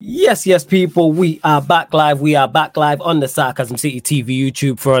Yes, people. We are back live. We are back live on the Sarcasm City TV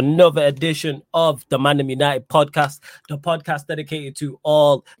YouTube for another edition of the ManDem United podcast, the podcast dedicated to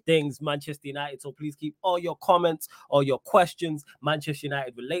all things Manchester United. So please keep all your comments, all your questions, Manchester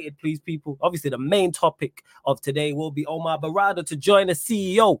United related, please, people. Obviously, the main topic of today will be OMAR BERRADA to join as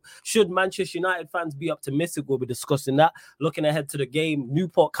CEO. Should Manchester United fans be optimistic? We'll be discussing that. Looking ahead to the game,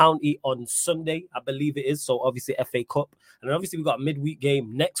 Newport County on Sunday, I believe it is. So obviously, FA Cup. And obviously, we've got a midweek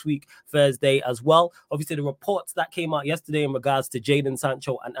game next week, Thursday as well. Obviously, the reports that came out yesterday in regards to Jadon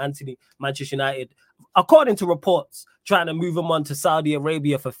Sancho and Anthony, Manchester United, according to reports, trying to move them on to Saudi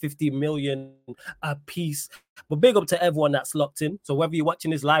Arabia for 50 million a piece. But big up to everyone that's locked in. So whether you're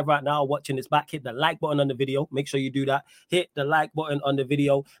watching this live right now or watching this back, hit the like button on the video. Make sure you do that. Hit the like button on the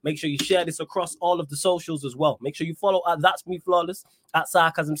video. Make sure you share this across all of the socials as well. Make sure you follow at That's Me Flawless, at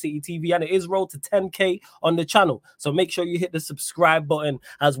Sarcasm City TV, and it is rolled to 10K on the channel. So make sure you hit the subscribe button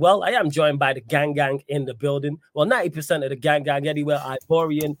as well. I am joined by the gang in the building. Well, 90% of the gang anywhere.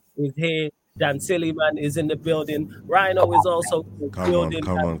 Ivorian is here. Dan Silly Man is in the building. Rhino is also in the building.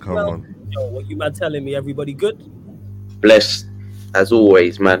 Come on. Yo, what you man telling me? Everybody good? Blessed as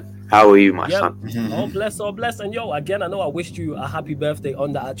always, man. How are you, my son? All blessed. And yo, again, I know I wished you a happy birthday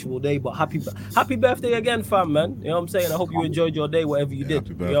on the actual day, but happy birthday again, fam, man. You know what I'm saying? I hope you enjoyed your day, whatever you did.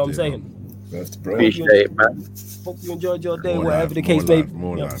 Birthday, you know what I'm saying? Appreciate it, man. Hope you enjoyed your day, whatever the case may be.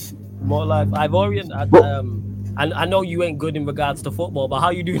 More life. Ivorian, and I know you ain't good in regards to football, but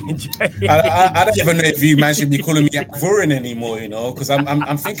how you doing in jail? I don't even know if you man should be calling me Ivorian anymore, you know, because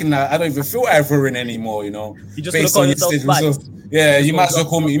I'm thinking that I don't even feel Ivorian anymore, you know. You just gonna call yourself Spice. Yeah, you might as well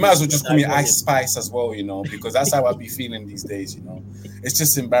just call me Ice Spice as well, you know, because that's how I be feeling these days, you know. It's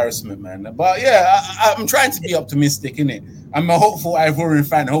just embarrassment, man. But yeah, I'm trying to be optimistic, innit? I'm a hopeful Ivorian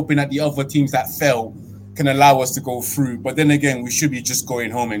fan, hoping that the other teams that fell can allow us to go through. But then again, we should be just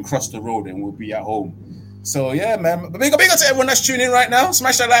going home and cross the road and we'll be at home. So yeah, man. But big up to everyone that's tuning in right now.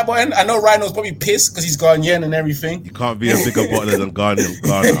 Smash that like button. I know Rhino's probably pissed because he's Ghanaian and everything. You can't be a bigger bottler than Ghana.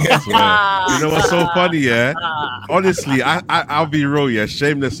 You know what's so funny, yeah? Honestly, I'll be real, yeah.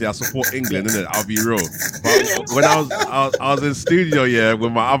 Shamelessly, I support England, innit? I'll be real. But when I was in studio, yeah,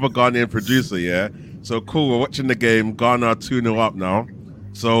 with my other Ghanaian producer, yeah. So cool, we're watching the game. Ghana 2-0 up now.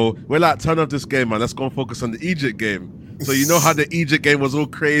 So we're like, turn off this game, man. Let's go and focus on the Egypt game. So you know how the Egypt game was all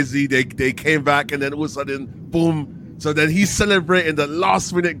crazy. They came back and then all of a sudden, boom. So then he's celebrating the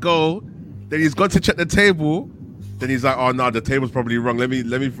last minute goal. Then he's gone to check the table. Then he's like, oh no, the table's probably wrong. Let me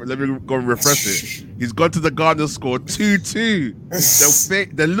go and refresh it. He's gone to the Ghana score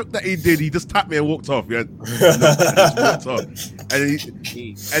 2-2. The look that he did, he just tapped me and walked off. Yeah, just walked off. And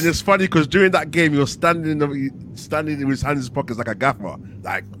it's funny because during that game, he was standing with his hands in his pockets like a gaffer.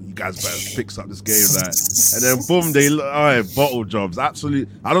 Like, you guys better fix up this game, like. And then boom, bottle jobs. Absolutely,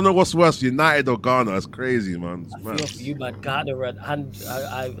 I don't know what's worse, United or Ghana. It's crazy, man. I feel for you, man. Ghana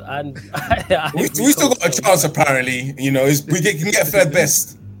and we still got a chance, apparently. You know, we can get third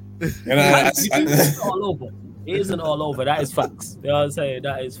best. You know, it's all over. It isn't all over. That is facts. You know what I'm saying?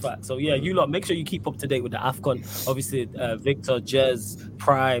 That is facts. So yeah, you lot, make sure you keep up to date with the AFCON. Obviously, Victor, Jez,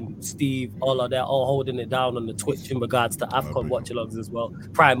 Prime, Steve, all of that, all holding it down on the Twitch in regards to AFCON watch-alongs as well.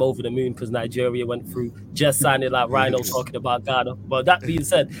 Prime over the moon because Nigeria went through. Jez sounded like Rhino talking about Ghana. But that being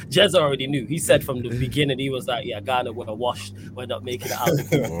said, Jez already knew. He said from the beginning, he was like, yeah, Ghana were washed. We're not making it out.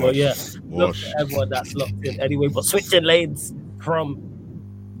 But yeah, look at everyone that's locked in anyway. But switching lanes from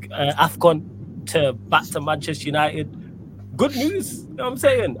AFCON to back to Manchester United. Good news. You know what I'm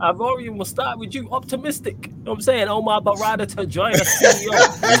saying? Ivorian will start with you. Optimistic. You know what I'm saying? OMAR BERRADA to join us.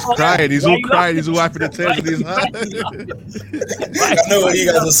 He's crying. He's all crying. He's all wiping the tears in his eyes. I know what you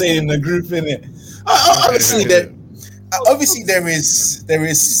guys are saying in the group, innit? Obviously, there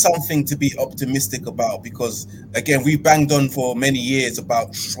is something to be optimistic about because, again, we've banged on for many years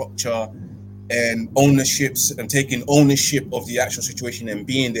about structure and ownerships and taking ownership of the actual situation and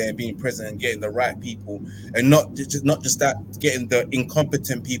being there and being present and getting the right people and not just that, getting the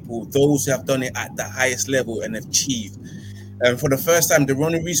incompetent people, those who have done it at the highest level and achieved. And for the first time, the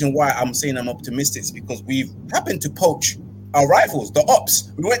only reason why I'm saying I'm optimistic is because we've happened to poach our rivals, the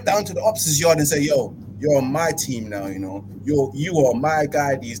Ops. We went down to the Ops' yard and said, yo, you're on my team now, you know. You are my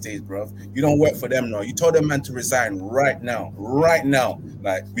guy these days, bruv. You don't work for them now. You told them man to resign right now.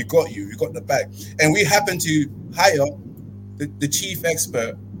 Like, we got you. We got the bag. And we happened to hire the chief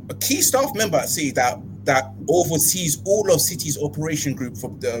expert, a key staff member at City that oversees all of City's operation group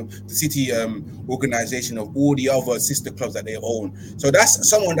for the City organization of all the other sister clubs that they own. So that's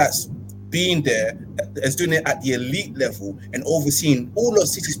someone that's being there, is doing it at the elite level and overseeing all of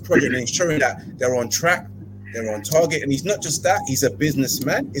City's project and ensuring that they're on track They're on target, and he's not just that. He's a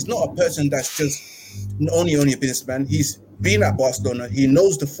businessman. It's not a person that's just only a businessman. He's been at Barcelona. He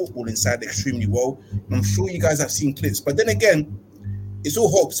knows the football inside extremely well. I'm sure you guys have seen clips. But then again, it's all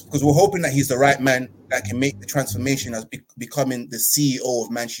hopes, because we're hoping that he's the right man that can make the transformation as becoming the CEO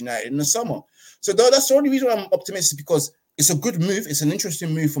of Manchester United in the summer. So that's the only reason I'm optimistic, because it's a good move. It's an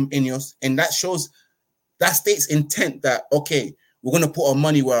interesting move from Ineos, and that states intent that, okay, we're going to put our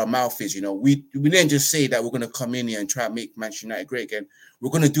money where our mouth is. You know, we didn't just say that we're going to come in here and try and make Manchester United great again. We're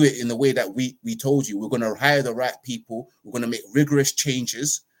going to do it in the way that we told you. We're going to hire the right people. We're going to make rigorous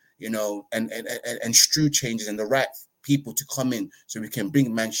changes, you know, and strew changes, and the right people to come in so we can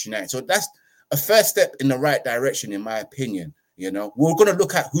bring Manchester United. So that's a first step in the right direction, in my opinion. You know, we're going to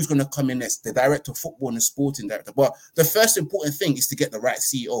look at who's going to come in next, the director of football and the sporting director. But the first important thing is to get the right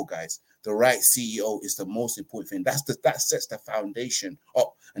CEO, guys. The right CEO is the most important thing. That sets the foundation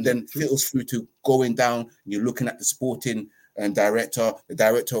up, and then filters through to going down. You're looking at the sporting director, the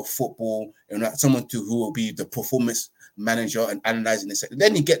director of football, and someone who will be the performance manager and analyzing the sector.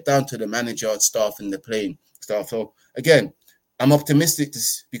 Then you get down to the manager, staff, and the playing staff. So again, I'm optimistic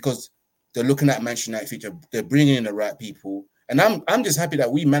because they're looking at Manchester United future. They're bringing in the right people, and I'm just happy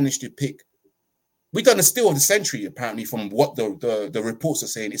that we managed to pick. We've done a steal of the century, apparently, from what the reports are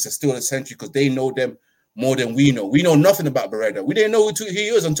saying. It's a steal of the century because they know them more than we know. We know nothing about Berrada. We didn't know who he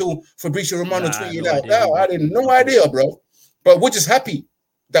is until Fabrizio Romano tweeted out. No, I didn't, no idea, bro. But we're just happy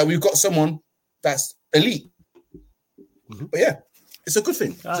that we've got someone that's elite. Mm-hmm. But yeah, it's a good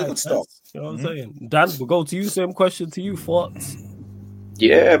thing. It's a good start. You know what I'm saying? Dan, we'll go to you. Same question to you. Thoughts?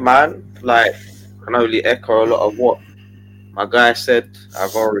 Yeah, man. Like, I can only echo a lot of what my guy said,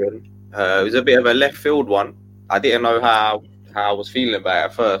 Ivorian. It was a bit of a left field one. I didn't know how I was feeling about it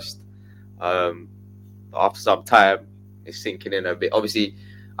at first. After some time, it's sinking in a bit. Obviously,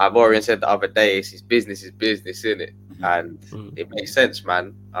 Ivorian said the other day, it's his business, isn't it? And it makes sense,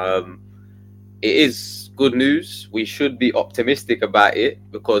 man. It is good news. We should be optimistic about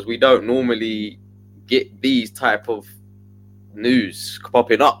it because we don't normally get these type of news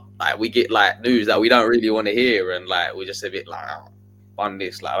popping up. Like, we get like news that we don't really want to hear, and like we're just a bit like, oh, on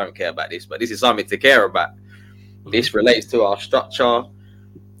this, like I don't care about this, but this is something to care about. This relates to our structure.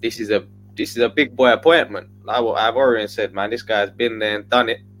 This is a big boy appointment. Like what I've already said, man, this guy's been there and done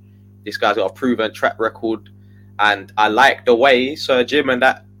it. This guy's got a proven track record, and I like the way Sir Jim and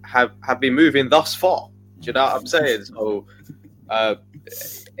that have been moving thus far. Do you know what I'm saying? So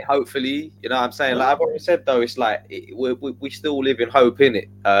hopefully, you know what I'm saying? Like I've already said though, it's like we still live in hope, innit?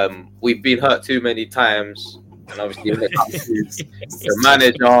 We've been hurt too many times. And obviously, when it comes to the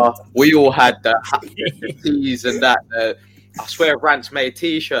manager, we all had the tees and that. I swear, Rance made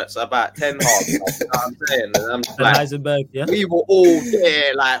T-shirts about Ten Hag. You know what I'm saying? And I'm like, Heisenberg, yeah? We were all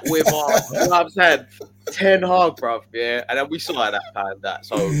there, like with our, you know what I'm saying? Ten Hag, bruv, yeah. And then we saw that kind of that.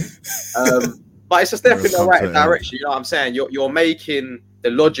 So, but it's a step in the right direction. You know what I'm saying? You're making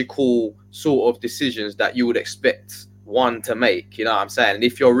the logical sort of decisions that you would expect one to make, you know what I'm saying? And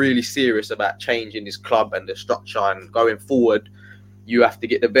if you're really serious about changing this club and the structure and going forward, you have to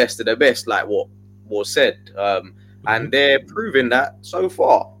get the best of the best, like what was said. And they're proving that so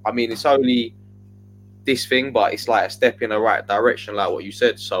far. I mean, it's only this thing, but it's like a step in the right direction, like what you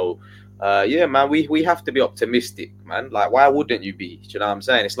said. So, yeah, man, we have to be optimistic, man. Like, why wouldn't you be? Do you know what I'm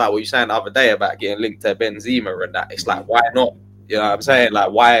saying? It's like what you were saying the other day about getting linked to Benzema and that. It's like, why not? You know what I'm saying?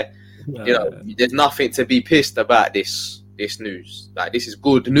 Like, why? You know, there's nothing to be pissed about this news. Like, this is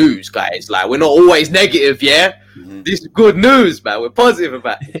good news, guys. Like, we're not always negative, yeah? This is good news, man. We're positive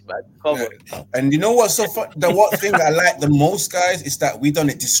about this, man. Come on. And you know what's so fun? The one thing I like the most, guys, is that we done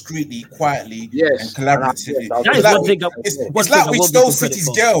it discreetly, quietly, and collaboratively. It's like we stole City's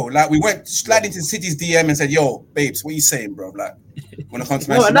girl. Like, we went slide into City's DM and said, "Yo, babes, what are you saying, bro?" Like, when it comes to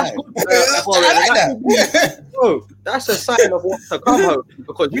Manchester United, I like that. Bro, that's a sign of what's to come, home.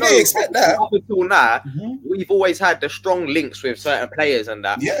 Because we didn't expect that. Up until now, we've always had the strong links with certain players and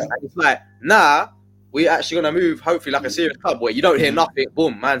that. Yeah, and it's like now we're actually gonna move, hopefully, like a serious club where you don't hear nothing.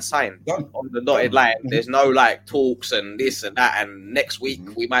 Boom, man, signed on the dotted line. There's no like talks and this and that. And next week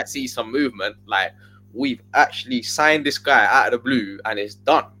we might see some movement. Like, we've actually signed this guy out of the blue, and it's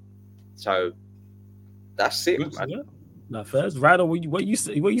done. So that's it, man. Yeah. Now, first, Rado, what you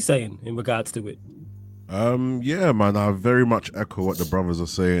saying in regards to it? Yeah, man, I very much echo what the brothers are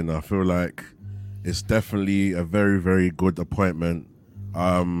saying. I feel like it's definitely a very, very good appointment.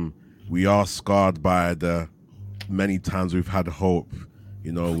 We are scarred by the many times we've had hope,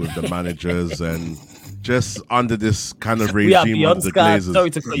 you know, with the managers and just under this kind of regime of the Glazers. Sorry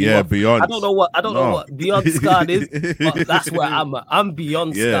to cut you off. Beyond. I don't know what beyond scarred is, but that's where I'm at. I'm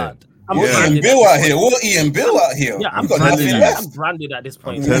beyond scarred. What Ian Bill out here? What Ian Bill out here? Yeah, I'm got nothing left. I'm branded at this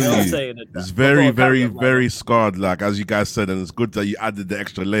point. I'm You know what I'm telling you, saying? it's very scarred, like as you guys said, and it's good that you added the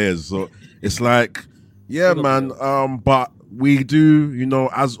extra layers. So it's like, yeah, man. But we do, you know,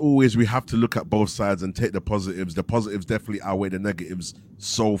 as always, we have to look at both sides and take the positives. The positives definitely outweigh the negatives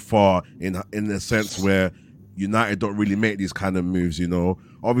so far, in the sense where United don't really make these kind of moves. You know,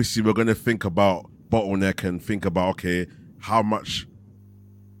 obviously we're going to think about bottleneck and think about, okay, how much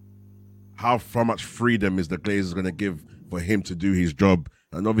freedom is the Glazers going to give for him to do his job?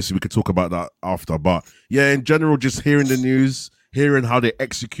 And obviously we could talk about that after. But yeah, in general, just hearing the news, hearing how they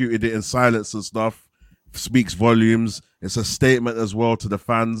executed it in silence and stuff speaks volumes. It's a statement as well to the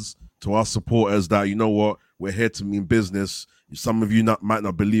fans, to our supporters, that, you know what, we're here to mean business. Some of you might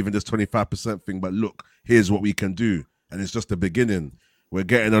not believe in this 25% thing, but look, here's what we can do. And it's just the beginning. We're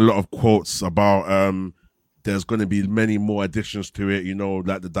getting a lot of quotes about there's going to be many more additions to it, you know,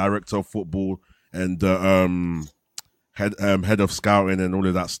 like the director of football and the head of scouting and all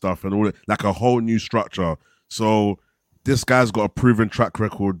of that stuff, and like a whole new structure. So this guy's got a proven track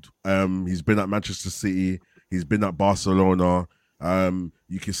record. He's been at Manchester City. He's been at Barcelona.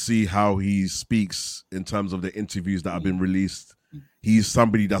 You can see how he speaks in terms of the interviews that have been released. He's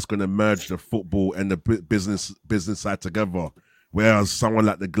somebody that's going to merge the football and the business side together. Whereas someone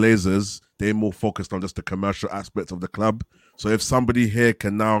like the Glazers, they're more focused on just the commercial aspects of the club. So if somebody here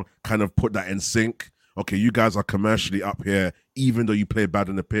can now kind of put that in sync, okay, you guys are commercially up here, even though you play bad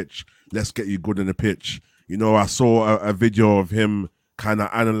on the pitch, let's get you good in the pitch. You know, I saw a video of him kind of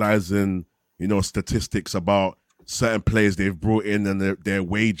analyzing, you know, statistics about certain players they've brought in and their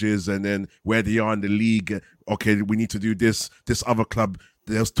wages, and then where they are in the league. Okay, we need to do this other club.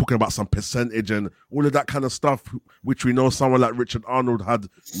 They was talking about some percentage and all of that kind of stuff, which we know someone like Richard Arnold had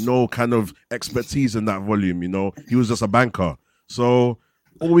no kind of expertise in that volume, you know. He was just a banker. So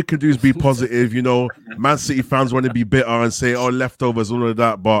all we can do is be positive, you know. Man City fans want to be bitter and say, oh, leftovers, all of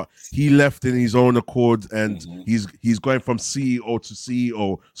that. But he left in his own accord, and he's going from CEO to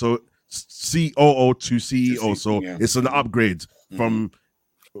CEO. So COO to CEO. So it's an upgrade from...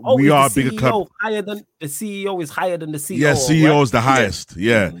 we are a bigger club. Higher than the CEO is higher than the CEO. Yeah, CEO is the highest.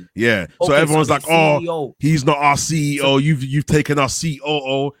 Yeah. So everyone's like, oh, he's not our CEO. You've taken our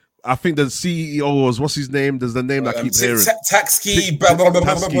COO. I think the CEO was, what's his name? There's the name that I keep hearing. Taxki, the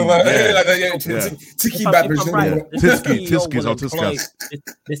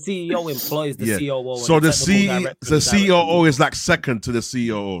CEO employs the COO. So the COO is like second to the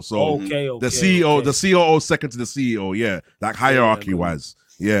COO. So the COO is second to the CEO. Yeah, like hierarchy wise.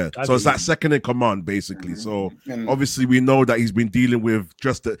 Yeah, so it's like second in command, basically. So obviously we know that he's been dealing with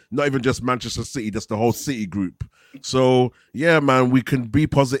not even just Manchester City, just the whole City group. So yeah, man, we can be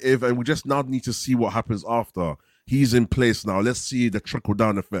positive, and we just now need to see what happens after. He's in place now. Let's see the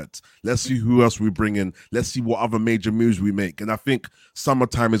trickle-down effect. Let's see who else we bring in. Let's see what other major moves we make. And I think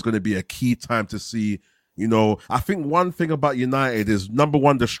summertime is going to be a key time to see, you know, I think one thing about United is, number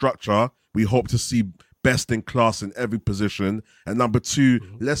one, the structure. We hope to see best in class in every position. And number two,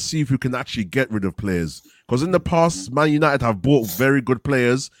 let's see if we can actually get rid of players. Because in the past, Man United have bought very good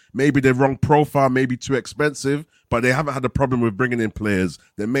players. Maybe they're wrong profile, maybe too expensive, but they haven't had a problem with bringing in players.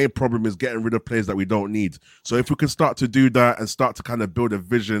 The main problem is getting rid of players that we don't need. So if we can start to do that and start to kind of build a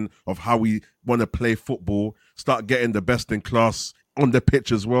vision of how we want to play football, start getting the best in class on the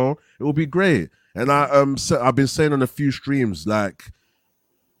pitch as well, it will be great. And I've been saying on a few streams, like,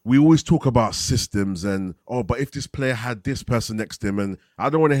 we always talk about systems and, but if this player had this person next to him, and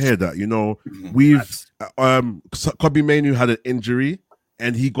I don't want to hear that, you know. Kobbie Mainoo had an injury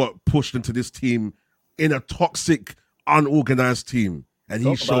and he got pushed into this team in a toxic, unorganized team, and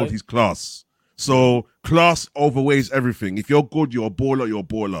he showed his class. So class overweighs everything. If you're good, you're a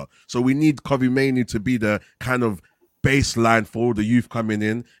baller. So we need Kobbie Mainoo to be the kind of baseline for all the youth coming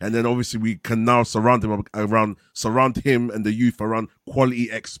in, and then obviously we can now surround him and the youth around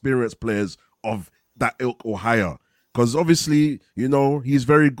quality, experienced players of that ilk or higher. Because obviously, you know, he's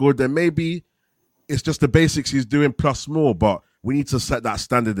very good, and maybe it's just the basics he's doing plus more, but we need to set that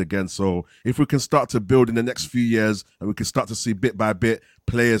standard again. So if we can start to build in the next few years, and we can start to see bit by bit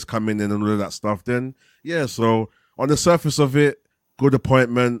players coming in and all of that stuff, then yeah. So on the surface of it, good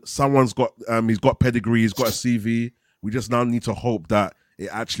appointment. Someone's got he's got pedigree, he's got a CV. We just now need to hope that it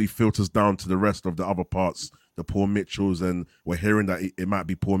actually filters down to the rest of the other parts, the Paul Mitchells, and we're hearing that it might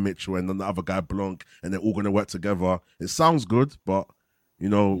be Paul Mitchell and then the other guy Blanc, and they're all going to work together. It sounds good, but, you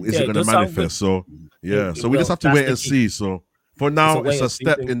know, is it going to manifest? So, yeah, so we just have to wait and see. So, for now, it's a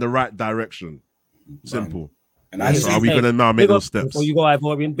step in the right direction. Simple. And so are we going to now make those steps? Before you go,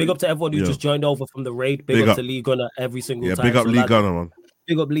 Ivorian, big up to everyone who just joined over from the raid. Big up to Lee Gunner every single time. Yeah, big up Lee Gunner, man.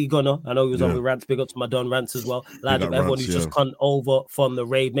 Big up Lee Gunner. I know he was on Yeah. with Rants. Big up to my Don Rants as well. Lad, up everyone Rants, who's yeah. just come over from the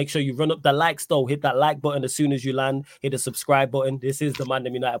raid. Make sure you run up the likes though. Hit that like button as soon as you land. Hit the subscribe button. This is the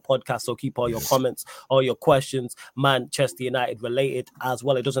ManDem United podcast. So keep all your comments, all your questions, Manchester United related as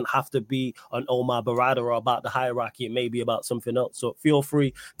well. It doesn't have to be on Omar Berrada or about the hierarchy. It may be about something else. So feel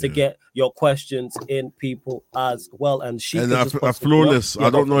free to get your questions in, people, as well. And she Flawless. I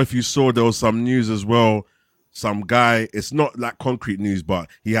don't know if you saw, there was some news as well. Some guy, it's not like concrete news, but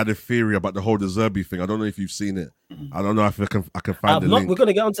he had a theory about the whole De Zerbi thing. I don't know if you've seen it. I don't know if I can find the link. We're going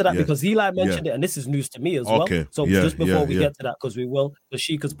to get onto that because Eli mentioned it, and this is news to me as well. So just before we get to that, because we will, the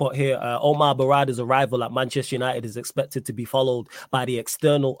Sheik has put here, Omar Berrada's arrival at Manchester United is expected to be followed by the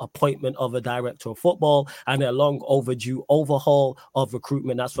external appointment of a director of football and a long overdue overhaul of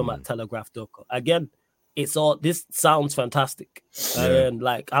recruitment. That's from at Telegraph. Again, this sounds fantastic. And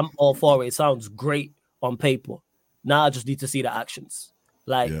like, I'm all for it. It sounds great on paper. Now I just need to see the actions.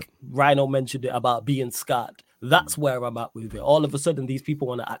 Like Rhino mentioned it about being scarred. That's where I'm at with it. All of a sudden, these people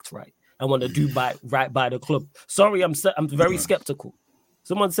want to act right and want to do right by the club. Sorry, I'm very skeptical.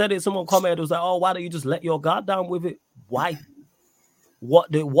 Someone said it. Someone commented. It was like, "Oh, why don't you just let your guard down with it? Why?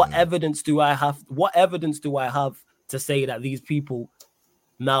 What evidence do I have? What evidence do I have to say that these people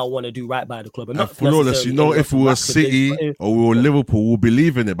now want to do right by the club?" And Flawless, you know, if we were City or we were Liverpool, we'll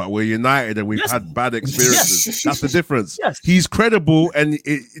believe in it. But we're United and we've had bad experiences. That's the difference. He's credible, and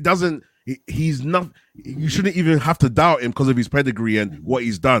it doesn't. He's not. You shouldn't even have to doubt him because of his pedigree and what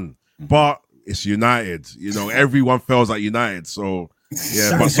he's done. But it's United. You know, everyone fails at United. So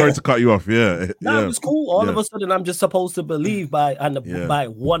yeah. But sorry to cut you off. It was cool. All of a sudden, I'm just supposed to believe by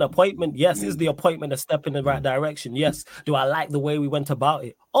one appointment. Yes, is the appointment a step in the right direction? Yes. Do I like the way we went about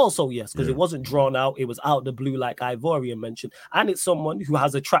it? Also, yes, because it wasn't drawn out. It was out the blue, like Ivorian mentioned, and it's someone who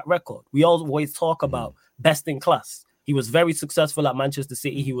has a track record. We always talk about best in class. He was very successful at Manchester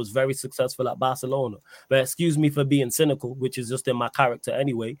City. He was very successful at Barcelona. But excuse me for being cynical, which is just in my character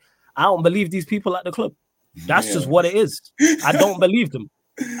anyway. I don't believe these people at the club. That's just what it is. I don't believe them.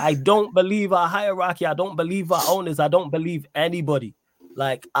 I don't believe our hierarchy. I don't believe our owners. I don't believe anybody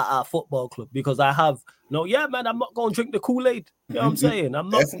like at our football club, because I have man, I'm not going to drink the Kool-Aid. You know what I'm saying? I'm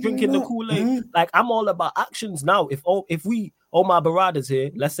not drinking the Kool-Aid. Like, I'm all about actions now. If Omar Berrada's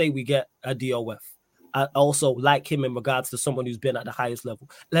here, let's say we get a DOF. I also like him in regards to someone who's been at the highest level.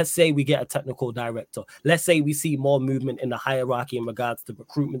 Let's say we get a technical director. Let's say we see more movement in the hierarchy in regards to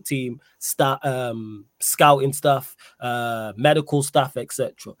recruitment team, scouting stuff, medical stuff,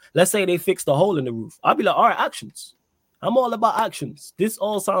 etc. Let's say they fix the hole in the roof. I'll be like, all right, actions. I'm all about actions. This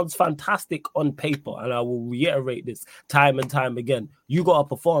all sounds fantastic on paper, and I will reiterate this time and time again. You got to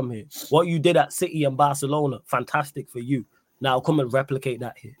perform here. What you did at City and Barcelona, fantastic for you. Now come and replicate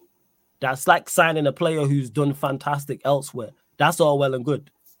that here. That's like signing a player who's done fantastic elsewhere. That's all well and good.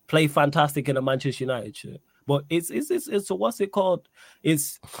 Play fantastic in a Manchester United shirt. But it's what's it called?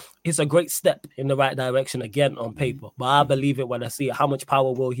 It's a great step in the right direction again on paper. But I believe it when I see it. How much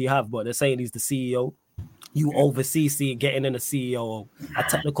power will he have? But they're saying he's the CEO. You oversee getting in a CEO, a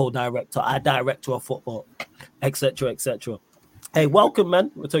technical director, a director of football, etc., etc. Hey, welcome,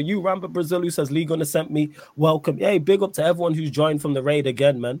 man. So you, Ramba Brazil, who says Lee Gunner sent me. Welcome. Hey, big up to everyone who's joined from the raid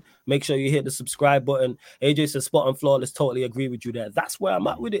again, man. Make sure you hit the subscribe button. AJ says spot on flawless. Totally agree with you there. That's where I'm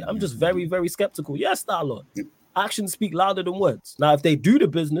at with it. I'm just very, very skeptical. Yes, Starlord. Actions speak louder than words. Now, if they do the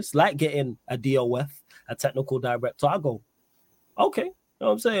business, like getting a DOF, a technical director, I go, okay. You know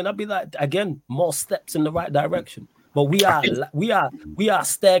what I'm saying? I'd be like, again, more steps in the right direction. But we are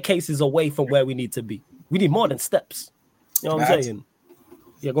staircases away from where we need to be. We need more than steps. You know what I'm saying?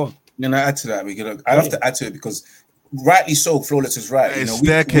 Yeah, go on. No, add to that. I have to add to it because rightly so, Flawless is right. Hey,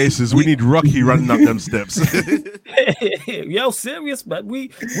 staircases. We need Rocky running up them steps. Yo, serious, man. We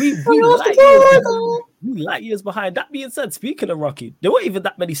light years behind. That being said, speaking of Rocky, there weren't even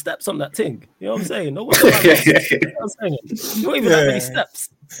that many steps on that thing. You know what I'm saying? No one's like that. There weren't even that many steps.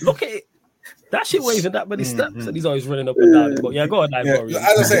 Look at it. That shit wasn't even that many steps, and he's always running up and down. But yeah, go on, As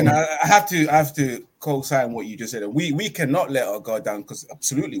I'm saying, I have to co-sign what you just said. We cannot let our guard down because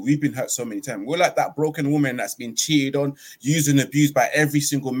absolutely we've been hurt so many times. We're like that broken woman that's been cheated on, used and abused by every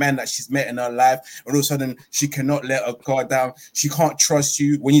single man that she's met in her life. And all of a sudden, she cannot let her guard down. She can't trust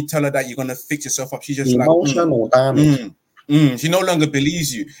you. When you tell her that you're gonna fix yourself up, she's just emotional damage. She no longer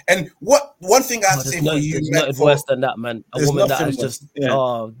believes you. And one thing I have to say for you, there's nothing worse than that, man. A woman that is just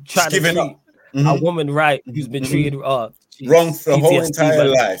trying to treat a woman right who's been treated wrong for the whole entire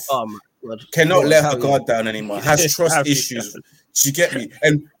life. Oh my God. Cannot let her guard down anymore. Has trust issues. You get me?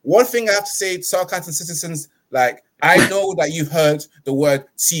 And one thing I have to say, Sarcasm citizens, like I know that you've heard the word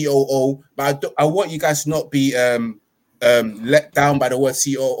COO, but I want you guys to not be let down by the word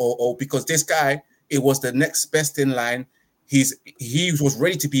COO because this guy, it was the next best in line. He was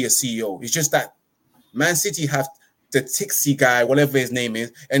ready to be a CEO. It's just that Man City have the Tixie guy, whatever his name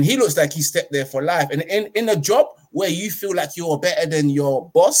is, and he looks like he stepped there for life. And in a job where you feel like you're better than your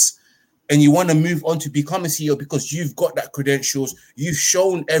boss and you want to move on to become a CEO because you've got that credentials, you've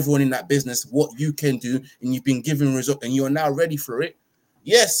shown everyone in that business what you can do, and you've been given results, and you're now ready for it.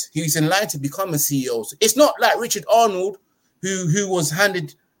 Yes, he's in line to become a CEO. So it's not like Richard Arnold, who was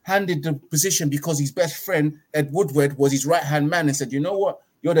handed the position because his best friend, Ed Woodward, was his right-hand man and said, you know what?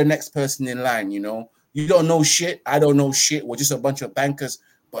 You're the next person in line, you know. You don't know shit. I don't know shit. We're just a bunch of bankers,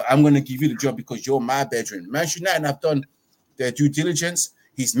 but I'm going to give you the job because you're my brethren. Manchester United have done their due diligence.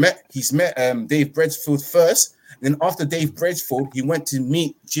 He's met Dave Bradsfield first. Then after Dave Bradsfield, he went to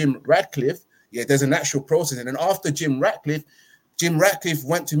meet Jim Ratcliffe. Yeah, there's an actual process. And then after Jim Ratcliffe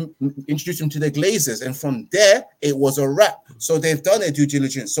went to introduce him to the Glazers. And from there, it was a wrap. So they've done their due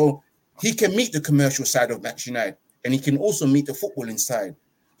diligence. So he can meet the commercial side of Manchester United, and he can also meet the footballing side.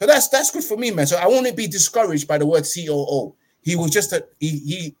 So that's good for me, man. So I won't be discouraged by the word COO. He was just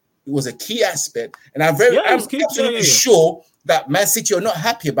he was a key aspect, and I'm absolutely sure that Man City are not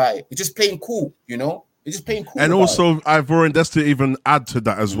happy about it. It's just playing cool, you know. It's just playing cool. And also, Ivorian, just to even add to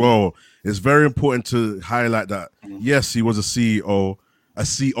that as well, it's very important to highlight that yes, he was a CEO, a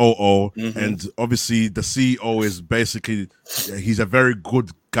COO, and obviously the CEO is basically he's a very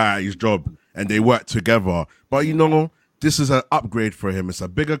good guy at his job, and they work together. But you know, this is an upgrade for him. It's a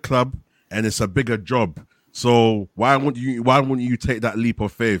bigger club and it's a bigger job. So why wouldn't you take that leap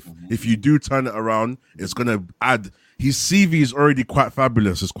of faith? If you do turn it around, it's gonna add. His CV is already quite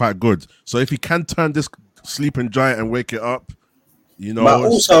fabulous. It's quite good. So if he can turn this sleeping giant and wake it up, you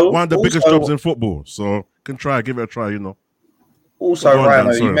know, it's one of the biggest jobs in football. So give it a try. You know. Also,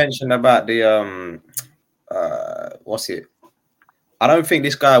 Ryan, you mentioned about the what's it? I don't think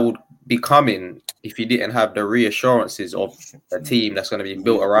this guy would be coming if he didn't have the reassurances of a team that's going to be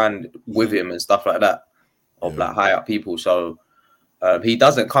built around with him and stuff like that, of like high up people. So he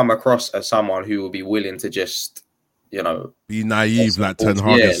doesn't come across as someone who will be willing to just, you know, be naive like Ten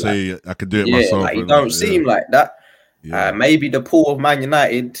Hag and say I could do it myself. Like, he don't seem like that. Maybe the pool of Man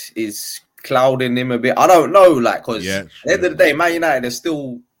United is clouding him a bit. I don't know, like, because at the end of the day, Man United is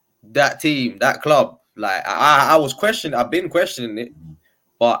still that team, that club. Like I've been questioning it,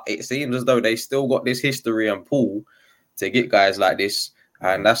 but it seems as though they still got this history and pull to get guys like this,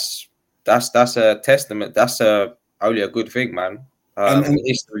 and that's a testament. That's only a good thing, man. And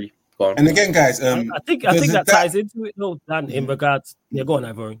history. Go on. And again, guys, I think that ties into it, though, Dan. In regards, go on,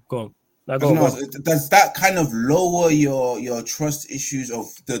 Ivorian. Go on. Does that kind of lower your trust issues of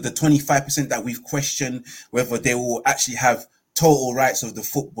the 25% that we've questioned whether they will actually have total rights of the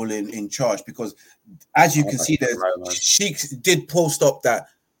football in charge? Because as you can see, Sheikh did post up that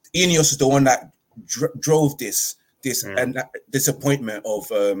Ineos is the one that drove this and that disappointment of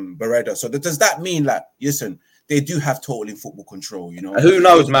Berrada. So does that mean that, listen, they do have total in football control, you know? Who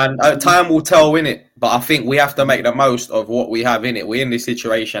knows, man? Time will tell, innit? But I think we have to make the most of what we have in it. We're in this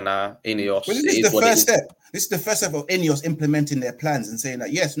situation now, Ineos. Well, this is the first step. This is the first step of Ineos implementing their plans and saying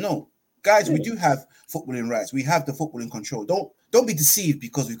that, yes, no, guys, we do have footballing rights. We have the footballing control. Don't be deceived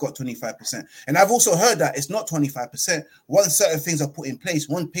because we've got 25%. And I've also heard that it's not 25%. Once certain things are put in place,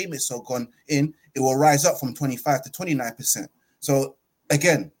 when payments are gone in, it will rise up from 25 to 29%. So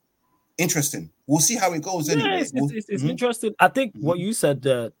again, interesting. We'll see how it goes anyway. It's interesting. I think what you said,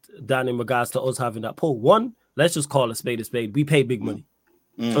 Dan, in regards to us having that pull. One, let's just call a spade a spade. We pay big money.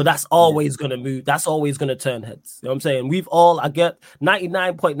 So that's always going to move. That's always going to turn heads. You know what I'm saying? I get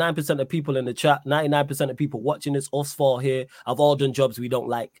 99.9% of people in the chat, 99% of people watching this, us four here, have all done jobs we don't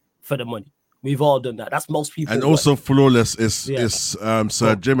like for the money. We've all done that. That's most people. And also Flawless is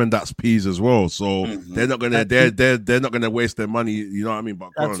Sir Jim, and that's Peas as well. So they're not gonna waste their money. You know what I mean?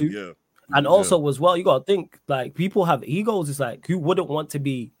 But and also as well, you gotta think, like, people have egos. It's like, who wouldn't want to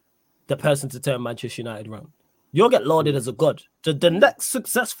be the person to turn Manchester United around? You'll get lauded as a god. The next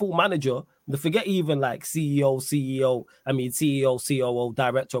successful manager, forget even like CEO, COO,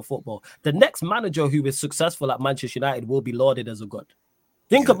 director of football. The next manager who is successful at Manchester United will be lauded as a god.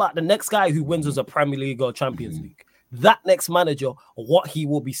 Think about the next guy who wins as a Premier League or Champions League. That next manager, what he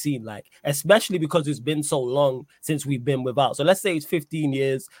will be seen like, especially because it's been so long since we've been without. So let's say it's 15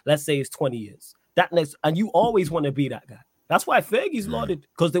 years, let's say it's 20 years. And you always want to be that guy. That's why Fergie's lauded,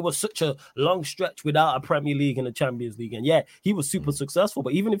 because there was such a long stretch without a Premier League and a Champions League. And he was super successful.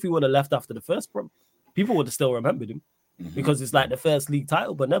 But even if he would have left after the first Prem, people would have still remembered him. because it's like the first league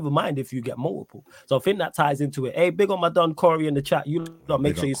title, but never mind if you get multiple. So I think that ties into it. Hey, big up my Don Corey in the chat. You lot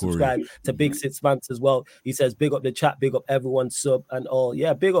make sure you subscribe to Big Six Mans as well. He says, big up the chat, big up everyone, sub and all.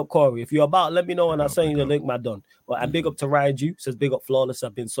 Yeah, big up Corey. If you're about, let me know and I'll send you the link, my Don. But and big up to Ryan Jew, says big up Flawless.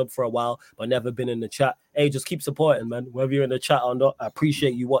 I've been sub for a while, but never been in the chat. Hey, just keep supporting, man. Whether you're in the chat or not, I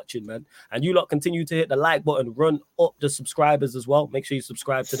appreciate you watching, man. And you lot continue to hit the like button, run up the subscribers as well. Make sure you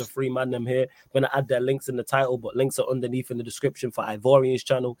subscribe to the free ManDem here. I'm going to add their links in the title, but links are underneath in the description for Ivorian's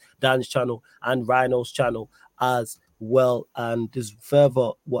channel, Dan's channel, and Rhino's channel as well. And there's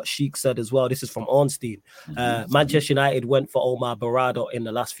further what Sheik said as well. This is from Ornstein. Manchester United went for Omar Berrada in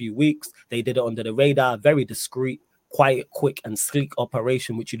the last few weeks. They did it under the radar, very discreet, quiet, quick, and sleek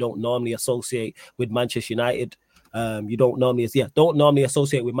operation, which you don't normally associate with Manchester United. You don't normally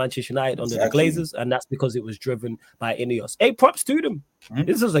associate with Manchester United under the Glazers, and that's because it was driven by Ineos. Hey, props to them.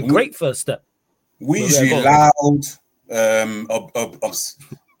 This is a great first step. We usually loud.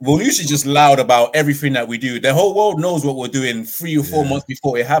 We're usually just loud about everything that we do. The whole world knows what we're doing 3 or 4 months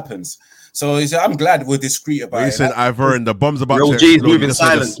before it happens. So I'm glad we're discreet about it. You said Ivorian, the bomb's about to explode. Move in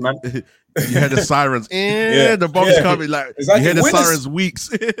silence, man. You hear the sirens. The bomb's coming. Like exactly. You hear the sirens weeks.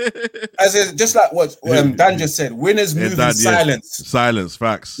 Just like what Dan just said, winners move in silence. Silence,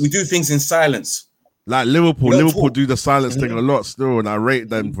 facts. We do things in silence. Like Liverpool do the silence thing a lot still, and I rate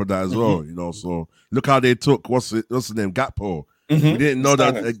them for that as well. You know, so look how they took what's the name, Gakpo. We didn't know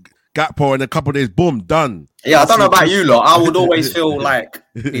that Gakpo in a couple of days, boom, done. Yeah, I don't know about you lot. I would always feel like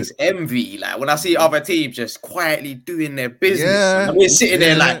it's envy. Like when I see other teams just quietly doing their business, and we're sitting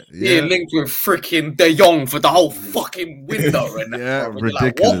there like being linked with freaking De Jong for the whole fucking window. And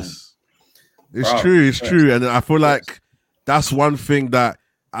ridiculous. Like, it's true. And I feel like that's one thing that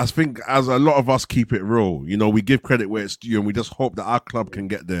I think as a lot of us keep it real. You know, we give credit where it's due and we just hope that our club can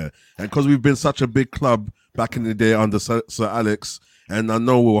get there. And because we've been such a big club back in the day under Sir Alex, and I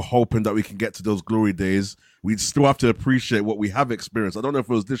know we were hoping that we can get to those glory days, we still have to appreciate what we have experienced. I don't know if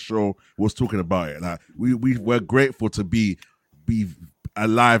it was this show was talking about it. Like we're grateful to be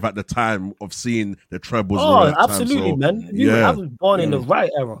alive at the time of seeing the trebles. Oh, absolutely, man. I was born in the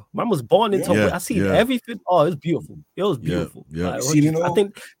right era. Man was born into I see everything. Oh, it's beautiful. It was beautiful. Like, I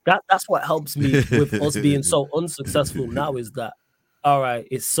think that's what helps me with us being so unsuccessful now is that, all right,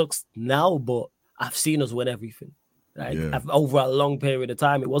 it sucks now, but I've seen us win everything. Like over a long period of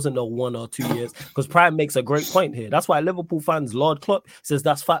time, it wasn't no 1 or 2 years. Because Prime makes a great point here. That's why Liverpool fans, Lord Klopp says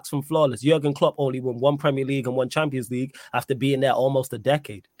that's facts from Flawless. Jurgen Klopp only won 1 Premier League and 1 Champions League after being there almost a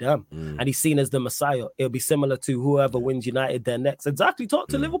decade. Damn. And he's seen as the Messiah. It'll be similar to whoever wins United there next. Exactly. Talk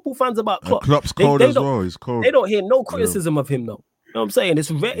to Liverpool fans about Klopp. Klopp's cold as well. He's cold. They don't hear no criticism of him though. You know what I'm saying?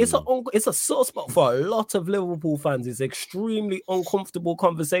 It's a sore spot for a lot of Liverpool fans. It's extremely uncomfortable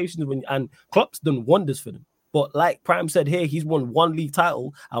conversations and Klopp's done wonders for them. But like Prime said here, he's won 1 league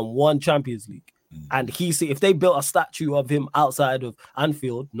title and 1 Champions League. And if they built a statue of him outside of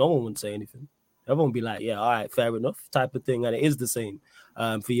Anfield, no one would say anything. Everyone would be like, yeah, all right, fair enough, type of thing. And it is the same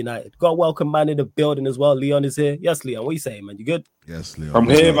for United. Got a welcome man in the building as well. Leon is here. Yes, Leon, what are you saying, man? You good? Yes, Leon. I'm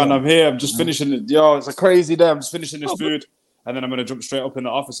here, man. I'm here. I'm just finishing it. Yo, it's a crazy day. I'm just finishing this food. And then I'm going to jump straight up in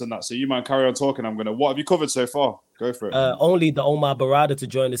the office and that. So you man carry on talking. What have you covered so far? Go for it. Only the Omar Berrada to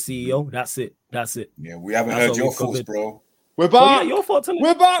join the CEO. That's it. Yeah, we haven't heard your thoughts, bro. We're back. Oh, yeah, your thoughts.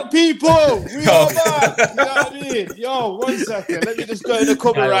 We're back, people. We are back. You know what I mean? Yo, 1 second. Let me just go in the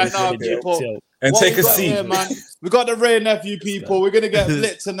cupboard right now, people. And take a seat. Here, man? We got the Ray Nephew, people. We're going to get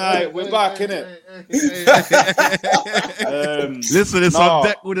lit tonight. We're back, innit? Listen, it's on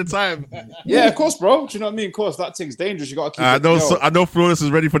deck all the time. Yeah, of course, bro. Do you know what I mean? Of course, that thing's dangerous. You got to keep it. I know Flawless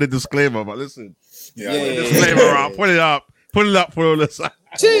is ready for the disclaimer, but listen. Disclaimer out. Put it up. Put it up, Flawless.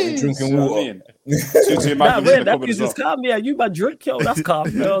 Drinking water. Ray Nephew just calm. Yeah, you might drink, yo. That's calm.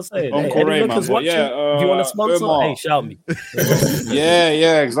 You know what I'm saying? Uncle Ray, man. Do you want to sponsor? Omar. Hey, shout me.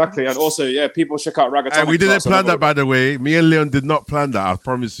 Yeah, exactly. And also, people check out Ragatomic. We didn't plan that, by the way. Me and Leon did not plan that. I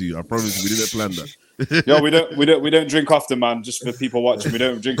promise you, we didn't plan that. Yo, we don't drink often, man. Just for people watching, we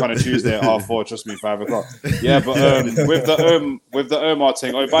don't drink on a Tuesday at 4:30. Trust me, 5 o'clock. Yeah, but with the Omar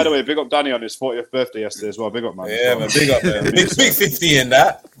thing. Oh, by the way, big up Danny on his 40th birthday yesterday as well. Big up, man. Yeah, man, big up, man. Big 50 in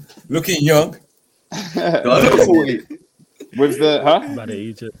that. Looking young. I look 40. With the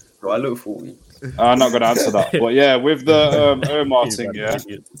I look 40. I'm not going to answer that. But yeah, with the Omar thing,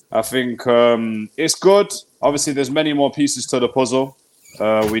 I think it's good. Obviously, there's many more pieces to the puzzle.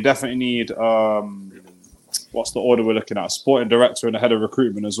 We definitely need, what's the order we're looking at? A sporting director and a head of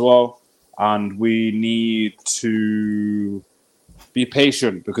recruitment as well. And we need to be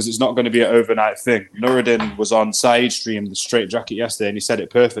patient because it's not going to be an overnight thing. Nuruddin was on Saeed's stream, the Straight Jacket, yesterday, and he said it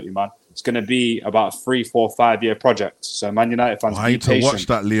perfectly, man. it's going to be about a 3, 4, 5 year project. So Man United fans, I need to watch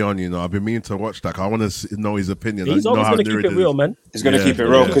that, Leon. You know, I've been meaning to watch that. I want to know his opinion. He's always going to keep it real, man. He's going to keep it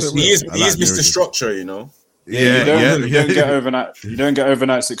real because he is Mr. Structure, you know. You don't get overnight. You don't get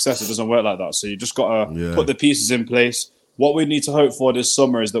overnight success. It doesn't work like that. So you just got to put the pieces in place. What we need to hope for this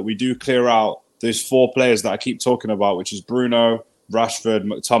summer is that we do clear out those 4 players that I keep talking about, which is Bruno, Rashford,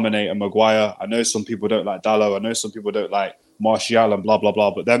 McTominay, and Maguire. I know some people don't like Dalot. I know some people don't like Martial and blah, blah,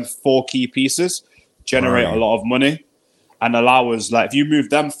 blah. But them 4 key pieces generate a lot of money and allow us, like, if you move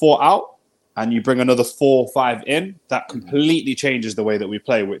them 4 out and you bring another 4 or 5 in, that completely changes the way that we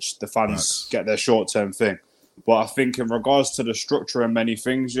play, which the fans get their short-term thing. But I think in regards to the structure and many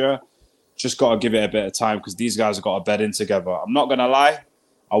things, just got to give it a bit of time because these guys have got to bed in together. I'm not going to lie.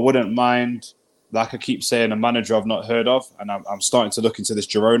 I wouldn't mind, like I keep saying, a manager I've not heard of, and I'm starting to look into this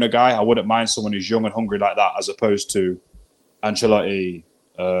Girona guy. I wouldn't mind someone who's young and hungry like that as opposed to Ancelotti,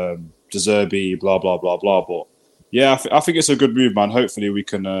 De Zerbi, blah, blah, blah, blah. But yeah, I think it's a good move, man. Hopefully we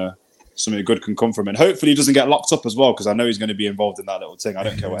can... something good can come from it. And hopefully he doesn't get locked up as well, because I know he's going to be involved in that little thing. I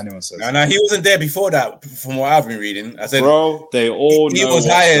don't care what anyone says. No, he wasn't there before that, from what I've been reading. I said, bro, they all know was what's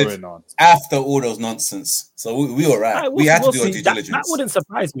hired going on after all those nonsense. So we were right. We had to do our due diligence. That wouldn't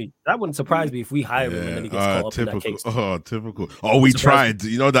surprise me. That wouldn't surprise me if we hire him and then he gets caught up in that case. Typical. Oh, we tried.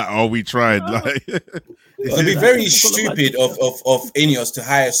 You know that? Oh, we tried. Like, it'd be very stupid of Ineos to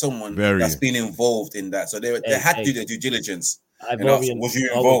hire someone that's been involved in that. So they had to do their due diligence. Was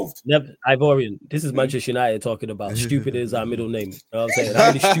you involved? Ivorian. This is Manchester United talking about. Stupid is our middle name. You know what I'm saying? How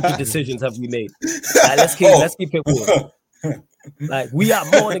many stupid decisions have we made? Like, let's keep it real. Like, we are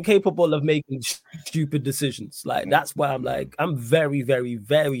more than capable of making stupid decisions. Like, that's why I'm very, very,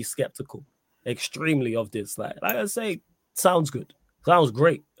 very skeptical, extremely of this. Like I say, sounds good. Sounds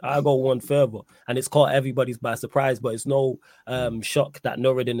great. I'll go one further. And it's caught everybody's by surprise, but it's no shock that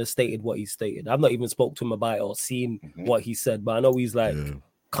Nuruddin has stated what he stated. I've not even spoke to him about it or seen what he said, but I know he's like,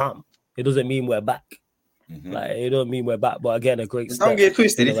 calm. It doesn't mean we're back. Like, it doesn't mean we're back, but again, a great step. Don't get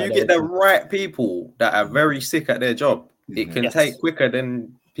twisted. If you get the right people that are very sick at their job, it can take quicker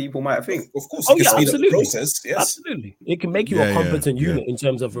than people might think. Of course, it can speed up the process. Yes. Absolutely. It can make you a competent unit in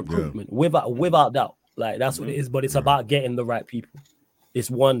terms of recruitment, without doubt. Like, that's what it is, but it's about getting the right people. It's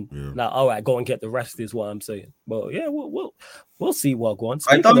one. Like, all right, go and get the rest is what I'm saying. But yeah, we'll see what goes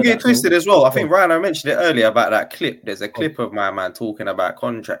on. I don't get twisted as well. I think Ryan, I mentioned it earlier about that clip. There's a clip of my man talking about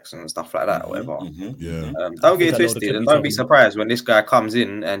contracts and stuff like that, or whatever. Don't get twisted and don't be surprised when this guy comes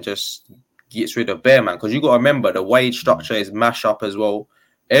in and just gets rid of Bearman, because you got to remember the wage structure is mashed up as well.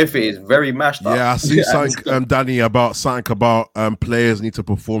 Everything is very mashed up. Yeah, I see something, Danny, about players need to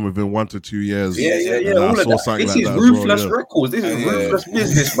perform within 1 to 2 years. Yeah. All of that. This is ruthless records. This is ruthless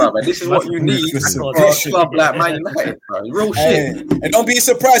business, brother. This is what you need for a club like Man United, bro. Real shit. And don't be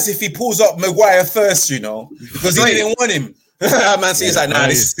surprised if he pulls up Maguire first, you know, because he didn't want him. Man, he's like, nah,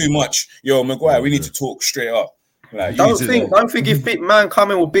 this is too much. Yo, Maguire, we need to talk straight up. Like, don't think if big man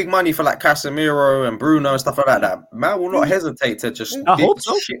coming with big money for like Casemiro and Bruno and stuff like that, man will not hesitate to just ship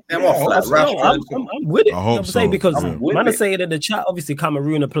them off. Like, I'm with it. I hope so. Because man is saying in the chat, obviously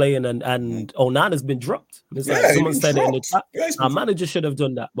Cameroon are playing and Onana's been dropped. It's like someone said it in the chat. Our manager should have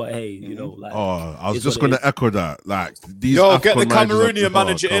done that, but hey, you know, like. Oh, I was just going to echo that. Like, these get the Cameroonian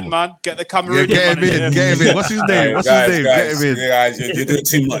manager in, man. Get the Cameroonian manager in. Get him in. What's his name? Get him in. Guys, you're doing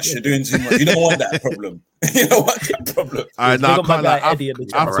too much. You're doing too much. You don't want that problem. You know what the problem?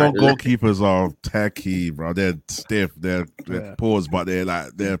 Afghan goalkeepers are tacky, bro. They're stiff. They're paws, but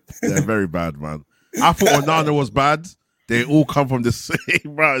they're very bad, man. I thought Onana was bad. They all come from the same,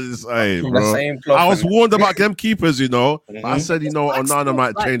 bro. Bro. I was warned about them keepers, you know. I said, you know, Onana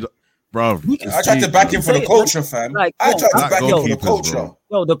might change. Bro, I tried to back him for the culture, fam. I tried to back him for the culture.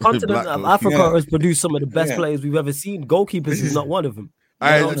 Yo, the continent of Africa has produced some of the best players we've ever seen. Goalkeepers is not one of them.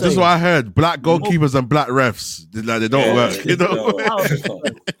 This is what I heard. Black goalkeepers and black refs, they don't work. You know?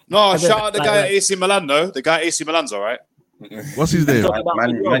 No, shout out the guy at AC Milan, though. The guy at AC Milan's all right. What's his name?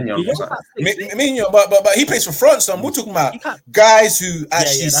 Mignon, but he plays for France. So we're talking about guys who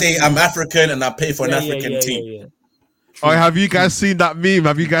actually say I'm African and I play for an African team. Oh, have you guys seen that meme?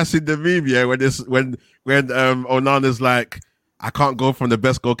 Have you guys seen the meme? Yeah, when Onana's like, I can't go from the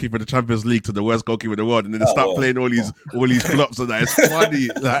best goalkeeper in the Champions League to the worst goalkeeper in the world, and then they start playing all these flops, and that. It's funny.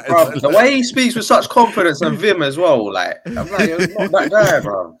 Like, bro, the way he speaks with such confidence and vim as well, like, I'm like, he's not that guy,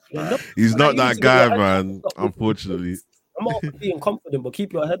 bro. He's not that guy, man. Unfortunately, I'm all for being confident, but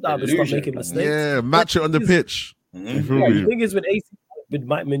keep your head down and stop making mistakes. Yeah, match it on the pitch. The thing is with AC, with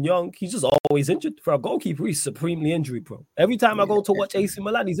Mike Mignon, he's just always injured. For a goalkeeper, he's supremely injury prone. Every time I go to watch AC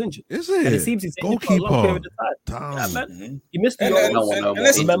Milan, he's injured. Is it? And it seems he's injured for a long period of time. Yeah, man. He missed the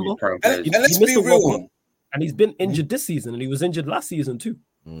Euros. Remember? And let's be real. And he's been injured this season, and he was injured last season too.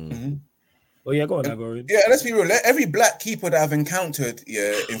 Oh yeah, go on, Ivorian. Yeah, let's be real. Every black keeper that I've encountered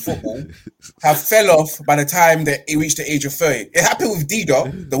in football have fell off by the time that he reached the age of 30. It happened with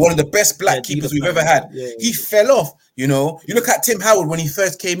Dida, one of the best black keepers we've ever had. Yeah. He fell off. You know, you look at Tim Howard when he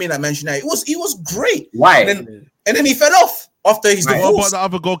first came in at Manchester United. He was great. Why? And then he fell off after his divorce. What about the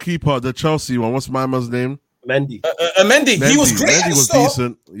other goalkeeper, the Chelsea one? What's my man's name? Mendy. Mendy. He was great. Mendy was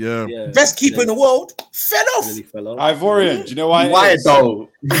decent. Yeah. Best keeper in the world. Fell off. Really fell off. Ivorian. Do you know why? Why though?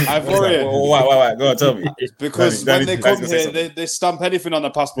 Ivorian. Why? Go on, tell me. Because when they come here, they stamp anything on the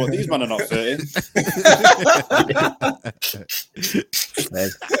passport. These men are not 30.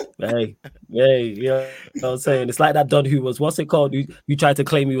 Hey, you know what I'm saying? It's like that Don who was, what's it called? You tried to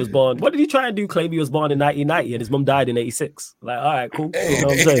claim he was born. What did he try and do? Claim he was born in 1990 and his mum died in 86. Like, all right, cool. You know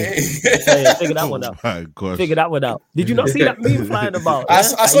what I'm saying? Figure that one out. Figure that one out. Did you not see that meme flying about? I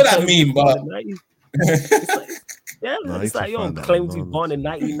saw that meme, but it's like yo, claims he was born in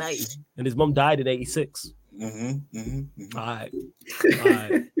 1990 and his mum died in 86. All right.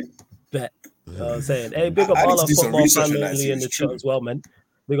 Bet. You know what I'm saying? Hey, big up all our football family in the chat as well, man.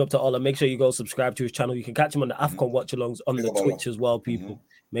 Big up to all of. Make sure you go subscribe to his channel. You can catch him on the AFCON watch-alongs on the Twitch as well, people.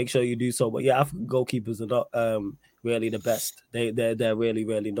 Make sure you do so. But yeah, African goalkeepers are not really the best. They're really,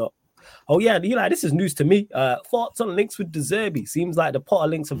 really not. Oh yeah, Eli, this is news to me. Thoughts on links with De Zerbi? Seems like the Potter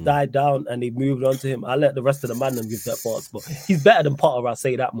links have died down and they've moved on to him. I'll let the rest of the ManDem give their thoughts, but he's better than Potter, I'll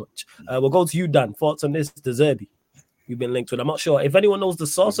say that much. We'll go to you, Dan. Thoughts on this, De Zerbi? You've been linked with. I'm not sure. If anyone knows the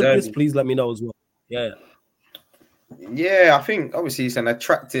source of this, please let me know as well. Yeah, I think obviously it's an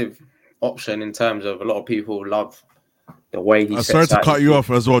attractive option in terms of a lot of people love the way he. I'm sorry to cut you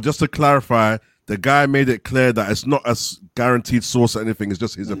off as well. Just to clarify, the guy made it clear that it's not a guaranteed source or anything. It's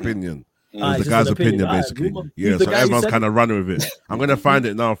just his opinion. It's the guy's opinion, basically. Yeah, so everyone's kind of running with it. I'm going to find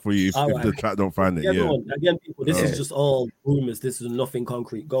it now for you if the chat don't find it. Go on. Again, people, this is just all rumors. This is nothing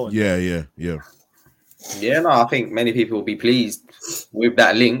concrete. Go on. Yeah. Yeah, no, I think many people will be pleased with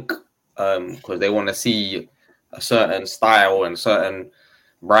that link because they want to see a certain style and certain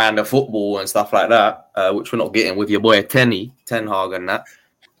brand of football and stuff like that, which we're not getting with your boy Ten Hag and that.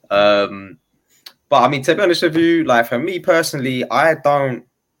 But I mean, to be honest with you, like for me personally, I don't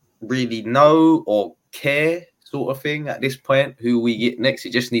really know or care sort of thing at this point who we get next.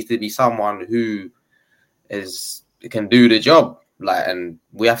 It just needs to be someone who can do the job. Like, and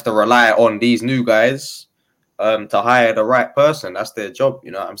we have to rely on these new guys to hire the right person. That's their job,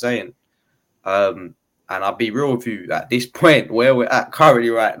 you know what I'm saying? And I'll be real with you, at this point where we're at currently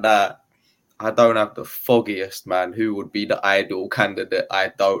right now, I don't have the foggiest, man, who would be the ideal candidate.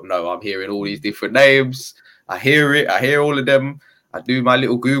 I don't know. I'm hearing all these different names. I hear all of them. I do my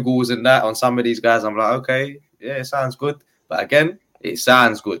little Googles and that on some of these guys. I'm like, okay, yeah, it sounds good. But again, it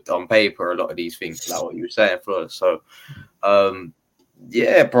sounds good on paper, a lot of these things, like what you were saying, Fleur. So,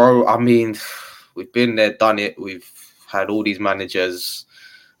 yeah, bro, I mean, we've been there, done it. We've had all these managers.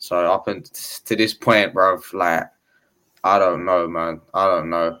 So up to this point, bro, like, I don't know, man. I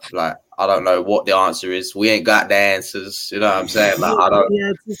don't know. Like, I don't know what the answer is. We ain't got the answers. You know what I'm saying? Like, I don't.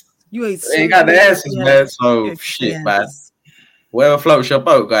 You ain't got the answers, man. So shit, man. Whoever floats your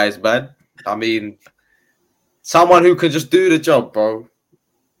boat, guys, man. I mean, someone who can just do the job, bro,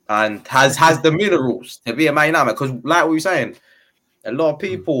 and has the minerals to be a Man United. Because, like we were saying, a lot of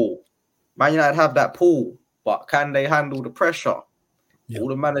people, Man United have that pull, but can they handle the pressure? Yeah. All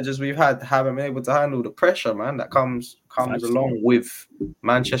the managers we've had haven't been able to handle the pressure, man, that comes along with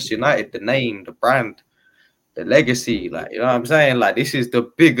Manchester United, the name, the brand, the legacy. Like, you know what I'm saying? Like, this is the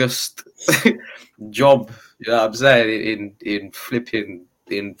biggest job, you know what I'm saying,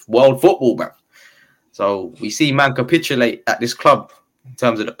 in world football, man. So we see man capitulate at this club in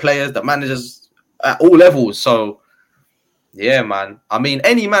terms of the players, the managers, at all levels. So, yeah, man. I mean,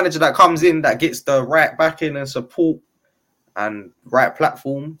 any manager that comes in that gets the right backing and support and right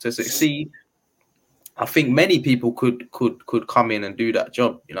platform to succeed, I think many people could come in and do that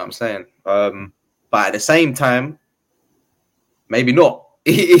job. You know what I'm saying? But at the same time, maybe not.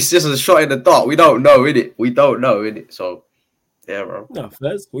 It's just a shot in the dark. We don't know, innit? We don't know, innit? So, yeah, bro. No,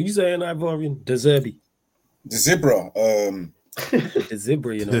 Fez, what you saying, Ivorian? De Zerbi. The Zebra. The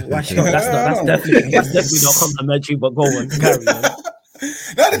Zebra, you know. That's definitely not complimentary, but go on, carry on.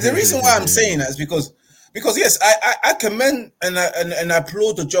 No, the reason why I'm saying that is because yes, I commend and I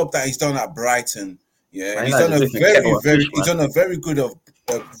applaud the job that he's done at Brighton. Yeah, he's done a very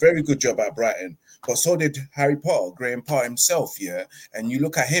good job at Brighton. but so did Harry Potter, Graham Potter himself, yeah. And you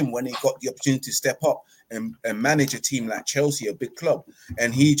look at him when he got the opportunity to step up and manage a team like Chelsea, a big club,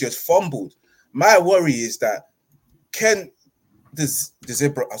 and he just fumbled. My worry is that the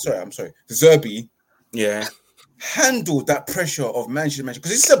Zerbi, handle that pressure of managing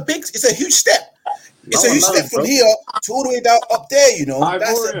because it's a huge step. It's a huge step from here to all the way down up there, you know.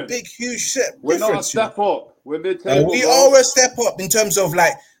 That's a big, huge step. We're not a step up. We're mid-table. We are a step up in terms of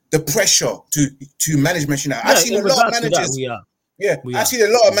like the pressure to manage Manchester United. I've seen a lot of managers. I've seen a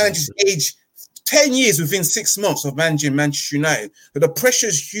lot of managers age 10 years within 6 months of managing Manchester United. But the pressure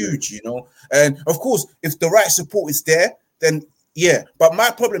is huge, you know. And of course, if the right support is there, then but my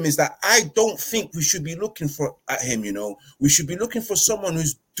problem is that I don't think we should be looking at him, you know. We should be looking for someone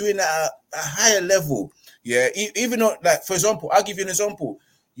who's doing it at a higher level. Yeah, even though, like, for example, I'll give you an example.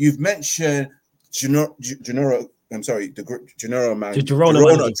 You've mentioned the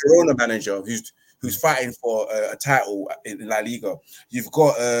Girona manager who's fighting for a title in La Liga. You've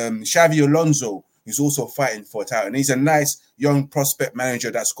got Xavi Alonso, who's also fighting for a title, and he's a nice young prospect manager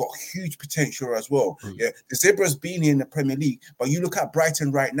that's got huge potential as well. Yeah, the Zebra's been here in the Premier League, but you look at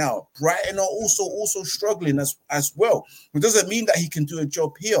Brighton right now. Brighton are also struggling as well. It doesn't mean that he can do a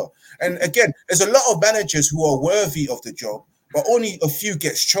job here. And again, there's a lot of managers who are worthy of the job, but only a few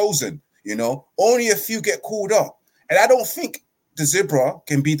gets chosen. You know, only a few get called up, and I don't think the Zebra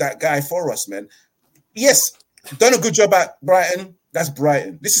can be that guy for us, man. Yes, done a good job at Brighton. That's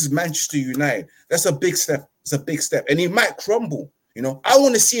Brighton. This is Manchester United. That's a big step. It's a big step. And he might crumble, you know. I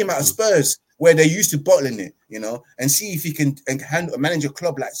want to see him at Spurs where they're used to bottling it, you know, and see if he can manage a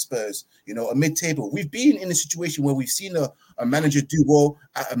club like Spurs, you know, a mid-table. We've been in a situation where we've seen a manager do well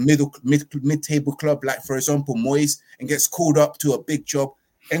at a mid-table club, like, for example, Moyes, and gets called up to a big job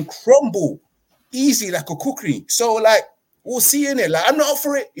and crumble easy like a cookery. So, like, we'll see in it. Like, I'm not up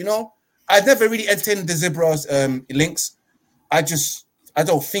for it, you know. I've never really entertained the Zebra's links. I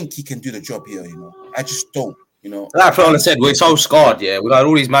don't think he can do the job here, you know. I just don't, you know. Like Fowler said, we're so scarred, yeah. We've had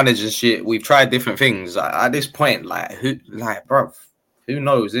all these managers and shit. We've tried different things. At this point, who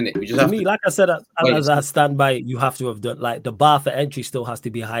knows, innit? We just have to. Like I said, as I stand by it, you have to have done, like, the bar for entry still has to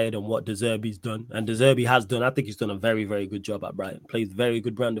be higher than what De Zerbi's done. And De Zerbi has done, I think he's done a very, very good job at Brighton. Plays very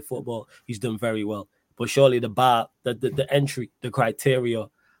good brand of football. He's done very well. But surely the bar, the entry, the criteria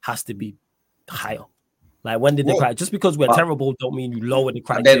has to be higher. Like, when did the just because we're terrible don't mean you lower the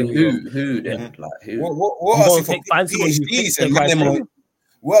criteria. Then who then? Like, who? What else if PhDs and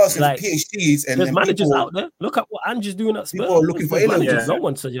PhDs and there's managers out there. Look at what Ange's doing at Spurs. People are looking for managers. No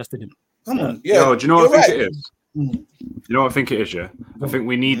one suggested him. Come on. Yeah. Yo, do you know what I think it is? You know what I think it is, yeah? I think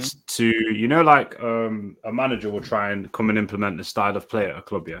we need to, you know, like a manager will try and come and implement the style of play at a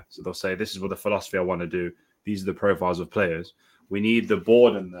club, yeah? So they'll say, this is what the philosophy I want to do. These are the profiles of players. We need the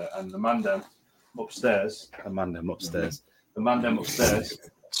board and the ManDem upstairs, the ManDem upstairs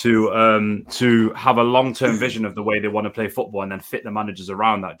to have a long-term vision of the way they want to play football and then fit the managers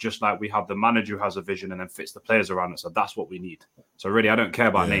around that, just like we have the manager who has a vision and then fits the players around it. So that's what we need. So really, I don't care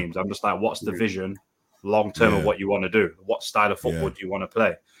about names. I'm just like, what's the vision long-term of what you want to do? What style of football do you want to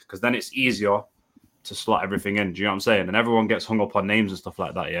play? Because then it's easier to slot everything in. Do you know what I'm saying? And everyone gets hung up on names and stuff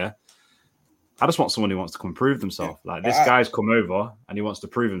like that, yeah? I just want someone who wants to come and prove themselves. Like, this guy's come over and he wants to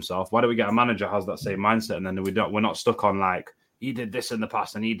prove himself. Why don't we get a manager who has that same mindset, and then we're not stuck on, like, he did this in the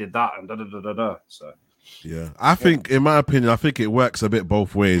past and he did that and da-da-da-da-da. So, I think, in my opinion, I think it works a bit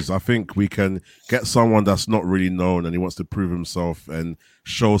both ways. I think we can get someone that's not really known and he wants to prove himself and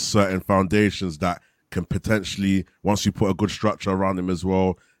show certain foundations that can potentially, once you put a good structure around him as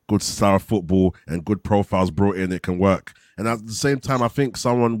well, good style of football and good profiles brought in, it can work. And at the same time, I think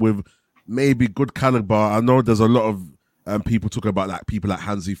someone with maybe good caliber. I know there's a lot of people talking about, like, people like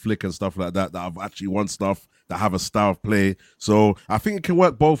Hansi Flick and stuff like that have actually won stuff, that have a style of play. So I think it can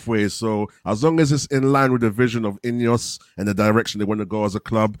work both ways. So as long as it's in line with the vision of Ineos and the direction they want to go as a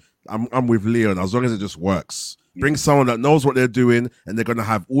club, I'm with Leon. As long as it just works. Bring someone that knows what they're doing and they're going to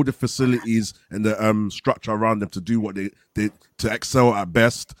have all the facilities and the structure around them to do what they to excel at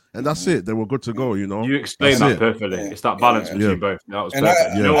best. And that's it. Then we're good to go, you know. You explained that perfectly. It's that balance between both. That was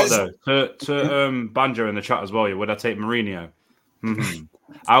perfect. You know what, though? To Banjo in the chat as well, would I take Mourinho?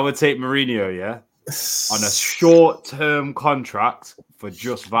 I would take Mourinho, on a short-term contract for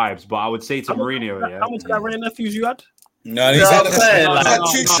just vibes. But I would say to Mourinho, how much of that Ray Nephews you had? No, he's had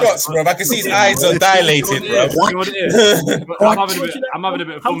two shots, bro. I can see his eyes are dilated, bro. You know what it is? I'm having a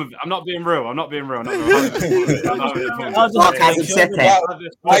bit of fun with it. I'm not being real. I'm having a bit of fun.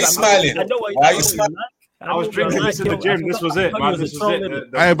 Why are you smiling? Why are you smiling? I was drinking this in the gym. This was it, man. This was it.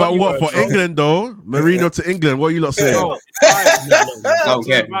 Hey, but what for England though? Marino to England. What are you lot saying?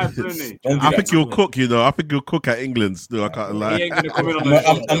 Okay. I think you'll cook. You know, I think you'll cook at England. Still, I can't lie. He ain't gonna come in on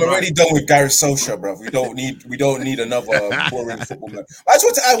the I'm already done with Gareth Solskjaer, bro. We don't need another boring football man. I just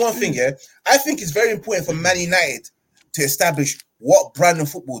want to add one thing here. I think it's very important for Man United to establish what brand of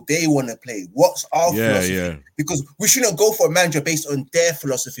football they want to play. What's our philosophy? Yeah. Because we shouldn't go for a manager based on their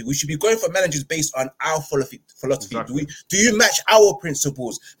philosophy. We should be going for managers based on our philosophy. Exactly. Do you match our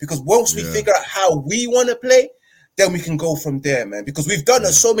principles? Because once we figure out how we want to play, then we can go from there, man. Because we've done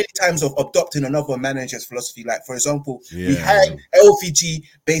it so many times of adopting another manager's philosophy. Like, for example, we hired LVG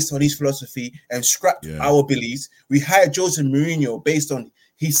based on his philosophy and scrapped our beliefs. We hired Jose Mourinho based on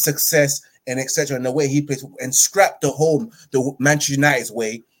his success and etc. and the way he plays and scrapped the Manchester United's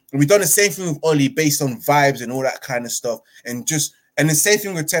way. And we've done the same thing with Oli based on vibes and all that kind of stuff. And the same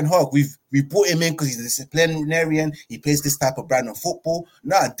thing with Ten Hag. We brought him in because he's a disciplinarian. He plays this type of brand of football.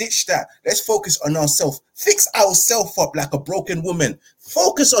 Nah, ditch that. Let's focus on ourselves. Fix ourselves up like a broken woman.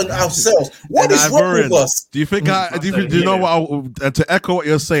 Focus on ourselves. What is wrong with us? Do you think? Do you know what? To echo what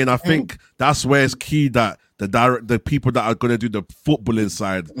you're saying, I think that's where it's key that the people that are going to do the footballing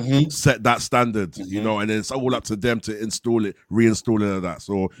side set that standard, you know, and then it's all up to them to reinstall it, that.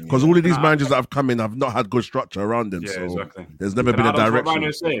 So, because all of these managers that have come in have not had good structure around them. Yeah, so exactly. There's never been a direction. What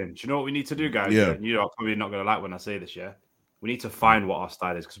Rhino's saying. Do you know what we need to do, guys? Yeah. You know, I'm probably not going to like when I say this, yeah? We need to find what our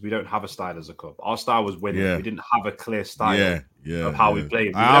style is because we don't have a style as a club. Our style was winning. Yeah. We didn't have a clear style of how we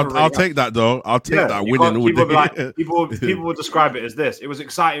played. I'll take that, though. I'll take that winning all day. People will describe it as this. It was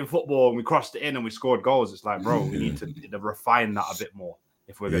exciting football and we crossed it in and we scored goals. It's like, bro, we need to refine that a bit more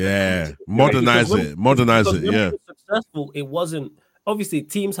if we're going to modernize it. Modernize it, When we were successful, it wasn't... Obviously,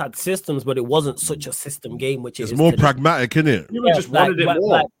 teams had systems, but it wasn't such a system game, which it's more pragmatic, isn't it? You just wanted it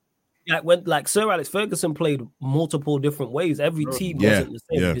more. Like Sir Alex Ferguson played multiple different ways. Every team wasn't the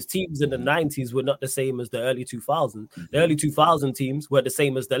same. His teams in the 90s were not the same as the early 2000s. The early 2000 teams were the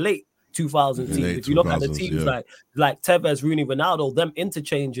same as the late 2000 teams. If you look at the teams like Tevez, Rooney, Ronaldo, them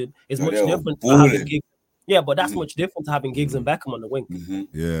interchanging is much different to having Giggs. Yeah, but that's much different to having Giggs and Beckham on the wing.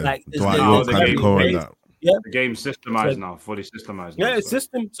 Yeah, like the game's systemized now, fully systemized. Yeah, it's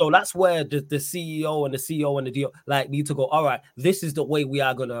system. So that's where the CEO and the CEO and the deal need to go. All right, this is the way we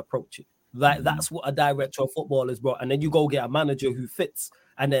are going to approach it. Like that's what a director of football is, bro. And then you go get a manager who fits,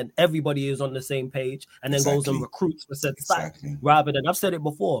 and then everybody is on the same page, and then goes and recruits for said side. Rather than, I've said it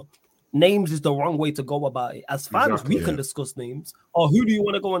before, names is the wrong way to go about it. As fans, we can discuss names. Or who do you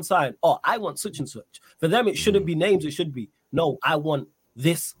want to go and sign? Oh, I want such and such. For them, it shouldn't be names. It should be, no, I want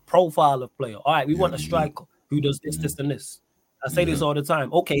this profile of player. All right, we want a striker who does this, this, and this. I say this all the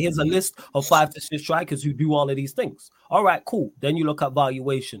time. Okay, here's a list of 5 to 6 strikers who do all of these things. All right, cool. Then you look at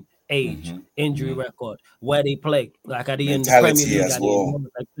valuation, age, injury record, where they play, like at the end of the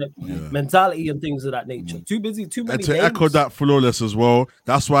Premier League, mentality and things of that nature. Too many. And to echo that flawless as well,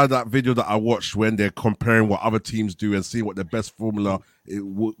 that's why that video that I watched when they're comparing what other teams do and see what the best formula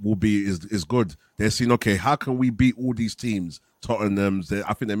will be is good. They're seeing, okay, how can we beat all these teams? Tottenham,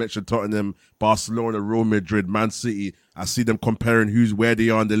 I think they mentioned Tottenham, Barcelona, Real Madrid, Man City. I see them comparing where they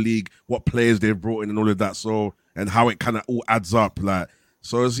are in the league, what players they've brought in, and all of that. So, and how it kind of all adds up. Like,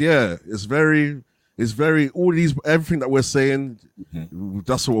 so it's very all these everything that we're saying.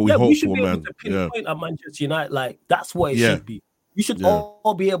 That's what we hope for, man. To pinpoint at Manchester United, like that's what it should be. You should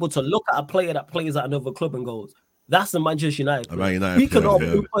all be able to look at a player that plays at another club and goes, "That's the Manchester United player." We can all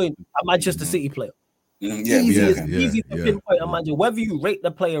pinpoint a Manchester City player. Easy to pinpoint a manager. Whether you rate the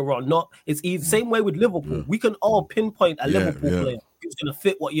player or not, it's easy. Same way with Liverpool. We can all pinpoint a Liverpool player who's going to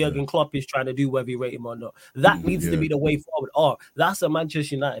fit what Jurgen Klopp is trying to do, whether you rate him or not. That needs to be the way forward. Oh, that's a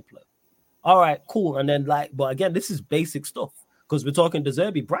Manchester United player. All right, cool. And then but again, this is basic stuff because we're talking De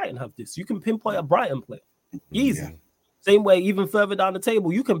Zerbi. Brighton have this. You can pinpoint a Brighton player. Easy. Same way, even further down the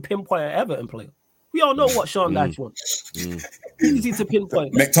table, you can pinpoint an Everton player. We all know what Sean Dyche wants. Easy to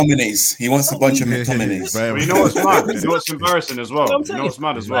pinpoint. McTominays. He wants a bunch of McTominays. You know what's mad? You know what's embarrassing as well? You know what's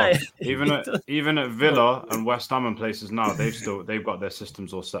mad as well? Even at Villa and West Ham and places now, they've got their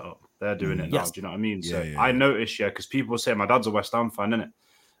systems all set up. They're doing it now. Do you know what I mean? So I noticed, because people say my dad's a West Ham fan, innit?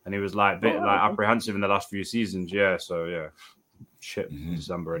 And he was like a bit apprehensive in the last few seasons. Shit,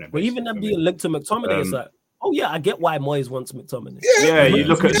 December, innit? But even them being linked to McTominay, it's like, oh yeah, I get why Moyes wants McTominay. Yeah, you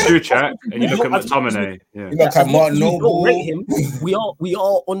look at Souček and you look at McTominay. You look at Martin Noble. We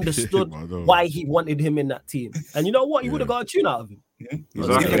all understood why he wanted him in that team, and you know what? He would have got a tune out of him.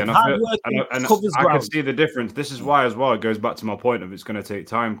 Exactly, and I can see the difference. This is why, as well, it goes back to my point of it's going to take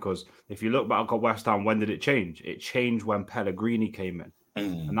time because if you look back at West Ham, when did it change? It changed when Pellegrini came in.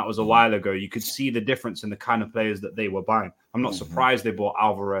 And that was a while ago. You could see the difference in the kind of players that they were buying. I'm not surprised they bought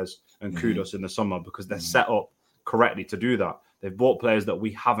Alvarez and Kudos in the summer because they're set up correctly to do that. They've bought players that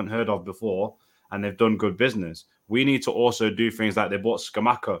we haven't heard of before, and they've done good business. We need to also do things like they bought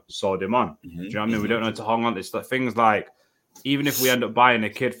Skamaka, sold him on. Do you know what I mean? We don't know to hang on. It's like things like, even if we end up buying a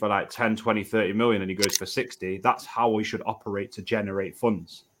kid for like 10, 20, 30 million and he goes for 60, that's how we should operate to generate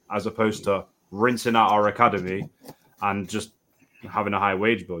funds, as opposed to rinsing out our academy and just having a high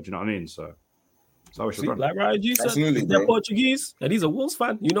wage bill. Do you know what I mean? So that's how we should run. Like Ryan G said, Absolutely, they're bro. Portuguese and he's a Wolves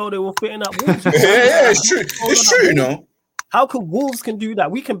fan. You know they were fitting at Wolves. It's true. It's true, you know. How can Wolves can do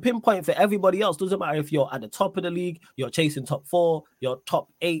that? We can pinpoint for everybody else. Doesn't matter if you're at the top of the league, you're chasing top 4, you're top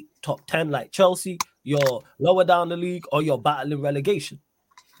 8, top 10 like Chelsea, you're lower down the league, or you're battling relegation.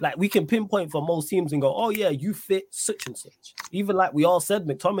 Like, we can pinpoint for most teams and go, oh yeah, you fit such and such. Even like we all said,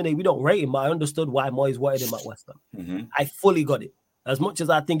 McTominay, we don't rate him, but I understood why Moyes wanted him at West Ham. I fully got it. As much as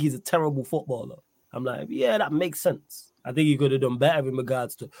I think he's a terrible footballer, I'm like, yeah, that makes sense. I think he could have done better in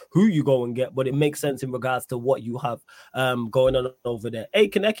regards to who you go and get, but it makes sense in regards to what you have going on over there. Hey,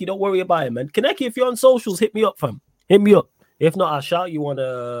 Kaneki, don't worry about it, man. Kaneki, if you're on socials, hit me up, fam. Hit me up. If not, I'll shout you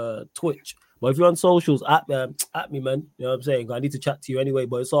on Twitch. But if you're on socials, at me, man. You know what I'm saying? I need to chat to you anyway,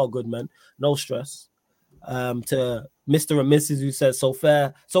 but it's all good, man. No stress. To Mr. and Mrs. who says, so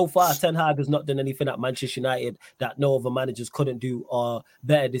far, Ten Hag has not done anything at Manchester United that no other managers couldn't do or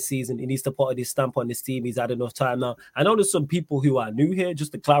better this season. He needs to put his stamp on this team. He's had enough time now. I know there's some people who are new here,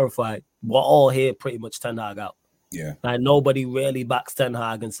 just to clarify, we're all here pretty much Ten Hag out. Yeah. Like, nobody really backs Ten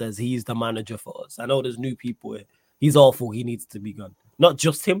Hag and says he's the manager for us. I know there's new people here. He's awful. He needs to be gone. Not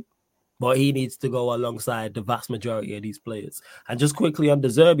just him, but he needs to go alongside the vast majority of these players. And just quickly on De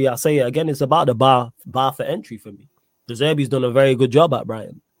Zerbi, I'll say it again, it's about the bar for entry for me. De Zerbi's done a very good job at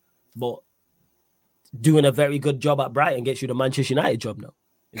Brighton, but doing a very good job at Brighton gets you the Manchester United job now.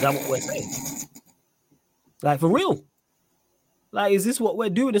 Is that what we're saying? Like, for real? Like, is this what we're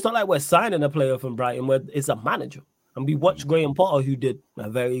doing? It's not like we're signing a player from Brighton, where it's a manager. And we watched Graham Potter, who did a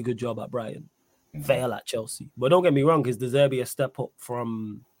very good job at Brighton, fail at Chelsea. But don't get me wrong, is De Zerbi a step up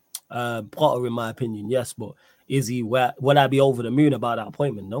from Potter, in my opinion? Yes, but is he? Would I be over the moon about that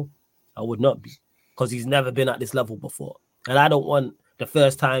appointment? No, I would not be, because he's never been at this level before, and I don't want the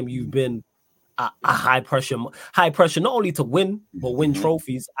first time you've been at a high pressure, not only to win but win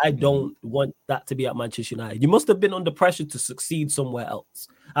trophies. I don't want that to be at Manchester United. You must have been under pressure to succeed somewhere else.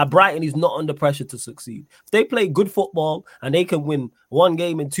 At Brighton, he's not under pressure to succeed. If they play good football and they can win one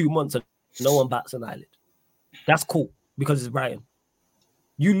game in 2 months and no one bats an eyelid, that's cool, because it's Brighton.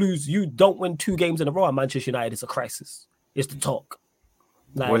 You don't win 2 games in a row at Manchester United, it's a crisis. It's the talk.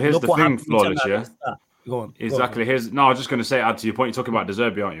 Like, well, here's the thing, Flawless, yeah? Go on. Exactly. I was just going to say, add to your point, you're talking about De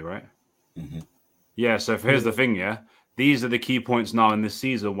Zerbi, aren't you, right? Yeah, so here's the thing, yeah? These are the key points now in this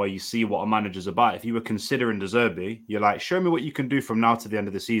season where you see what a manager's about. If you were considering De Zerbi, you're like, show me what you can do from now to the end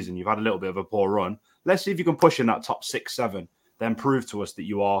of the season. You've had a little bit of a poor run. Let's see if you can push in that top 6, 7. Then prove to us that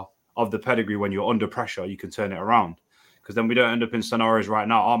you are of the pedigree. When you're under pressure, you can turn it around. Because then we don't end up in scenarios right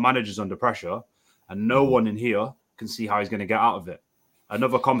now. Our manager's under pressure and no one in here can see how he's going to get out of it.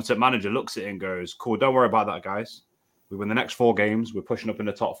 Another competent manager looks at it and goes, cool, don't worry about that, guys. We win the next 4 games. We're pushing up in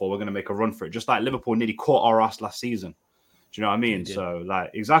the top 4. We're going to make a run for it. Just like Liverpool nearly caught our ass last season. Do you know what I mean? So, like,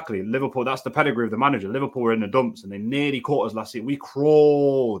 exactly. Liverpool, that's the pedigree of the manager. Liverpool were in the dumps and they nearly caught us last season. We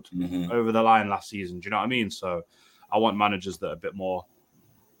crawled over the line last season. Do you know what I mean? So, I want managers that are a bit more,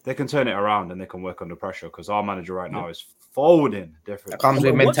 they can turn it around and they can work under pressure, because our manager right now is folding different. It comes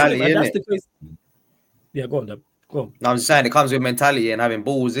with mentality, isn't it? Yeah, go on, Deb. Go on. No, I'm just saying it comes with mentality and having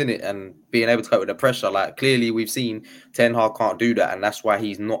balls in it and being able to cope with the pressure. Like, clearly we've seen Ten Hag can't do that, and that's why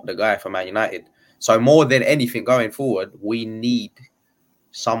he's not the guy for Man United. So more than anything going forward, we need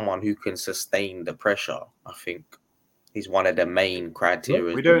someone who can sustain the pressure. I think is one of the main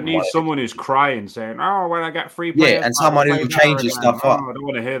criteria. We don't need someone who's crying, saying, "Oh, when I get free players," yeah, and someone who changes stuff up. I don't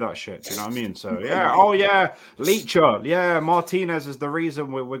want to hear that shit. Do you know what I mean? So yeah, oh yeah, Leacher, yeah, Martinez is the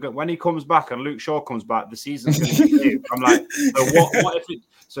reason we're when he comes back and Luke Shaw comes back, the season's going to be saved. I'm like, so what if it?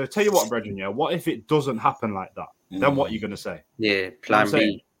 So tell you what, Brethren, yeah, what if it doesn't happen like that? Then what are you going to say? Yeah, plan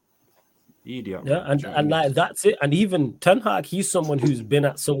B. Idiot. Yeah, and like that's it. And even Ten Hag, he's someone who's been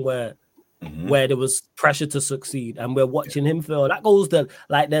at somewhere where there was pressure to succeed, and we're watching him fail. That goes to,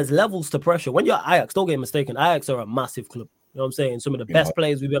 like, there's levels to pressure. When you're at Ajax, don't get mistaken, Ajax are a massive club. You know what I'm saying? Some of the best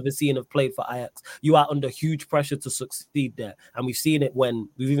players we've ever seen have played for Ajax. You are under huge pressure to succeed there. And we've seen it we've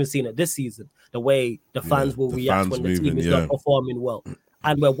even seen it this season, the way the fans will react when the team is not performing well.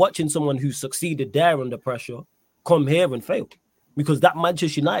 And we're watching someone who succeeded there under pressure come here and fail. Because that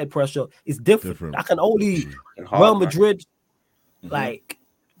Manchester United pressure is different. I can only Real Madrid, Like,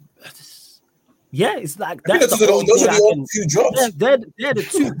 yeah, it's like I think that's the those are the only few jobs. They're the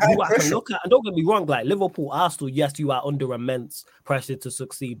two who I can pressure. look at. And don't get me wrong, like Liverpool, Arsenal, yes, you are under immense pressure to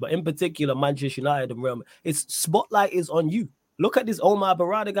succeed. But in particular, Manchester United and Real Madrid, its spotlight is on you. Look at this Omar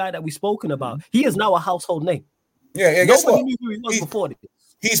Berrada guy that we've spoken about. He is now a household name. Yeah, guess Nobody what? knew who he was before this.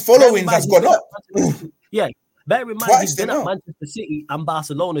 His following has gone up. Yeah. Bear in mind, Twice he's been the at amount. Manchester City and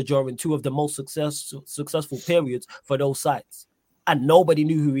Barcelona during two of the most successful periods for those sides. And nobody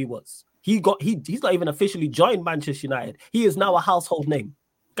knew who he was. He's not even officially joined Manchester United. He is now a household name.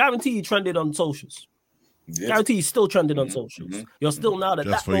 Guarantee he trended on socials. Yes. Guarantee he's still trending on socials. You're still now that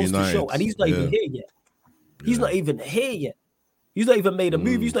Just that for goes to United. show. And he's not even here yet. He's not even here yet. He's not even made a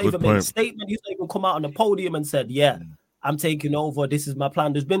move. He's not good even made a point. statement. He's not even come out on the podium and said, yeah, I'm taking over. This is my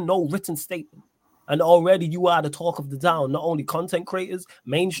plan. There's been no written statement. And already you are the talk of the town. Not only content creators,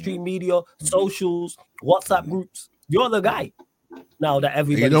 mainstream media, socials, WhatsApp groups. You're the guy. Now that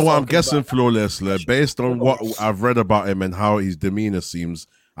everybody, You know what I'm guessing, Flawless, based on what I've read about him and how his demeanor seems,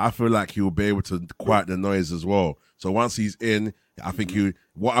 I feel like he'll be able to quiet the noise as well. So once he's in, I think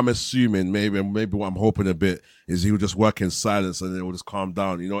what I'm assuming, maybe what I'm hoping a bit, is he'll just work in silence and it will just calm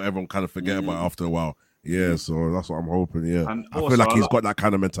down. You know, everyone kind of forget about it after a while. Yeah, so that's what I'm hoping, yeah. And I feel also, like he's got that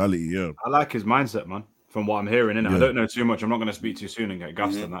kind of mentality, yeah. I like his mindset, man. From what I'm hearing, innit? Yeah. I don't know too much. I'm not going to speak too soon and get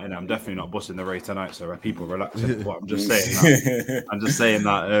gassed on that. Innit? I'm definitely not busting the Ray tonight, so people relax. But I'm just saying that. I'm just saying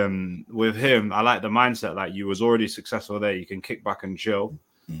that with him, I like the mindset. Like, you was already successful there. You can kick back and chill.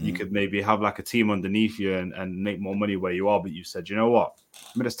 You could maybe have like a team underneath you and make more money where you are. But you said, you know what?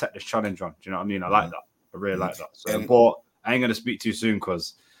 Let me just take this challenge on. Do you know what I mean? I like that. I really like that. So, but I ain't going to speak too soon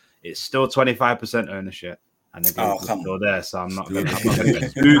because it's still 25% ownership. And the game's still there, so I'm not going to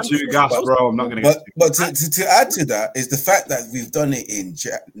get too gas, bro. I'm not going to get. But to add to that is the fact that we've done it in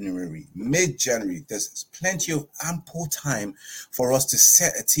January, mid-January. There's plenty of ample time for us to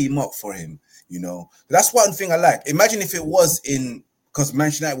set a team up for him. You know, that's one thing I like. Imagine if it was because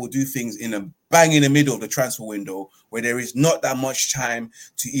Manchester United will do things in a bang in the middle of the transfer window where there is not that much time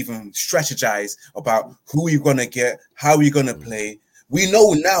to even strategize about who you're going to get, how you're going to play. We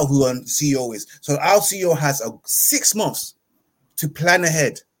know now who our CEO is. So our CEO has 6 months to plan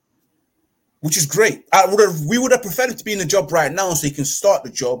ahead, which is great. We would have preferred him to be in the job right now so he can start the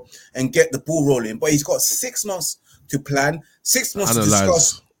job and get the ball rolling. But he's got 6 months to plan, 6 months to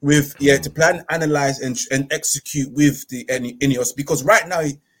discuss to plan, analyze, and execute with the Ineos. Because right now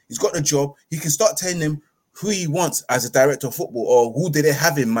he's got the job. He can start telling them who he wants as a director of football or who do they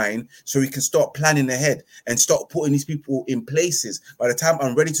have in mind so he can start planning ahead and start putting these people in places. By the time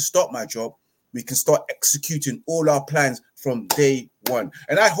I'm ready to start my job, we can start executing all our plans from day one.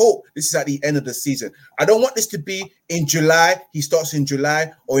 And I hope this is at the end of the season. I don't want this to be in July. He starts in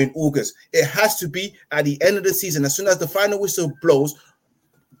July or in August. It has to be at the end of the season. As soon as the final whistle blows,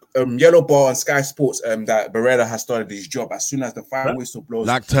 Yellow Bar and Sky Sports that Berrada has started his job as soon as the final whistle blows.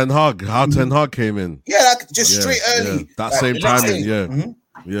 Like Ten Hag, how Ten Hag came in. Yeah, like just straight early. Yeah. That same timing, yeah.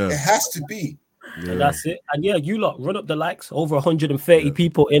 It has to be. Yeah. And that's it. And yeah, you lot, run up the likes. Over 130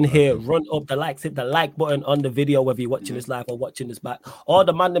 people in here. Run up the likes. Hit the like button on the video, whether you're watching this live or watching this back. All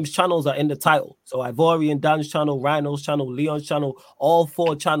the ManDem's channels are in the title. So Ivorian, Dan's channel, Rhino's channel, Leon's channel, all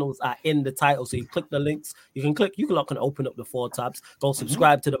 4 channels are in the title. So you click the links. You can open up the 4 tabs. Go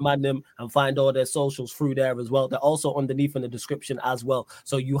subscribe to the ManDem and find all their socials through there as well. They're also underneath in the description as well.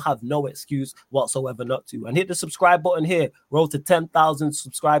 So you have no excuse whatsoever not to. And hit the subscribe button here. Road to 10,000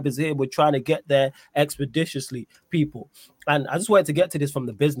 subscribers here. We're trying to get there expeditiously, people. And I just wanted to get to this from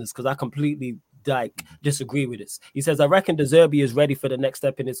the business because I completely disagree with this. He says, I reckon De Zerbi is ready for the next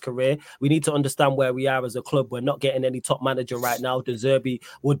step in his career. We need to understand where we are as a club. We're not getting any top manager right now. De Zerbi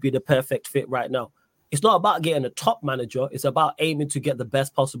would be the perfect fit right now. It's not about getting a top manager. It's about aiming to get the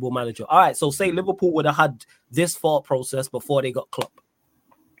best possible manager. All right, so say Liverpool would have had this thought process before they got Klopp.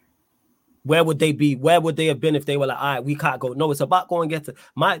 Where would they be? Where would they have been if they were like, all right, we can't go? No, it's about go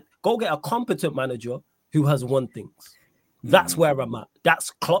get a competent manager who has won things. That's where I'm at.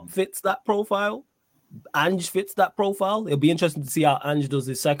 Klopp fits that profile. Ange fits that profile. It'll be interesting to see how Ange does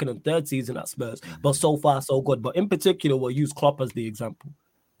his second and third season at Spurs. But so far, so good. But in particular, we'll use Klopp as the example.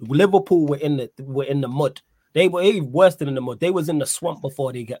 Liverpool were in the mud. They were even worse than in the mud. They was in the swamp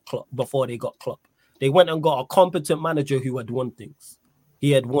before they got Klopp. They went and got a competent manager who had won things. He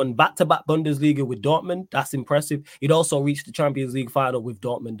had won back-to-back Bundesliga with Dortmund. That's impressive. He'd also reached the Champions League final with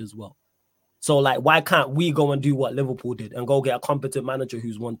Dortmund as well. So, why can't we go and do what Liverpool did and go get a competent manager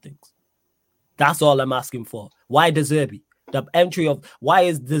who's won things? That's all I'm asking for. Why De Zerbi? Why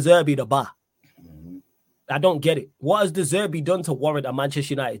is De Zerbi the bar? I don't get it. What has De Zerbi done to warrant a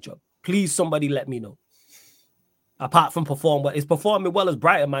Manchester United job? Please, somebody let me know. apart from perform well. Is performing well as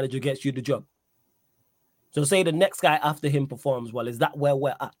Brighton manager gets you the job. So say the next guy after him performs well. Is that where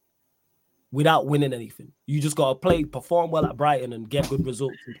we're at? Without winning anything. You just got to perform well at Brighton and get good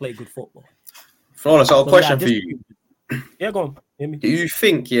results and play good football. Flawless, I have a question for you. Yeah, go on. Hear me. Do you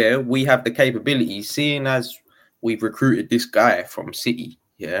think, we have the capability, seeing as we've recruited this guy from City,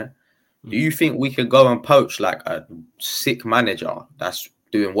 do you think we could go and poach like a sick manager that's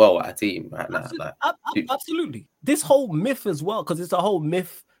doing well at a team right now? Absolutely. This whole myth as well, because it's a whole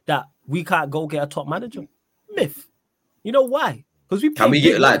myth that we can't go get a top manager. Myth. You know why? Because can we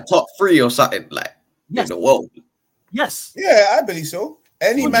get like top 3 or something like in the world? Yes. Yeah, I believe so.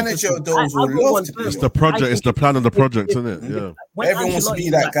 Any manager of those will love to be. It's the project. It's the plan of the project, isn't it? Yeah. Everyone wants to be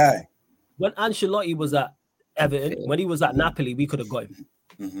that guy. When Ancelotti was at Everton, when he was at Napoli, we could have got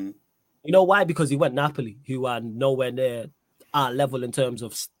him. You know why? Because he went Napoli, who are nowhere near our level in terms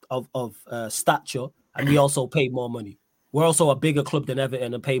of stature, and we also paid more money. We're also a bigger club than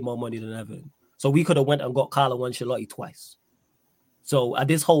Everton and paid more money than Everton. So we could have went and got Carlo Ancelotti twice. So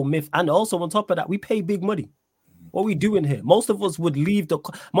this whole myth, and also on top of that, we pay big money. What are we doing here? Most of us would go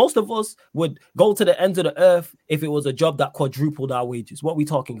to the ends of the earth if it was a job that quadrupled our wages. What are we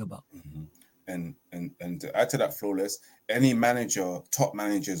talking about? And to add to that, Flawless, any manager, top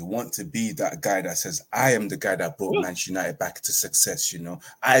managers want to be that guy that says, I am the guy that brought Manchester United back to success,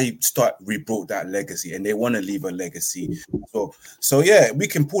 I rebuilt that legacy, and they want to leave a legacy. So yeah, we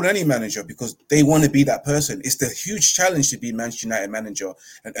can pull any manager because they want to be that person. It's the huge challenge to be Manchester United manager,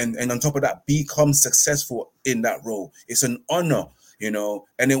 and on top of that, become successful in that role. It's an honor. And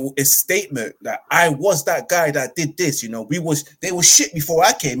it's a statement that I was that guy that did this. They were shit before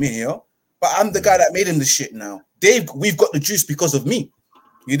I came in here. But I'm the guy that made him the shit now. We've got the juice because of me.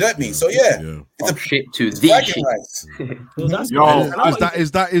 You know what I mean? So it's a shit to the shit.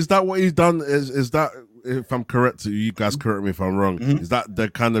 Is that what he's done? Is that, if I'm correct, you guys correct me if I'm wrong. Is that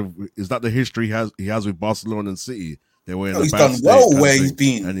the history he has with Barcelona and City? They were in he's done well where he's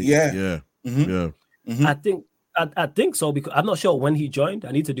been. I think so, because I'm not sure when he joined.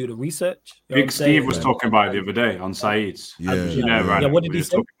 I need to do the research. Big Steve was talking about it the other day on Saeed's. What did he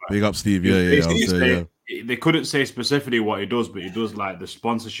say? Big up Steve. They couldn't say specifically what he does, but he does like the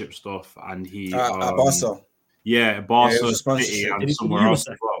sponsorship stuff, and he Barca. Barca, City, and somewhere else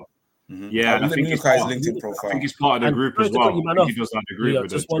as well. Yeah, I think he's part of the group as well. He does that the group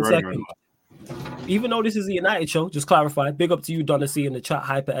with just 1 second. Even though this is a United show, just clarify. Big up to you, Donna C, in the chat.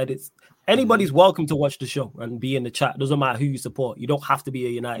 Hyper Edits. Anybody's welcome to watch the show and be in the chat. Doesn't matter who you support. You don't have to be a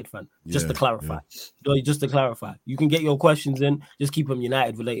United fan. Just to clarify. Just to clarify. You can get your questions in. Just keep them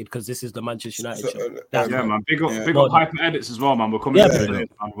United related, because this is the Manchester United show. Man. Big up Hyper Edits as well, man. We're coming to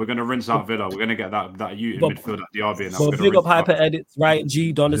we're going to rinse out Villa. We're going to get that youth in midfield at the RB. So big up Hyper Edits, right?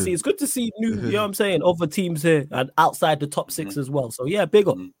 G, Donna C. It's good to see new, you know what I'm saying, other teams here and outside the top 6 as well. So big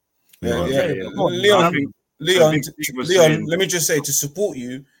up. Leon, let me just say, to support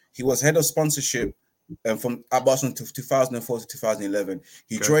you, he was head of sponsorship from Barcelona to 2004 to 2011.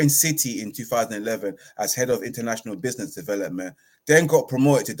 He joined City in 2011 as head of international business development, then got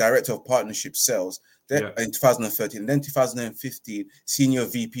promoted to director of partnership sales in 2013. Then 2015, senior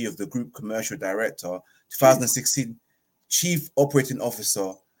VP of the group commercial director. 2016, chief operating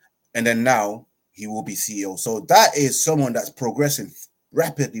officer, and then now he will be CEO. So that is someone that's progressing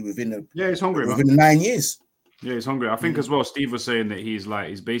rapidly within he's hungry, within 9 years. Yeah, he's hungry. I think as well, Steve was saying that he's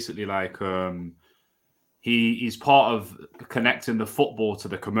basically like he's part of connecting the football to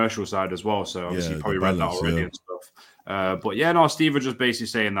the commercial side as well. So obviously you probably read that already and stuff. Steve was just basically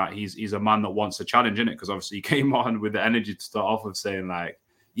saying that he's a man that wants a challenge, in it, because obviously he came on with the energy to start off with saying like,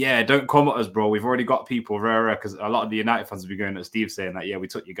 don't come at us, bro. We've already got people rare, because a lot of the United fans will be going at Steve saying that we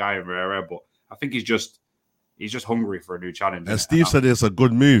took your guy in rare, but I think he's just hungry for a new challenge. And Steve said it's a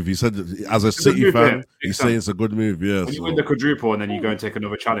good move. He said, as a City fan, he's saying it's a good move. Yeah. When you win the quadruple and then you go and take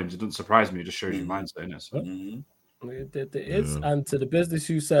another challenge, it doesn't surprise me. It just shows your mindset, innit? So. It is. And to the business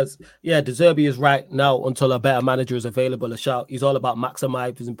who says, De Zerbi is right now until a better manager is available. A shout. He's all about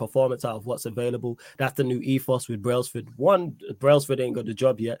maximizing performance out of what's available. That's the new ethos with Brailsford. 1, Brailsford ain't got the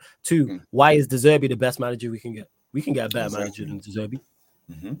job yet. 2, why is De Zerbi the best manager we can get? We can get a better manager than De Zerbi.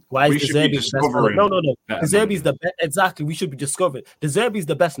 Why is De Zerbi the best? No. De Zerbi's the best. Exactly. We should be discovering. De Zerbi's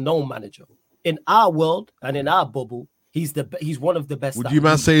the best known manager in our world and in our bubble. He's one of the best. Would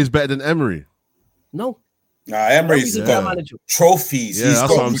you say he's better than Emery? No. Emery's got trophies. Yeah, that's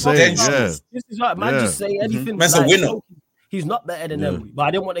what I'm saying. This is right. Man, just say anything. Man's a winner. He's not better than Emery, but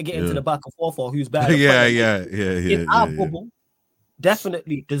I didn't want to get into the back and forth for who's better. In our bubble,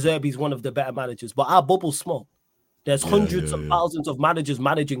 definitely De Zerbi's one of the better managers, but our bubble's small. There's hundreds of thousands of managers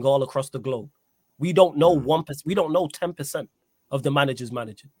managing all across the globe. We don't know 1%. We don't know 10% of the managers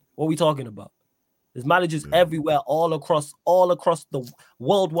managing. What are we talking about? There's managers everywhere, all across the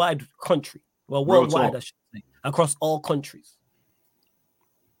worldwide country. Well, worldwide, I should say, across all countries.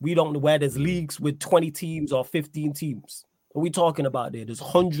 We don't know where there's leagues with 20 teams or 15 teams. What are we talking about there? There's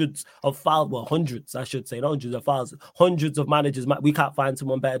hundreds, I should say, not hundreds of thousands, hundreds of managers. We can't find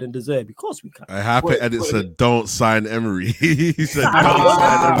someone better than De Zerbi. Of course we can. I have to edit said, don't sign Emery. He said, don't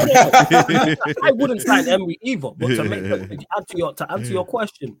sign Emery. I wouldn't sign Emery either. But to answer your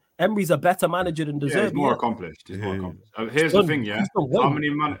question, Emery's a better manager than De Zerbi. He's more accomplished. Here's the thing,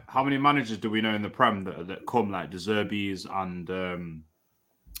 How many managers do we know in the Prem that come like De Zerbi's and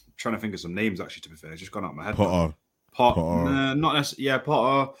trying to think of some names actually, to be fair. It's just gone out of my head. Potter. Not necessarily. Yeah,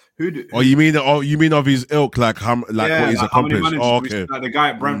 Potter. You mean of his ilk, what he's accomplished? Like the guy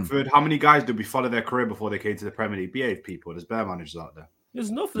at Brentford. How many guys did we follow their career before they came to the Premier League? BA people. There's bare managers out there.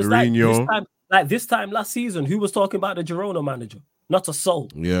 There's nothing. This time last season, who was talking about the Girona manager? Not a soul.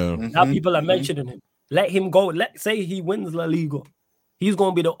 Yeah. Now people are mentioning him. Let him go. Let's say he wins La Liga. He's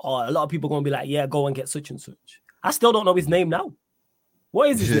going to be a lot of people going to be like, yeah, go and get such and such. I still don't know his name now. What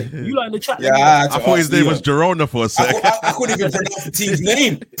is his name? You like in the chat? Yeah, I thought his name was Girona for a second. I couldn't even pronounce the team's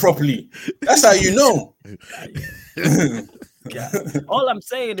name properly. That's how you know. Yeah. All I'm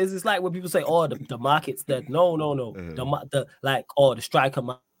saying is, it's like when people say, "Oh, the market's dead." No. The striker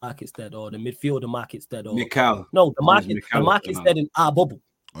market's dead, or the midfielder market's dead, or the market's dead in our bubble.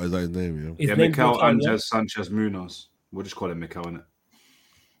 Oh, is that his name? Yeah, Mikel Angel Sanchez Munoz. We'll just call him Mikel, innit?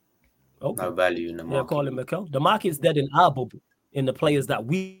 Okay. No value in the market. Yeah, call him Mikel. The market's dead in our bubble. In the players that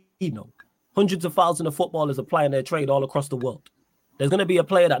we know. Hundreds of thousands of footballers applying their trade all across the world. There's going to be a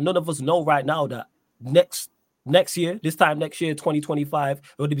player that none of us know right now that next year, 2025,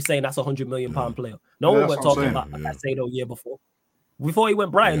 we're going to be saying that's $100 million player. No one we're talking about Caicedo year before. Before he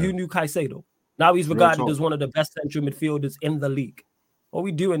went Brian, who knew Caicedo? Now he's regarded as one of the best central midfielders in the league. What are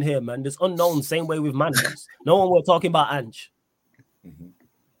we doing here, man? This unknown, same way with managers. No one we're talking about Ange.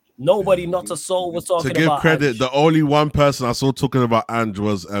 Nobody, not a soul, was talking about. To give credit, Ange. the only one person I saw talking about Ange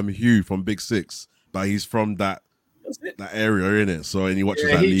was Hugh from Big Six, but he's from that area, innit? So, and he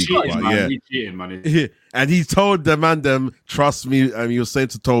watches that league. He cheated, man. And he told the ManDem, trust me, he was saying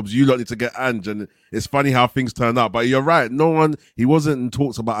to Tobes, you lot need to get Ange. And it's funny how things turn out. But you're right, he wasn't in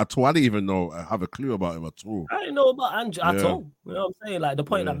talks about at all. I didn't even have a clue about him at all. I didn't know about Ange at all. You know what I'm saying? Like, the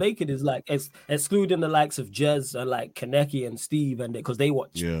point I'm making is, like, excluding the likes of Jez and, like, Kaneki and Steve, and because they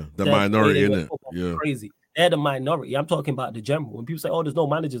watch. Yeah, the minority, innit? Yeah. Crazy. They're the minority. I'm talking about the general. When people say, oh, there's no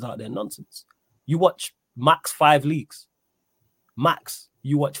managers out there, nonsense. You watch max 5 leagues. Max.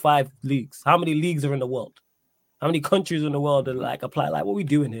 You watch 5 leagues. How many leagues are in the world? How many countries in the world are like apply? Like, what are we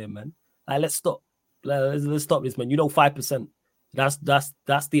doing here, man? Like, let's stop. Let's stop this, man. 5%. That's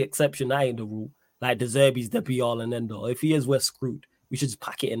the exception. That ain't the rule. Like, De Zerbi's the be all and end all. If he is, we're screwed. We should just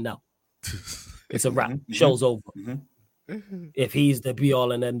pack it in now. It's a wrap. Show's over. If he's the be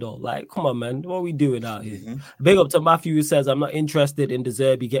all and end all, like, come on, man, what are we doing out here? Big up to Matthew, who says, I'm not interested in De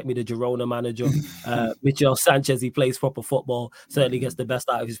Zerbi. Get me the Girona manager. Michel Sanchez, he plays proper football, certainly gets the best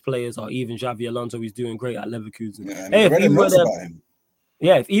out of his players, or even Xavi Alonso, he's doing great at Leverkusen.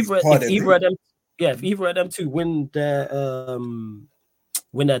 If either of them two win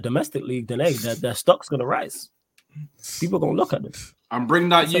their domestic league, then their stock's gonna rise. People are gonna look at them. And bring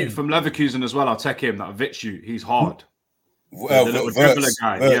that youth from Leverkusen as well. I'll take him. That Vitch, he's hard. The little dribbler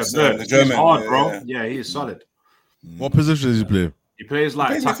guy. The German. He's hard, bro. Yeah, he is solid. What position does he play? He plays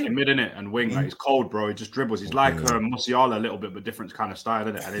like attacking mid, innit, and wing. Like, he's cold, bro. He just dribbles. He's like Musiala a little bit, but different kind of style,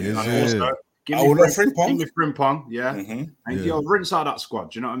 innit? And also, give me Frimpong, yeah. And rinse out that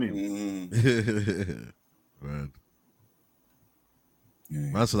squad. Do you know what I mean? Man.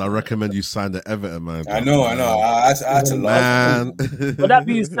 Man said, I recommend you sign the Everton, man. I know. I had to laugh. But that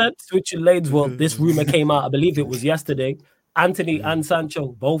being said, switching lanes, well, this rumor came out, I believe it was yesterday. Anthony and Sancho,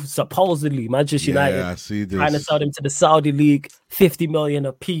 both supposedly Manchester United, I see this. trying to sell them to the Saudi League, 50 million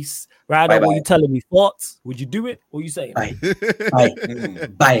a piece. Right now, what you telling me? Thoughts? Would you do it? What are you saying? Bye.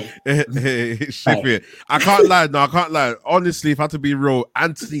 I can't lie. No, I can't lie. Honestly, if I had to be real,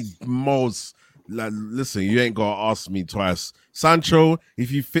 Anthony most. Like, listen, you ain't gotta ask me twice. Sancho, if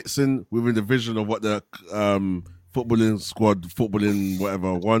he fits in within the vision of what the footballing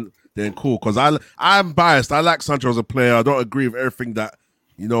whatever want, then cool. Because I'm biased. I like Sancho as a player. I don't agree with everything that,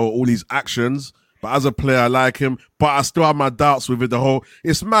 all these actions. But as a player, I like him. But I still have my doubts with it.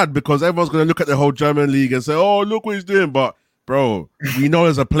 It's mad because everyone's gonna look at the whole German league and say, "Oh, look what he's doing." But bro, we know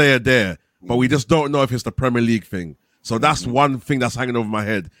there's a player there, but we just don't know if it's the Premier League thing. So that's one thing that's hanging over my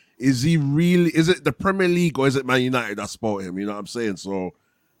head. Is it the Premier League or is it Man United that spoiled him? You know what I'm saying? So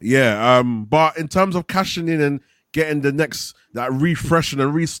Yeah, but in terms of cashing in and getting the next refreshing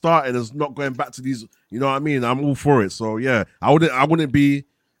and restarting, is not going back to these. You know what I mean? I'm all for it. So yeah, I wouldn't be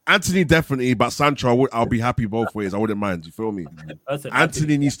Anthony definitely, but Sancho I'll be happy both ways. I wouldn't mind. You feel me?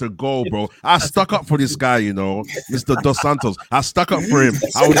 Anthony needs to go, bro. I stuck up for this guy, you know, Mr. Dos Santos. I stuck up for him.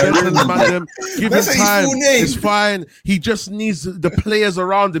 I was telling the man, give him time. It's fine. He just needs the players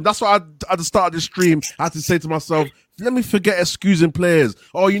around him. That's why at the start of the stream, I had to say to myself, let me forget excusing players.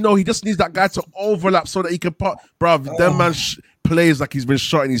 Oh, you know, he just needs that guy to overlap so that he can put, bruv, that man plays like he's been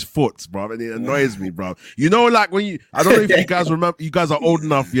shot in his foot, bruv, and it annoys me, bruv. You know, like when I don't know if you guys remember, you guys are old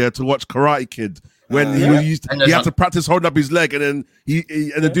enough, yeah, to watch Karate Kid when he had to practice holding up his leg and then he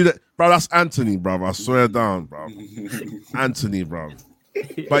do that, bro. That's Anthony, bruv. I swear down, bruv. Anthony, bruv.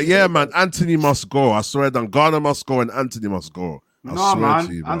 But yeah, man, Anthony must go. I swear down. Garner must go and Anthony must go. No,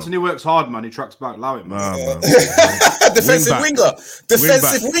 man. Anthony works hard, man. He tracks back. Allow it, man. Man. Defensive winger.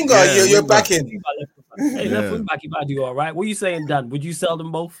 Defensive winger. Yeah, you're backing. Hey, left wing back, you might do all right. What are you saying, Dan? Would you sell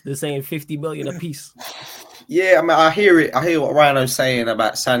them both? They're saying 50 million a piece. Yeah, I mean, I hear it. I hear what Rhino's saying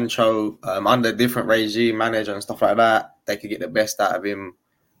about Sancho under different regime, manager and stuff like that. They could get the best out of him,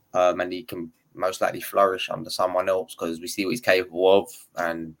 and he can most likely flourish under someone else because we see what he's capable of,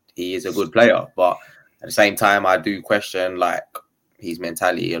 and he is a good player. But at the same time, I do question like his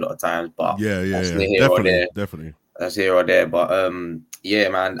mentality a lot of times. But definitely. That's here or there. But yeah,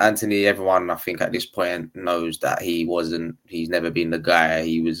 man, Anthony, everyone I think at this point knows that he's never been the guy.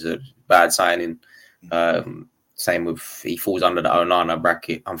 He was a bad signing. Same with, he falls under the Onana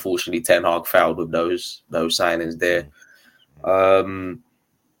bracket. Unfortunately, Ten Hag failed with those signings there. And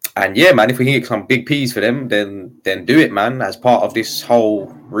yeah, man, if we can get some big P's for them, then do it, man, as part of this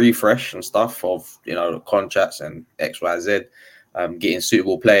whole refresh and stuff of, you know, contracts and XYZ. Getting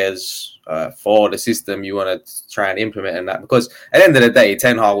suitable players for the system you want to try and implement in that, because at the end of the day,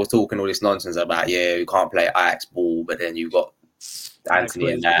 Ten Hag was talking all this nonsense about you can't play Ajax ball, but then you got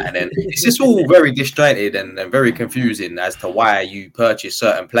Anthony and that, and then it's just all very disjointed and very confusing as to why you purchase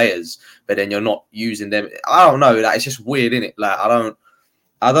certain players, but then you're not using them. I don't know, like it's just weird, innit? Like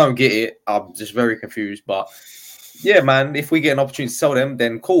I don't get it. I'm just very confused. But yeah, man, if we get an opportunity to sell them,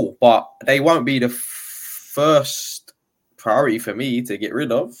 then cool. But they won't be the first priority for me to get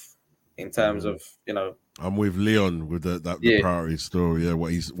rid of in terms of, you know. I'm with Leon with the priority story. Yeah,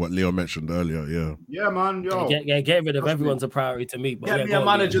 what Leon mentioned earlier. Yeah, man. Yo, get rid of everyone's a priority to me. But get me a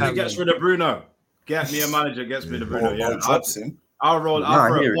manager that gets rid of Bruno. Get me a manager that gets rid of Bruno. Yeah, I'll roll out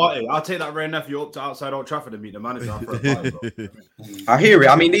for a party. I'll take that Ray nephew up to outside Old Trafford and meet the manager for a party, bro. I hear it.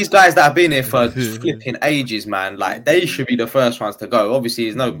 I mean, these guys that have been here for flipping ages, man, like they should be the first ones to go. Obviously,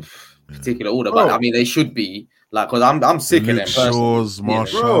 there's no particular order, but I mean, they should be. Like, because I'm sick of them. Shaw's,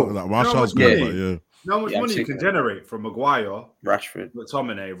 Marshall's good, but yeah. How much money you can generate from Maguire, Rashford,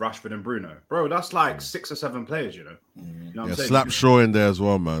 McTominay, Rashford, and Bruno, bro? That's like 6 or 7 players, you know. You know what I'm saying? Slap Shaw in there as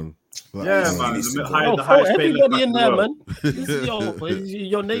well, man. Man. The highest everybody in there, man.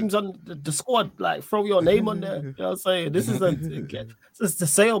 Your name's on the squad. Like, throw your name on there. You know what I'm saying? This is the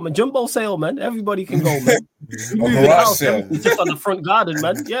sale, man. Jumbo sale, man. Everybody can go, man. Just on the front garden,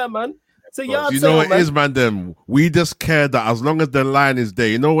 man. Yeah, man. So you know what it is, ManDem? We just care that as long as the line is there.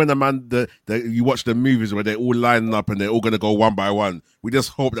 You know when you watch the movies where they're all lining up and they're all going to go one by one. We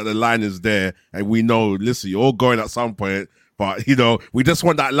just hope that the line is there and we know, listen, you're all going at some point, but, you know, we just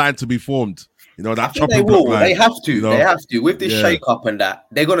want that line to be formed. You know, that chopping block line. They have to. You know? They have to. With this shake-up and that,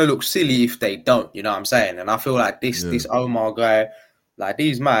 they're going to look silly if they don't, you know what I'm saying? And I feel like this Omar guy, like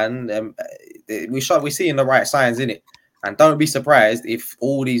these man, we're seeing the right signs in it. And don't be surprised if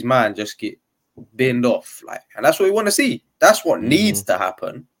all these men just get binned off. Like, and that's what we want to see. That's what needs to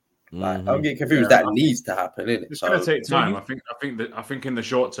happen. Like, don't get confused. That needs to happen, isn't it? It's going to take time. I think in the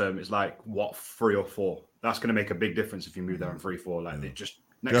short term, it's like 3 or 4. That's going to make a big difference if you move there in 3-4. Like, they just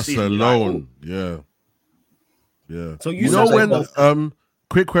next season alone, yeah. So you know when?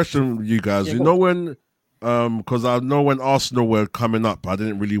 Quick question, you guys. You know when? Because I know when Arsenal were coming up, I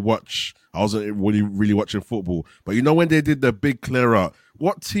didn't really watch. I wasn't really watching football. But you know when they did the big clear out,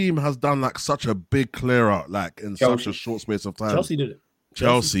 what team has done like such a big clear out like in such a short space of time? Chelsea did it.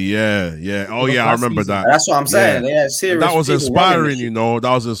 Chelsea, yeah. Oh yeah, I remember that. That's what I'm saying. Yeah, serious. That was inspiring, you know.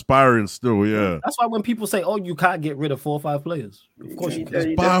 That was inspiring still, yeah. That's why when people say, "Oh, you can't get rid of 4 or 5 players," of course you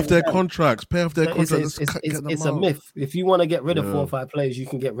can. Pay off their contracts. It's a myth. If you want to get rid of 4 or 5 players, you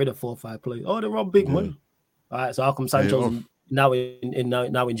can get rid of 4 or 5 players. Oh, they're on big money. All right, so how come Sancho's now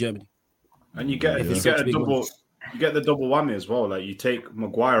in Germany? And you get the double whammy as well. Like you take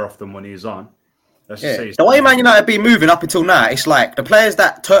Maguire off them when he's on. The way Man United been moving up until now, it's like the players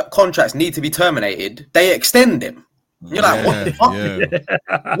that contracts need to be terminated, they extend them. You're like, what the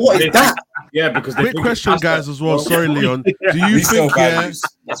fuck? What is that? Yeah, because quick question, guys, as well. Sorry, Leon. Do you think,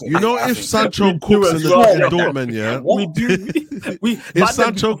 if Sancho cooks in Dortmund, if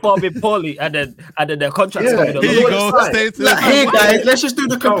Sancho performing poorly and then their contract's coming up. Here you go. Hey guys, let's just do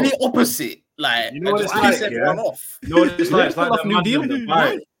the complete opposite. Like, you know what it's like? Everyone off. You know what it's like? It's like that new deal. that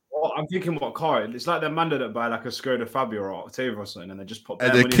buy. I'm thinking what car. It's like the man that buy like a Skoda Fabia or Octavia or something, and they just put.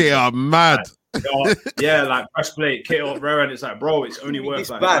 And the kit are mad. Yeah, like press plate, kit up, rare, and it's like, bro, it's only worth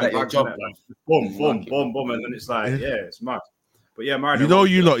like bad at your job. Like, boom, and then it's like, it's mad. But yeah, Mario.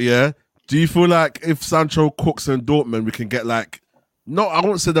 You lot, yeah. Do you feel like if Sancho cooks in Dortmund, we can get like, no, I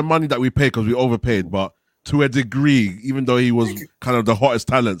won't say the money that we pay because we overpaid, but to a degree, even though he was kind of the hottest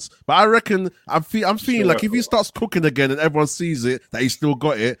talents. But I reckon I'm feeling like if he starts cooking again and everyone sees it that he still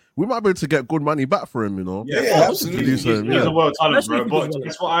got it, we might be able to get good money back for him. You know? Yeah, absolutely. He's a world talent, bro. But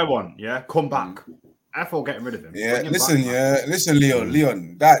it's what I want. Yeah, come back. I thought getting rid of him. Yeah, listen,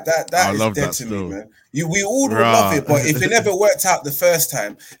 Leon. That is dead to me, man. We all would love it, but if it never worked out the first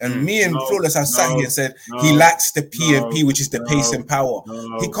time, and me and Flawless have sat here and said he lacks the P&P, which is the pace and power.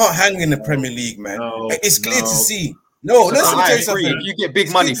 He can't hang in the Premier League, man. It's clear to see. No, listen, tell you something. If you get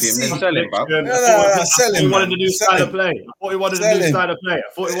big money for him, then sell him, bro. No, sell him. He wanted a new style of play. I thought he wanted a new style of play.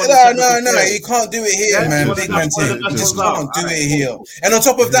 No, he can't do it here, man. Big man team. Just can't do it here. And on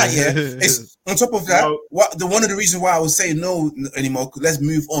top of that, one of the reasons why I was saying no anymore, let's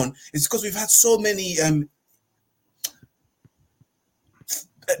move on, is because we've had so many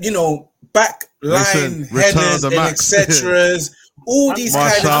back line headers and etc. All these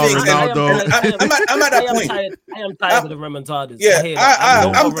kind of things. I'm at that point. I am tired of the remontadas. Yeah,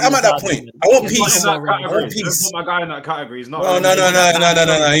 I'm at that point. I want peace. I want peace. Don't put my guy in that category. He's not. No.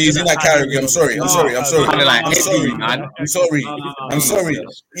 He's in that category. I'm sorry. I'm sorry.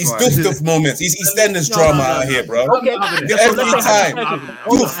 He's duff moments. He's EastEnders drama out here, bro. Every time.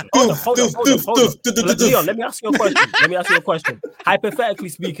 Leon, let me ask you a question. Hypothetically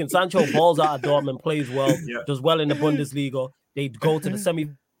speaking, Sancho balls out of Dortmund, plays well, does well in the Bundesliga. They go to the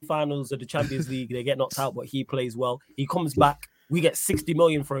semi-finals of the Champions League. They get knocked out, but he plays well. He comes back. We get 60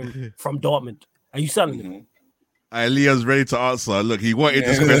 million for him from Dortmund. Are you selling him? Leon's ready to answer. Look, he wanted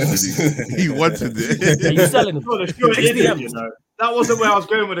this question. He wanted it. Are you selling him? That wasn't where I was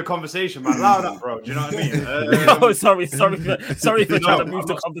going with the conversation, man. Allow that, bro. Do you know what I mean? Sorry for trying to move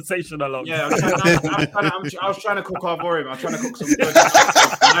the conversation along. Yeah, I was trying to cook our boring. I'm trying to cook some good.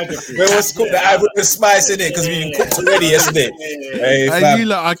 We was cook the with the spice in it because we cooked already yesterday. Hey, you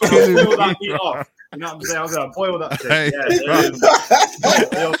lot are killing me. You know what I'm saying? I was gonna boil that shit.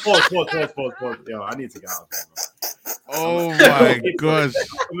 Pause. Yo, I need to get out of there. Oh my gosh.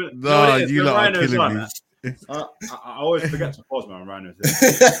 No, you lot are killing me. I always forget to pause, man. Rhino.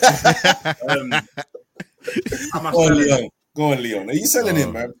 Go on, Leon. Are you selling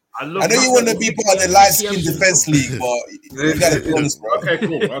him, man? I know you want to be part of the light skin defense league, but you gotta be honest, bro. Okay,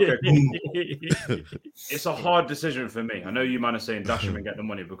 cool. It's a hard decision for me. I know you man are saying dash him and get the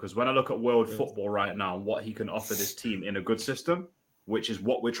money because when I look at world football right now and what he can offer this team in a good system, which is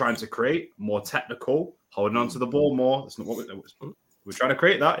what we're trying to create, more technical, holding on to the ball more. That's not what we're trying to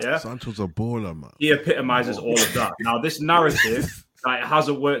create that, yeah. Sancho's a baller, man. He epitomizes all of that. Now, this narrative that it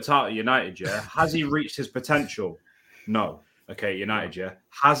hasn't worked out at United, yeah. Has he reached his potential? No. Okay, United, yeah.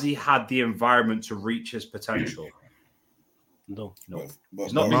 Has he had the environment to reach his potential? No.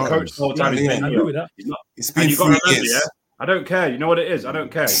 He's not been coached the whole time. It's been 3 years. Yeah? I don't care. You know what it is? I don't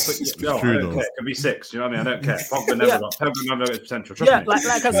care. I don't care. It could be 6. You know what I mean? I don't care. Pogba never got potential. Trust me. Like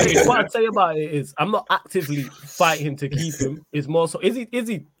I say, what I'd say about it is I'm not actively fighting to keep him. It's more so is he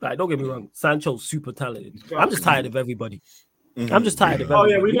like, don't get me wrong, Sancho's super talented. I'm just tired of everybody. I'm just tired of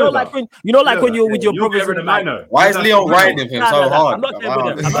everybody. Oh yeah, we know when you're with your brothers. Why is Leon riding him so hard? I'm not getting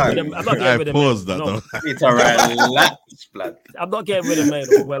rid of him. I'm not getting rid of him. Pause that though. It's alright. I'm not getting rid of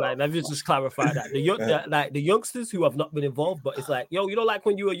him. Well, like, let me just clarify that the youngsters who have not been involved, but it's like, like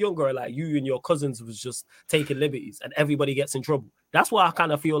when you were younger, like you and your cousins was just taking liberties, and everybody gets in trouble. That's why I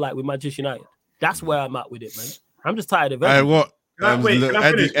kind of feel like with Manchester United. That's where I'm at with it, man. I'm just tired of it. Hey, what?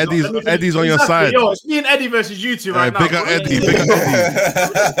 Eddie's on your side. Yo, it's me and Eddie versus you two right now. Big up Eddie.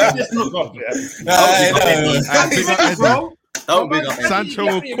 Don't big up Sancho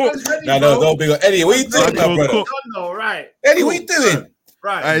will cook. No, don't big up Eddie. What are you doing, my brother? Right. Eddie, what are you doing?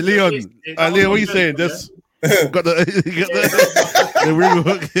 Right. Hey, Leon, what are you saying? Just got the ring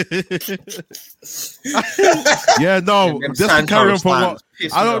hook. Yeah, no, just to carry on from what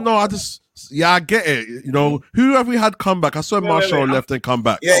I don't know. Yeah, I get it. You know, who have we had come back? I saw Marshall left and come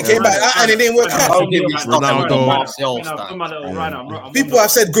back. Yeah, it came back and it didn't work out. People have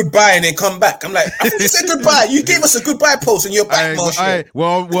said goodbye and they come back. I'm like, I thought you said goodbye. You gave us a goodbye post and you're back, Marshall.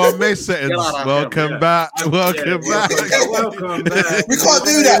 Well, May settings. Welcome back. Welcome back. We can't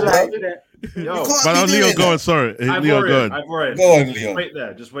do that, bro. Yo, but Leo, go on. Sorry, Leo, go on. Go on, Leo. Wait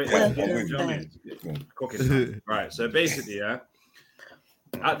there. Just wait there. Cooking. Right. So basically, yeah.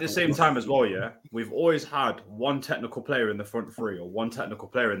 At the same time as well, yeah, we've always had one technical player in the front three or one technical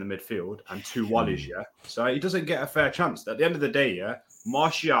player in the midfield and two Wallies, yeah. So he doesn't get a fair chance. At the end of the day, yeah,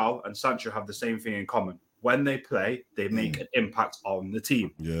 Martial and Sancho have the same thing in common. When they play, they make an impact on the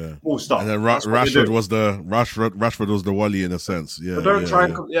team. Yeah. Full stop. And then Rashford was the Wally in a sense. Yeah. But don't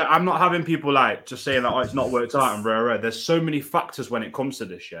try. Yeah, I'm not having people like just saying that it's not worked out and rare. There's so many factors when it comes to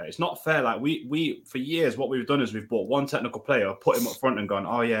this. Yeah, it's not fair. Like we for years, what we've done is we've bought one technical player, put him up front, and gone,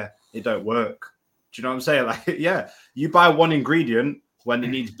 oh yeah, it don't work. Do you know what I'm saying? Like, yeah, you buy one ingredient when it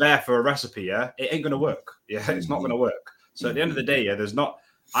needs bear for a recipe. Yeah, it ain't gonna work. Yeah, it's not gonna work. So at the end of the day, yeah, there's not.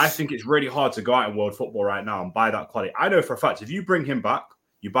 I think it's really hard to go out in world football right now and buy that quality. I know for a fact, if you bring him back,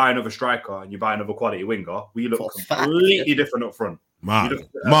 you buy another striker and you buy another quality winger, we look completely different up front. Man.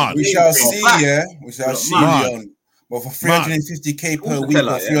 We shall see, yeah. We shall see, Leon. But for 350k per week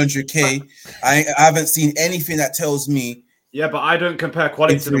or 300k, I haven't seen anything that tells me. Yeah, but I don't compare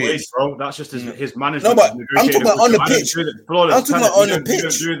quality to the wage, bro. That's just his management. No, but I'm talking about on the pitch. I'm talking about on the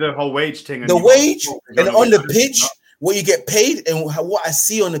pitch. Do the whole wage thing. The wage and on the pitch. What you get paid and what I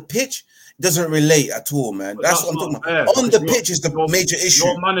see on the pitch doesn't relate at all, man. That's what I'm talking about. On the pitch is the major issue.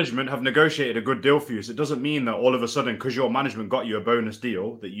 Your management have negotiated a good deal for you, so it doesn't mean that all of a sudden, because your management got you a bonus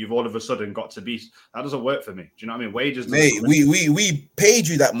deal, that you've all of a sudden got to be. That doesn't work for me. Do you know what I mean? Wages. Mate, we paid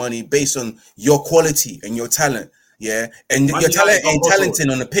you that money based on your quality and your talent, yeah, and your talent ain't talented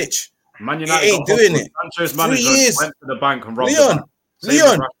on the pitch. Man United ain't doing it. 3 years. Went to the bank and robbed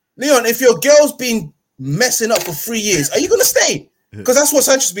Leon, if your girl's been messing up for 3 years, are you gonna stay? Because that's what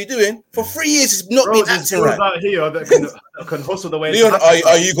Sancho's been doing for 3 years. He's not been acting right. Out here that can hustle the way. Leon,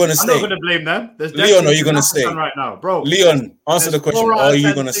 are you gonna stay? I'm not gonna blame them. Leon, are you gonna stay right now, bro? Leon, answer the question. Are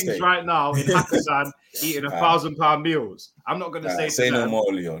you gonna stay right now in Pakistan eating £1,000 meals? I'm not gonna say no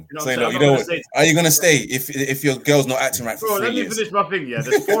more, Leon. Say no. You know what? Are you gonna stay if your girl's not acting right for 3 years? Let me finish my thing. Yeah,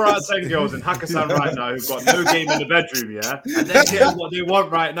 there's 4 out of 10 girls in Pakistan right now who've got no game in the bedroom. Yeah, and they're getting what they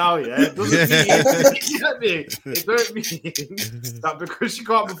want right now. Yeah, it doesn't mean it don't mean that because she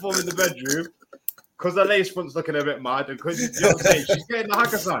can't perform in the bedroom. Because her lace front's looking a bit mad, and because you know what I'm saying, she's getting the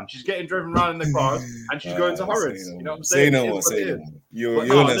Hakkasan, she's getting driven around in the car, and she's going to Horrors. You know what I'm saying? Say no more.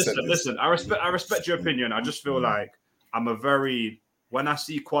 Listen. I respect your opinion. I just feel like when I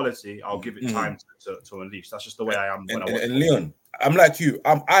see quality, I'll give it time to unleash. That's just the way I am. And Leon, I'm like you.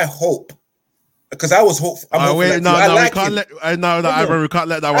 I hope. Because I was hopeful. We can't let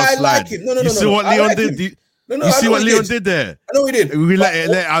that one slide. You see what Leon did? You see what Leon did there? I know he did. We let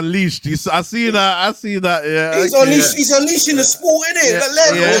it unleashed. I see that. Yeah, he's unleashing the sport, innit?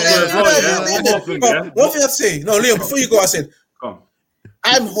 One thing I'd say, no, Leon, before you go, I said,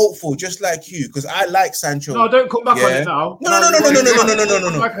 I'm hopeful, just like you, because I like Sancho. No, don't come back on it now.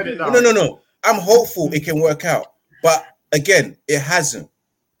 No. I'm hopeful it can work out, but again, it hasn't.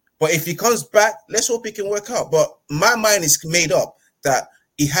 But if he comes back, let's hope it can work out. But my mind is made up that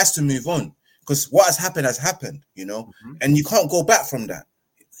he has to move on. Because what has happened, you know, and you can't go back from that.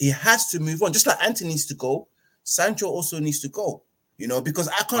 He has to move on. Just like Anthony needs to go, Sancho also needs to go, you know, because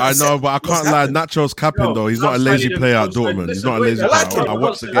I can't. I know, but I can't lie. Nacho's capping, though. He's not a lazy player at Dortmund. He's not a lazy player. I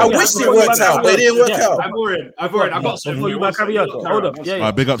watched the game. I wish it worked out, but it didn't work out. I've already. I got some for you. Carry on. Hold up. Yeah.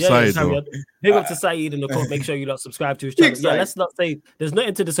 Big up Saeed, though. Big up to Saeed in the court. Make sure you subscribe to his channel. Yeah, let's not say there's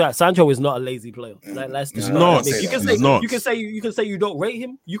nothing to discuss. Sancho is not a lazy player. Let's just not. You can say you don't rate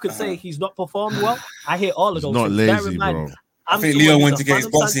him. You can say he's not performed well. I hear all of those. Not lazy, bro. I think Leon went to get his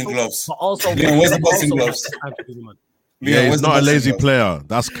boxing gloves. Leon, where's the boxing gloves? Yeah, he's not a lazy player.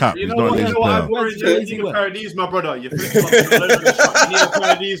 That's cap. He's not a lazy player. You need a pair of these, my brother. You need a pair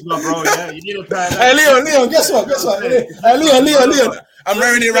of these, my bro. Yeah, you need a pair of Hey, Leon, guess what? Hey, Leon. I'm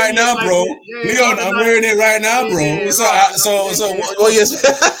wearing it right now, bro. Leon, I'm wearing it right now, bro. So, what you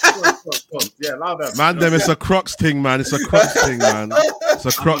say? Yeah, louder. ManDem, it's a Crocs thing, man. It's a Crocs thing, man. It's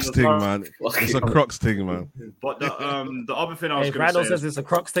a Crocs thing, man. It's a Crocs thing, man. But the other thing I was going to say, Randall says it's a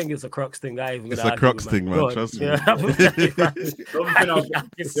Crocs thing. It's a Crocs thing. It's a Crocs thing, man. Trust me. The other thing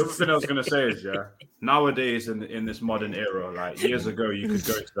I was going to say is, nowadays in this modern era, like years ago, you could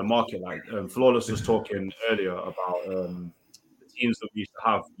go to the market. Like Flawless was talking earlier about the teams that we used to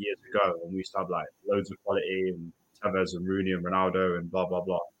have years ago, and we used to have like loads of quality and Tevez and Rooney and Ronaldo and blah blah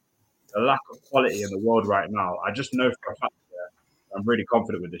blah. the lack of quality in the world right now, I just know for a fact, I'm really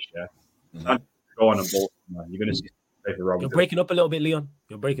confident with this, Go on and ball, man. You're going to see You're breaking up a little bit, Leon.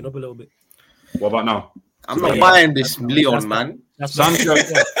 You're breaking up a little bit. What about now? I'm not buying this, Leon, man. Sancho.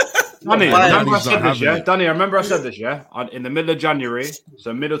 Danny, remember I said this, yeah? Danny, I remember I said this, yeah? In the middle of January,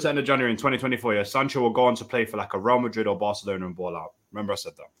 so middle to end of January in 2024, yeah, Sancho will go on to play for like a Real Madrid or Barcelona and ball out. Remember I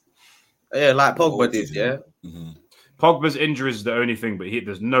said that? Yeah, like Pogba did, yeah? Pogba's injury is the only thing, but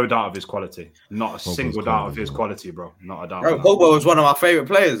there's no doubt of his quality. Not a single doubt of his quality, bro. Not a doubt. Bro, Pogba was one of my favourite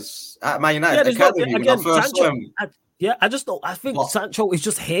players at Man United Academy when I first saw him. I just don't. I think Sancho is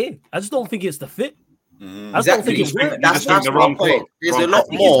just here. I just don't think it's the fit. I just don't think it's right. That's the wrong point. There's a lot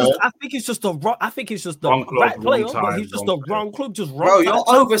more. I think it's just the wrong. I think it's just the right player, but he's just the wrong club, just wrong. Bro, you're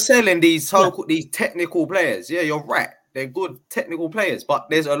overselling these technical players. Yeah, you're right. They're good technical players, but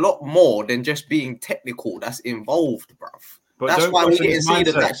there's a lot more than just being technical that's involved, bruv. But that's why we didn't see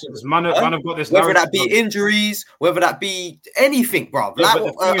the actions. Man have got this whether that be injuries, whether that be anything, bruv. Yeah,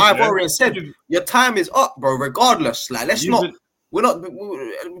 like what I've already said, your time is up, bro. Regardless, like we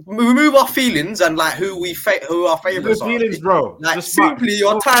remove our feelings and like who our favorites are. Feelings, bro. Like just simply,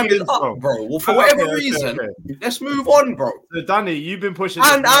 your time is up, bro. Well, for whatever reason, let's move on, bro. So, Danny, you've been pushing.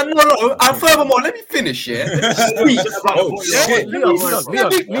 And furthermore, let me finish. Yeah. Let him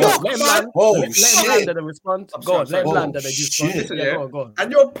land and respond. Go on, let him land and respond. Go on.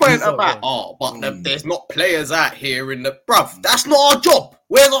 And your point about but there's not players out here in the bruv. That's not our job.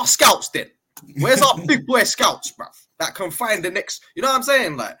 Where's our scouts then? Where's our big boy scouts, bruv? That can find the next, you know what I'm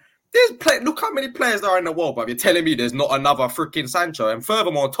saying? Like, look how many players there are in the world, bruv. You're telling me there's not another freaking Sancho, and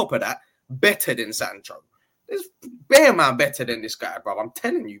furthermore, on top of that, better than Sancho. There's bare man better than this guy, bruv. I'm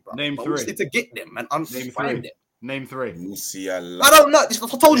telling you, bruv. Name but three. We need to get them and find them. Name three. I don't know. I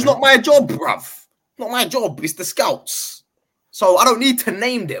told you it's not my job, bruv. Not my job. It's the scouts. So I don't need to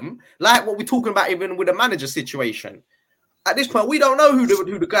name them. Like what we're talking about, even with the manager situation. At this point, we don't know who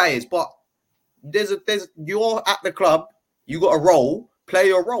the guy is, but you're at the club, you got a role, play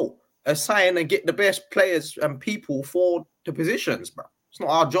your role, assign and get the best players and people for the positions, bro. It's not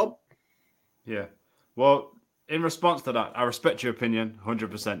our job. Yeah. Well, in response to that, I respect your opinion,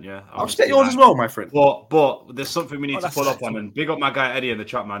 100%. Yeah, I respect yours as well, my friend. But there's something we need to pull up on, and big up my guy Eddie in the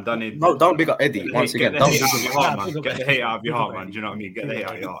chat, man. Danny, no, don't big up Eddie. Once again, don't big up your heart, man. Get the hate out of your heart, man. Do you know what I mean? Get the hate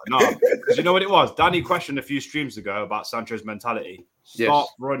out of your heart. No, because you know what it was. Danny questioned a few streams ago about Sancho's mentality. Stop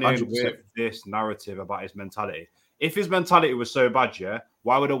running 100%. With this narrative about his mentality. If his mentality was so bad,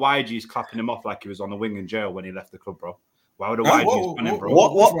 why were the YGs clapping him off like he was on the wing in jail when he left the club, bro? Why were the YGs running, bro?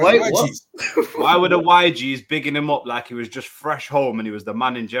 What? Why were the YGs bigging him up like he was just fresh home and he was the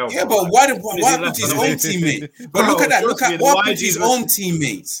man in jail? Yeah, bro? But why happened to his own teammate? But look at that. Look at what happened to his own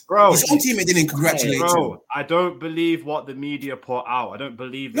teammates. Bro, his own teammate didn't congratulate him. Bro, I don't believe what the media put out. I don't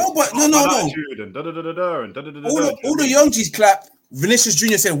believe No. All the young G's clap. Vinicius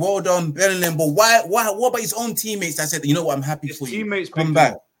Jr. said, "Well done, Bellingham." But why? What about his own teammates that said, "You know what? I'm happy for you. Come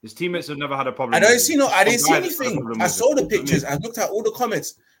back." His teammates have never had a problem. I didn't see anything. I saw the pictures. I looked at all the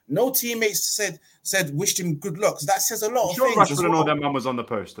comments. No teammates said wished him good luck. That says a lot of things. Rashford and all them man was on the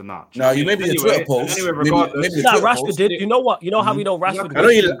post and that. No, you maybe the Twitter post. Anyway, regardless, Rashford did. You know what? You know how we know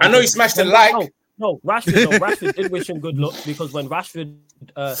Rashford. I know he smashed the like. No, Rashford did wish him good luck because when Rashford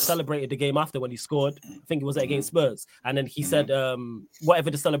celebrated the game after when he scored, I think it was against Spurs, and then he said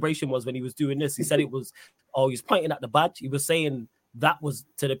whatever the celebration was when he was doing this, he said it was he was pointing at the badge. He was saying that was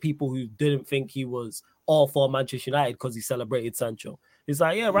to the people who didn't think he was all for Manchester United because he celebrated Sancho. It's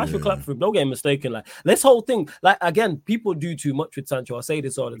like, Rashford clapped for him. Don't get mistaken. Like, this whole thing, like, again, people do too much with Sancho. I say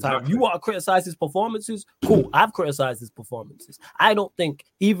this all the time. Exactly. You want to criticize his performances? Cool. I've criticized his performances. I don't think,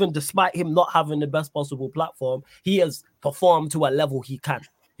 even despite him not having the best possible platform, he has performed to a level he can.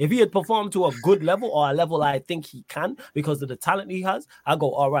 If he had performed to a good level or a level I think he can because of the talent he has, I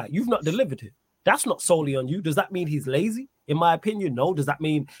go, all right, you've not delivered it. That's not solely on you. Does that mean he's lazy? In my opinion, no. Does that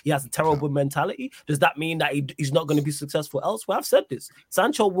mean he has a terrible mentality? Does that mean that he's not going to be successful elsewhere? I've said this.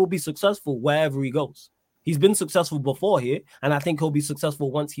 Sancho will be successful wherever he goes. He's been successful before here, and I think he'll be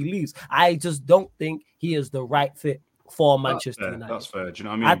successful once he leaves. I just don't think he is the right fit for Manchester United. That's fair. Do you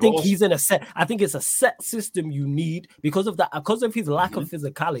know what I mean? I think he's in a set. I think it's a set system you need because of that. Because of his lack of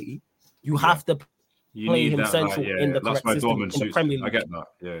physicality, you have to play him central in the correct system in the Premier League. I get that.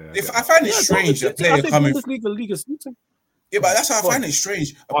 Yeah. If I find it strange, a player coming. Yeah, but that's how I find it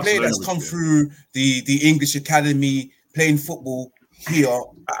strange. A player that's come through the English academy, playing football here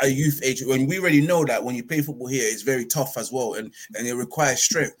at a youth age, when we already know that when you play football here, it's very tough as well, and it requires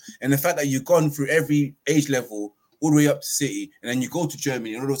strength. And the fact that you've gone through every age level all the way up to City, and then you go to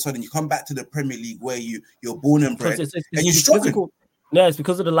Germany, and all of a sudden you come back to the Premier League where you're born and bred, and you're struggling. No, it's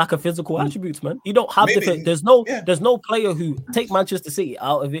because of the lack of physical attributes, man. You don't have there's no player who take Manchester City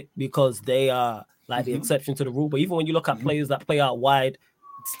out of it because they are like the exception to the rule. But even when you look at players that play out wide,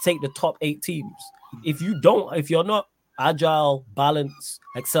 take the top 8 teams. If you're not agile, balance,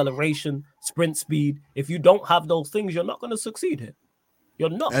 acceleration, sprint speed, if you don't have those things, you're not going to succeed here. You're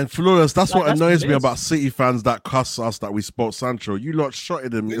not. And Flores, that's what annoys me about City fans that cuss us that we spoke Sancho. You lot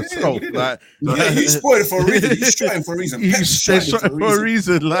shotted him yourself. You spoiled it for a reason. You shot him for a reason. They shot him for a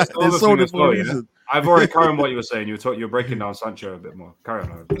reason. Like they sold it for a reason. I've already carried on what you were saying. You're breaking down Sancho a bit more. Carry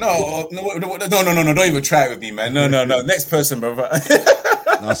on. No. Don't even try it with me, man. No. Next person, brother.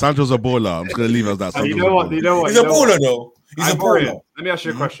 No, Sancho's a baller. I'm just gonna leave it as that. You know what? He's a baller, though. He's a baller. Let me ask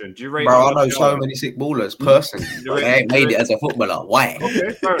you a question. Do you rate? Bro, I know so many sick ballers personally. They ain't made it as a footballer. Why?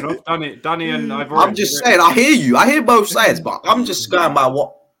 Okay, fair enough. Danny and Ivorian. I'm just saying, I hear you. I hear both sides, but I'm just going by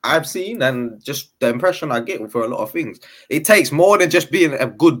what I've seen and just the impression I get for a lot of things. It takes more than just being a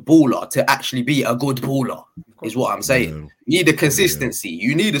good baller to actually be a good baller, is what I'm saying. Yeah. You need a consistency.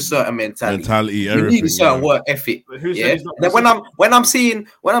 You need a certain mentality. You need a certain work ethic. Yeah. Then when I'm seeing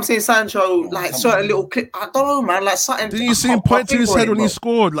Sancho like certain little clip, I don't know, man. Like something. Did you see him point to his head when he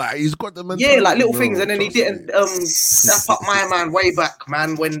scored? Like he's got the mentality. Yeah, like little things, and then he didn't step up my man way back,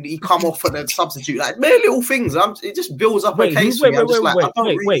 man. When he come off for the substitute, like mere little things. It just builds up a case.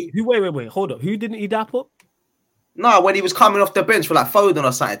 Wait. Hold up. Who didn't he dap up? No, when he was coming off the bench for like Foden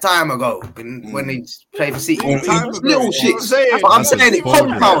or something time ago, when he played for City, little shit. But I'm saying it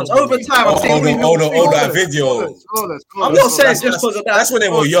compounds over time. Hold on, that video. I'm not saying just because of that. That's when they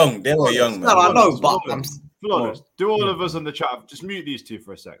were young. They were young. No, I know, but I'm. Flawless. Do all of us on the chat just mute these two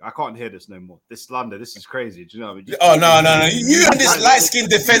for a sec? I can't hear this no more. This slander, this is crazy. Do you know what I mean? No. You in this light skin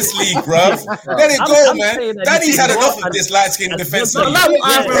defense league, bruv. Let it go, man. Danny's had enough of this light skin defense league.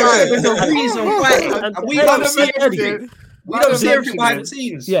 There's a reason why we don't see everything. We don't see everything behind the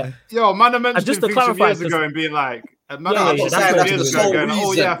scenes. Yeah. Yo, man, I mentioned just things from years ago and being like, and there's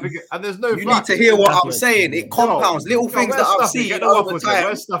no. You need to hear what I'm saying. It compounds little things that I've seen. Get the waffles in.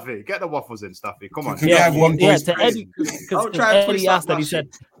 Where's Stuffy? Get the waffles in, Stuffy. Come on. To Eddie, because Eddie asked that, he said,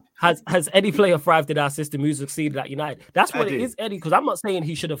 "Has any player thrived in our system who succeeded at United?" That's what it is, Eddie. Because I'm not saying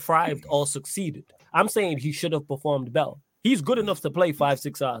he should have thrived or succeeded. I'm saying he should have performed well. He's good enough to play 5,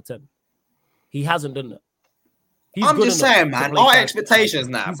 6 out of 10. He hasn't done that. I'm just saying, man, our expectations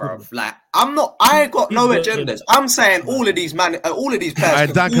now, bro. Like, I ain't got no agendas. I'm saying all of these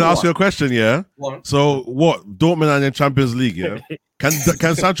players. Dan, can I ask you a question? Yeah. So, what Dortmund and the Champions League? Yeah. Can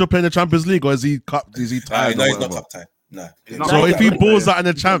Sancho play in the Champions League, or is he cup? Is he tired? No, he's not cup time. No. So if he balls out in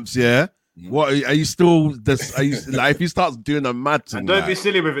the champs, yeah. What are you still? Are you like if he starts doing a mad thing? Don't be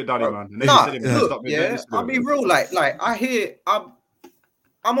silly with it, Danny, man. I'll be real. Like I hear.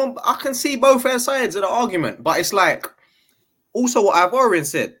 I can see both sides of the argument, but it's like also what Ivorian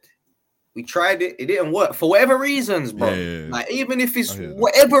said. We tried it, it didn't work for whatever reasons, bro. Like even if it's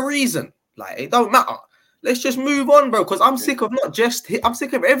whatever reason, like it don't matter. Let's just move on, bro. Because I'm sick of I'm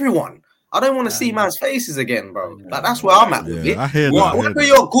sick of everyone. I don't want to see man's faces again, bro. Like that's where I'm at with it. I hear that. Whether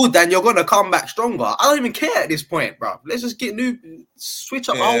you're good and you're gonna come back stronger, I don't even care at this point, bro. Let's just switch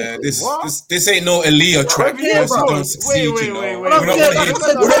up. This ain't no Aaliyah track. Wait. We're not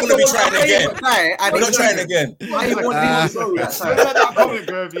gonna be trying again. We're not trying again. Let that comment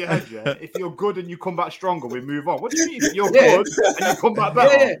go over your head, yeah. If you're good and you come back stronger, we move on. What do you mean? If you're good and you come back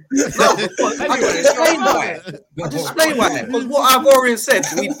better. I just explain why. Because what I've already said,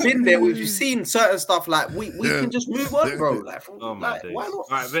 we've been there. We've seen certain stuff. Like we can just move on, bro. Like why not?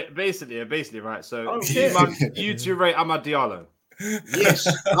 Right, basically, right. So you two rate Amad Diallo. Yes,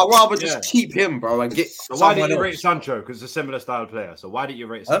 I'd rather just keep him, bro, and get. So why did you rate Sancho? Because it's a similar style player. So why did you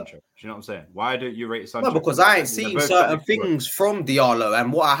rate Sancho? Do you know what I'm saying? Why did you rate Sancho? No, because I ain't seen certain things from Diallo,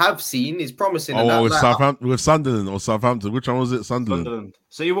 and what I have seen is promising. With Sunderland or Southampton? Which one was it? Sunderland.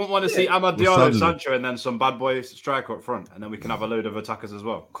 So you won't want to see Amad Diallo, Sancho, and then some bad boy striker up front, and then we can have a load of attackers as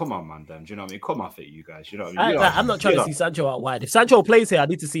well. Come on, man, Dan. Do you know what I mean? Come off it, you guys. You know what I mean? I'm not trying to see Sancho out wide. If Sancho plays here, I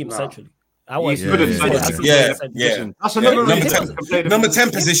need to see him centrally. He's good at That's another number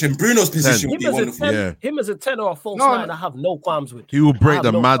 10 position. Bruno's position would be wonderful. Him as a 10 or a false 9, I have no qualms with. He will break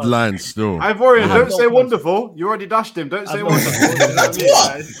the mad line still. Ivorian, don't say wonderful. You already dashed him. Don't say wonderful.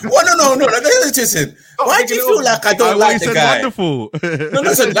 What? No. Listen. Why do you feel like I don't like the guy? Wonderful. No,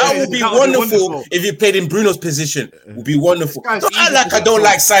 listen, that would be wonderful if he played in Bruno's position. It would be wonderful. Don't act like I don't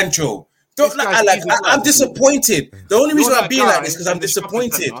like Sancho. I'm disappointed. The only reason I'm being like this is because I'm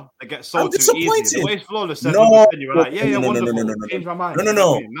disappointed. I'm disappointed. No.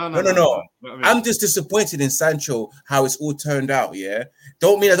 I'm just disappointed in Sancho, how it's all turned out, yeah?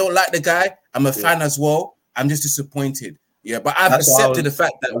 Don't mean I don't like the guy. I'm a fan as well. I'm just disappointed. Yeah, but I've That's what I accepted was- the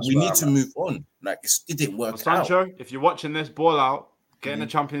fact that that's we what need I'm to at. move on. Like, it didn't work out. Sancho, if you're watching this, ball out, get in the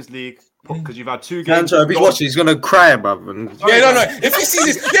Champions League, because you've had 2 games. Sancho, if he's watching, he's gonna cry, bro. Yeah, no. If he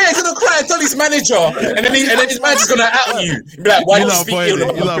sees this, yeah, he's gonna cry and tell his manager, and then his manager's gonna out you. Be like, why You're do you not speak pointing ill it.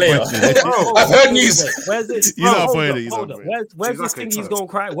 of You're a not player? pointing I've heard news. Where's this? You're not Hold pointing up, it, you're hold not up. pointing Where's this Exactly, thing he's colour. gonna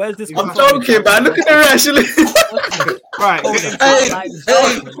cry? Where's this? I'm joking, man. Look at the reaction. Right,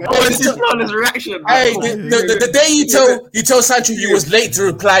 His reaction. Hey, the day you tell Sancho you was late to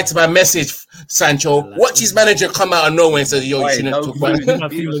reply to my message, Sancho, watch his manager come out of nowhere and say, "Yo, you shouldn't talk about it." You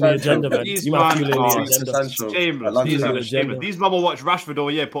might fueling the agenda, man. These You might man fueling are the agenda. shameless. These Lunchtime. are shameless. These man will watch Rashford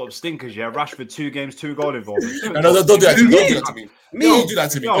all year, put up stinkers. Yeah, Rashford 2 games, 2 goal involvements. No, don't do that to me. Don't do that to me. Don't do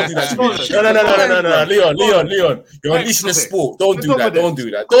that to me. Don't do that to me. No. Leon. You're unleashing the sport. Don't do that. Don't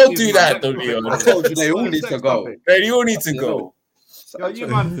do that. Don't do that, though, Leon. I told you they all need to go. They all need to go. Yo, you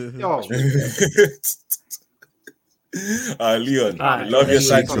man, yo. Leon, Ah, love your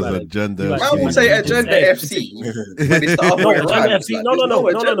Sancho. Sancho. Sancho's agenda. Man I would say Agenda FC. When it's the other No, way Agenda around, FC. like, No, there's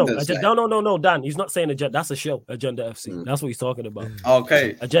agendas, no, Dan. He's not saying agenda. That's a show. Agenda FC. That's what he's talking about.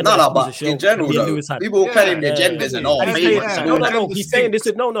 Okay. Agenda No, FC is a but show. in general, Me and though, Lewis had- people claim the Yeah, agendas and all. And he's favorites saying, and all no, that. he's saying this.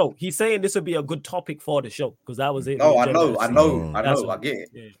 No. He's saying this would be a good topic for the show because that was it. No, the I Agenda know, FC. I get it.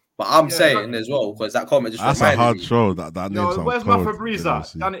 Yeah. But I'm saying as well, because that comment just That's a reminded hard me. show. That name Yo, sounds where's my cold. Fabrizio?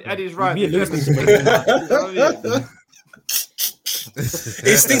 Danny, Eddie's right. Me and Lewis need to make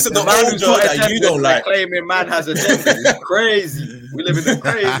It stinks of the Man old who's girl got that you don't like. claiming man has agenda. It's crazy. We live in a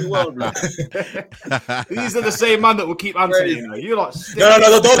crazy world, man. These are the same man that will keep answering. You know, you lot. No,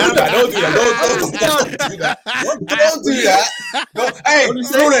 don't do that. Don't do that. Don't do that. Hey,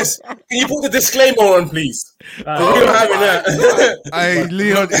 Flores, can you put the disclaimer on, please? We don't have that. Hey,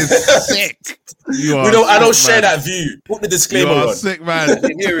 Leon is sick. You are I don't sick, share man. that view. Put the You disclaimer are on. sick, man.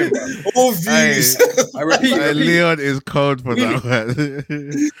 Didn't hear it, man. All views. I repeat. Hey, Leon is cold for that, man.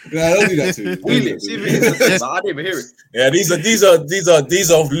 No, don't do that to me. Wheel it. See if it is. I didn't even hear it. Yeah, these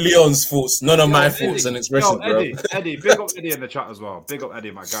are Leon's thoughts, none of my thoughts and expressions, bro. Eddie, big up Eddie in the chat as well. Big up Eddie,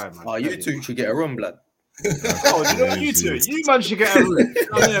 my guy, man. Oh, you two should get a run, blood. Oh, you know what you two? You man should get a room.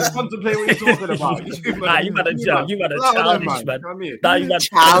 Contemplate what you're talking about. Nah, you got a childish, man. Nah, you got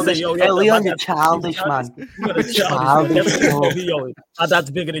Childish. yo, Hey, Leon, you're that's childish, man. You got a Childish, childish. Yo, my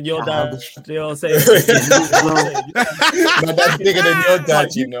dad's bigger than your dad. You know what I'm saying? My dad's bigger than your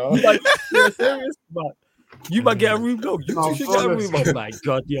dad, you know. You're serious, man. You might get a room, no. You two should get a room. Oh my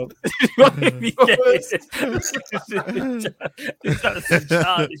god, yo. That's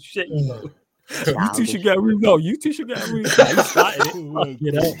childish shit, you know. You two should get a room. No, you two should get a room. Nah, you started it.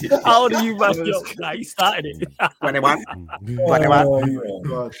 You know? How old are you, man? Yo, nah, you started it. 21.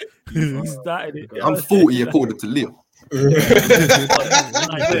 You started it. I'm 40 according to Leo.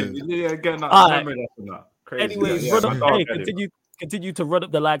 Anyways, continue to run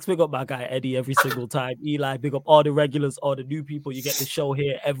up the likes. Big up my guy Eddie every single time. Eli, big up all the regulars, all the new people. You get the show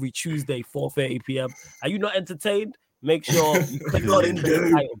here every Tuesday, 4:30 p.m. Are you not entertained? Make sure you click on in the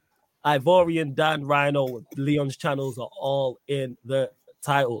title. Ivorian, Dan, Rhino, Leon's channels are all in the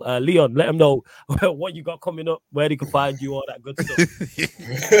title. Leon, let them know what you got coming up, where they can find you, all that good stuff.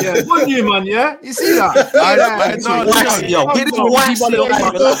 Yeah, one you, man. Yeah, you see that?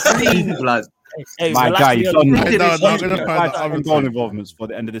 Hey, my guy, you've done I'm gonna find seven goal involvements for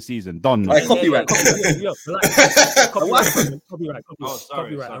the end of the season. Done. Copyright. Copyright.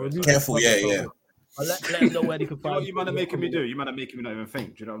 Careful, yeah. Let them know where they can You know what find you man are making me do? You man are making me not even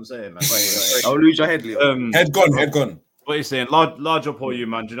think. Do you know what I'm saying? Like, I'll lose your head, Leo. Head gone. What are you saying? Large up all you,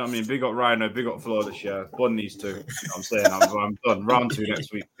 man. Do you know what I mean? Big up Rhino, big up Flawless, yeah. Bun these two. You know what I'm saying? I'm done. Round 2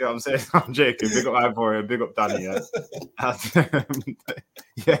 next week. You know what I'm saying? I'm joking. Big up Ivorian, big up Danny, yeah.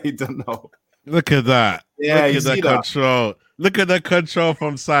 Yeah, you don't know. Look at that. Yeah, Look you at the see that? control. Look at the control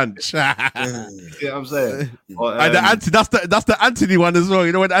from Sanch. You know what I'm saying? But, And that's the Anthony one as well.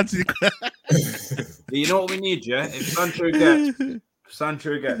 You know what Anthony? you know what we need, yeah? If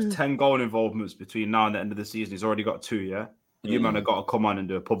Sancho gets 10 goal involvements between now and the end of the season, he's already got 2, yeah? You man have got to come on and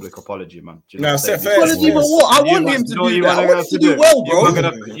do a public apology, man. Do you know No, what I'm set saying? first. Apology for what? I want him to do that. I want him to do well, bro.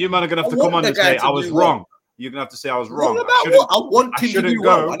 You man are going to have to I come want on the and guy say, to I was do well. wrong. You're going to have to say I was wrong. Wrong about what? I want him to do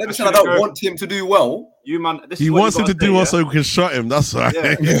well. I never said I don't want him to do well. You man, this He is what wants you him to gotta do say, well so we can shot him. That's right.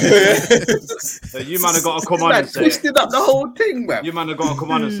 So you man have got to come on Man, and say, twisted up the whole thing, man. you man have got to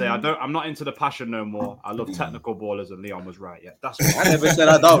come on and say, I'm not into the passion no more. I love technical ballers, and Leon was right. Yeah, that's what I never said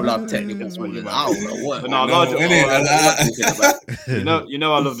I don't love technical That's what you ballers. I don't know what. But no, larger- innit? you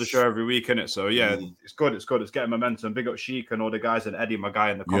know I love the show every week, innit? So yeah, it's good. It's getting momentum. Big up Sheik and all the guys and Eddie, my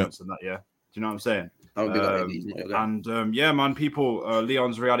guy, in the comments and that. Yeah, you know what I'm saying? Don't big up Eddie, he's not your guy. And yeah, man, people,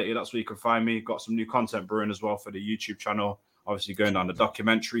 Leon's Reality, that's where you can find me. Got some new content brewing as well for the YouTube channel. Obviously going down the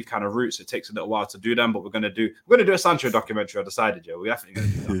documentary kind of routes. It takes a little while to do them, but we're gonna do a Sancho documentary. I decided, yeah, we're definitely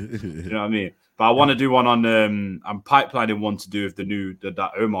gonna do that. You know what I mean? But I want to do one on I'm pipelining one to do with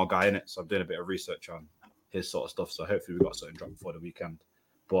that Omar guy in it. So I'm doing a bit of research on his sort of stuff. So hopefully we got something dropped before the weekend.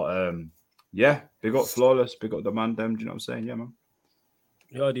 But yeah, big up Flawless, big up the ManDem. Do you know what I'm saying? Yeah, man.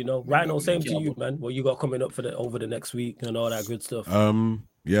 You already know. Rhino, same to you, man. What you got coming up over the next week and all that good stuff?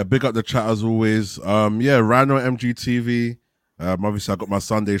 Yeah, big up the chat as always. Yeah, Rhino MGTV. Obviously I got my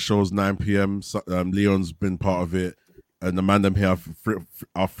Sunday shows 9 p.m. Leon's been part of it, and the ManDem here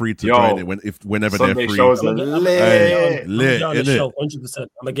are free to join it whenever Sunday they're free. Shows are lit, innit? 100%. I'm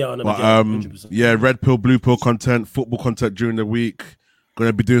gonna get on them again. 100%. Yeah, red pill, blue pill content, football content during the week.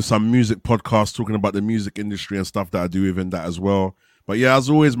 Gonna be doing some music podcasts talking about the music industry and stuff that I do within that as well. But yeah, as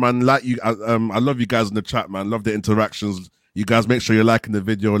always, man, like you, I love you guys in the chat, man. Love the interactions. You guys make sure you're liking the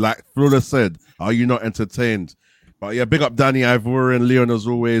video. Like Flawless said, are you not entertained? But yeah, big up Danny, Ivorian, Leon as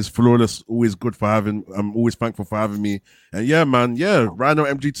always. Flawless, always good for having. I'm always thankful for having me. And yeah, man, yeah, Rhino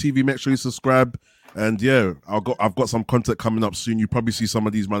MGTV. Make sure you subscribe. And yeah, I've got some content coming up soon. You probably see some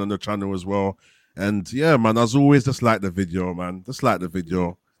of these man on the channel as well. And yeah, man, as always, just like the video, man. Just like the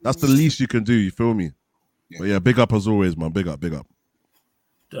video. That's the least you can do. You feel me? Yeah. But yeah, big up as always, man. Big up, big up.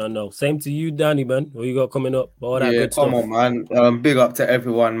 Don't know. Same to you, Danny, man. What you got coming up? All that good come stuff. on, man. Big up to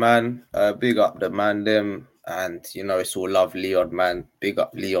everyone, man. Big up the ManDem. And, you know, it's all love, Leon, man. Big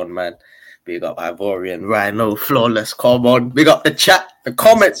up Leon, man. Big up Ivorian, Rhino, Flawless. Come on. Big up the chat, the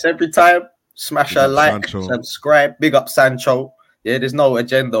comments every time. Smash a like, Sancho. Subscribe. Big up Sancho. Yeah, there's no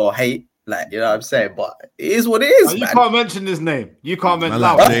agenda or hate. Like, you know what I'm saying? But it is what it is, You can't mention his name. You can't mention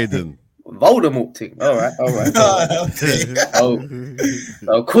Jaden. Voldemort thing. All right.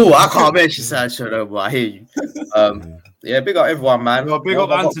 Oh, cool. I can't mention Sancho though, but I hear you. Yeah, big up everyone, man. No, big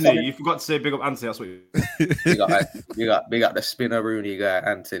up Anthony. You forgot to say big up Anthony. That's what you. Big up the spinner Rooney guy,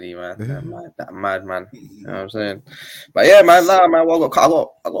 Anthony, man. That mad man. You know what I'm saying? But yeah, man. Nah, man. Well, I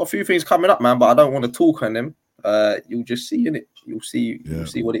got a few things coming up, man. But I don't want to talk on them. You'll just see in it. You'll see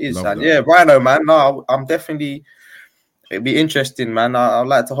what it is. And yeah, Rhino, man. No, I'm definitely. It'd be interesting, man. I'd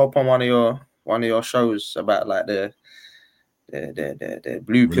like to hop on one of your shows about like the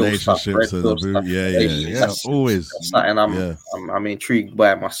blue pill stuff, red pill stuff. Yeah. Always. That's something I'm intrigued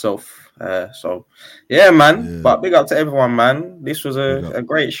by myself. So yeah, man. Yeah. But big up to everyone, man. This was a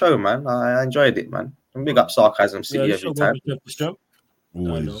great show, man. I enjoyed it, man. And big up Sarcasm City every time.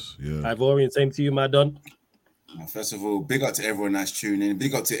 Always, yeah. Ivorian, same to you, my Don. First of all, big up to everyone that's tuning in.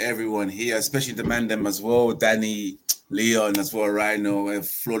 Big up to everyone here, especially the ManDem as well. Danny, Leon as well, Rhino, and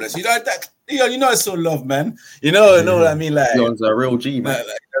Flawless. You know that Leon, you know it's so love, man. You know what I mean? Like Leon's a real G, man. Like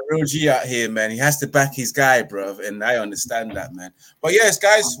a real G out here, man. He has to back his guy, bro. And I understand that, man. But yes,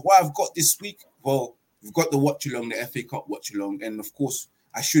 guys, what I've got this week, well, we've got the watch along, the FA Cup watch along, and of course,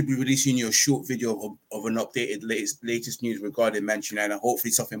 I should be releasing you a short video of an updated latest news regarding Manchester United.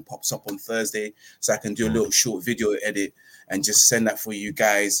 Hopefully something pops up on Thursday so I can do a little short video edit and just send that for you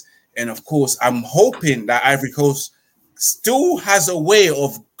guys. And of course, I'm hoping that Ivory Coast still has a way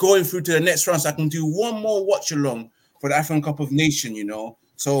of going through to the next round so I can do one more watch along for the African Cup of Nations, you know.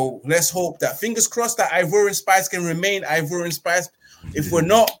 So let's hope that, fingers crossed, that Ivorian Spice can remain Ivorian Spice. If we're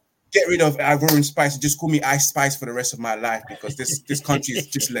not, get rid of Ivorian Spice and just call me Ice Spice for the rest of my life, because this country is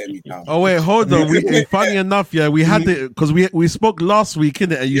just letting me down. Oh wait, hold on. Funny enough, yeah, we had it because we spoke last week,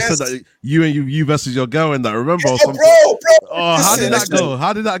 innit? And you said that you versus your girl and that. Remember? Bro. Oh, how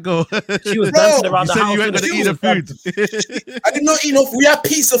did that go? She was dancing around the house. You ain't gonna eat the food. I did not eat enough. We had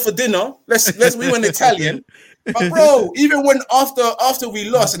pizza for dinner. We went Italian. But bro, even when after we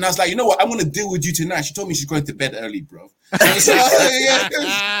lost, and I was like, you know what, I'm gonna deal with you tonight. She told me she's going to bed early, bro. She's like,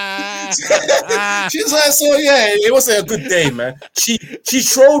 so yeah, it was a good day, man. She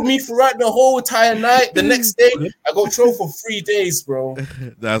trolled me throughout the whole entire night. The next day, I got trolled for 3 days, bro.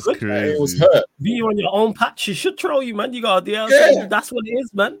 That's crazy. It was hurt. Be on your own patch. She should troll you, man. You got that's what it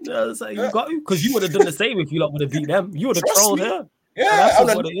is, man. You got to, because you would have done the same if you lot would have beat them. You would have trolled her. Yeah, I'm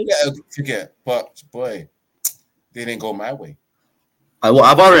not forget, but boy, they didn't go my way. I've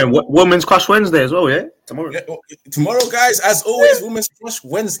already Women's Crush Wednesday as well, yeah? Tomorrow. Yeah, tomorrow, guys, as always, Women's Crush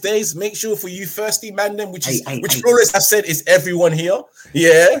Wednesdays. Make sure for you thirsty ManDem, which Flawless have said is everyone here.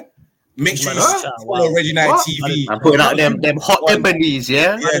 Yeah. Make sure you follow Reggie Night TV. I'm putting out them hot ebonies,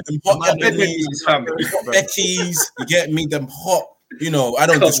 yeah? Yeah, them hot ebonies, Becky's, you get me, them hot, you know, I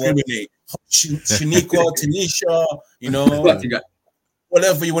don't discriminate. Shaniqua, Tanisha, you know,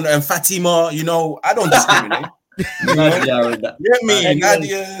 whatever you want, and Fatima, you know, I don't discriminate. You know? Get me,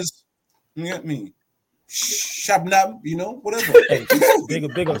 Nadia's, You get me? Shabnam, you know, whatever. Hey, big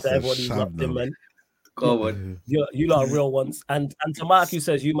up to everybody who's locked in, man. Go on. You lot are real ones. And to Mark, who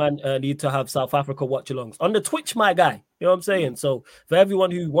says you man need to have South Africa watch-alongs on the Twitch, my guy. You know what I'm saying? So for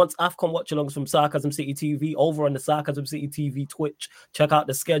everyone who wants AFCON watch-alongs from Sarcasm City TV, over on the Sarcasm City TV Twitch, check out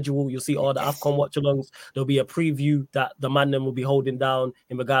the schedule. You'll see all the AFCON watch-alongs. There'll be a preview that the ManDem will be holding down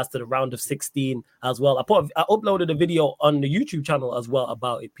in regards to the round of 16 as well. I uploaded a video on the YouTube channel as well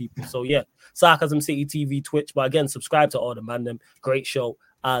about it, people. So yeah, Sarcasm City TV Twitch. But again, subscribe to all the ManDem. Great show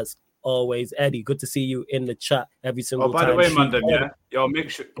as always. Eddie, good to see you in the chat every single time. By the way, ManDem, yeah, yo,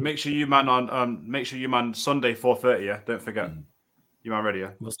 make sure you man on Sunday 4:30, yeah. Don't forget, you man ready, yeah.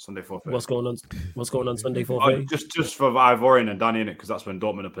 Sunday 4:30. What's going on Sunday 4:30? Just for Ivorian and Danny in it, because that's when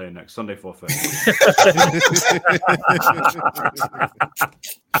Dortmund are playing next. Sunday 4:30.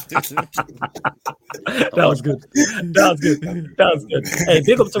 That was good. Hey,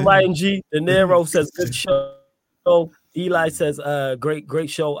 big up to Ryan G. De Niro says good show. Eli says, great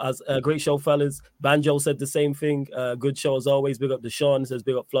show, fellas. Banjo said the same thing. Good show as always. Big up to Sean, says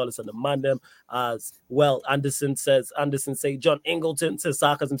big up Flawless and the ManDem as well. Anderson say John Ingleton says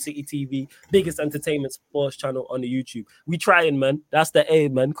Sarcasm City TV, biggest entertainment sports channel on the YouTube. We trying, man. That's the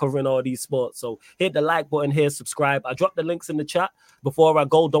aim, man, covering all these sports. So hit the like button here, subscribe. I dropped the links in the chat. Before I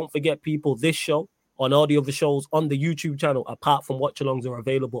go, don't forget, people, this show on all the other shows on the YouTube channel, apart from watch-alongs, are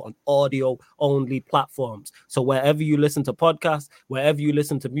available on audio-only platforms. So wherever you listen to podcasts, wherever you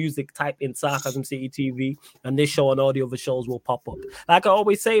listen to music, type in Sarcasm City TV, and this show and all the other shows will pop up. Like I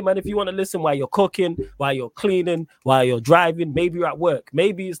always say, man, if you want to listen while you're cooking, while you're cleaning, while you're driving, maybe you're at work,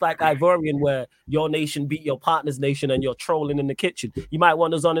 maybe it's like Ivorian where your nation beat your partner's nation and you're trolling in the kitchen. You might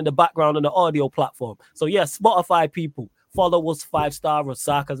want us on in the background on the audio platform. So yes, Spotify people, follow us 5-star us,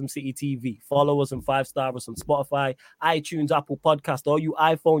 Sarcasm City TV. Follow us and 5-star us on Spotify, iTunes, Apple Podcast. All you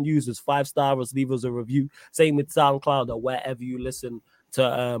iPhone users, 5-star us, leave us a review. Same with SoundCloud or wherever you listen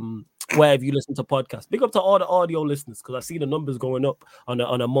to podcasts. Big up to all the audio listeners, because I see the numbers going up on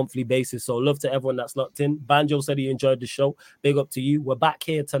a monthly basis. So love to everyone that's locked in. Banjo said he enjoyed the show. Big up to you. We're back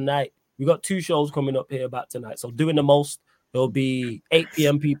here tonight. We got 2 shows coming up here back tonight. So doing the most. It'll be 8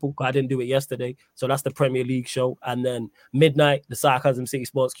 p.m. people. I didn't do it yesterday. So that's the Premier League show. And then midnight, the Sarcasm City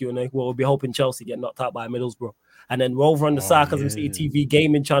Sports Q&A, where we'll be hoping Chelsea get knocked out by Middlesbrough. And then we're over on the Sarcasm City TV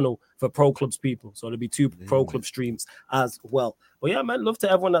gaming channel for Pro Clubs people. So there'll be 2 Pro Club streams as well. But yeah, man, love to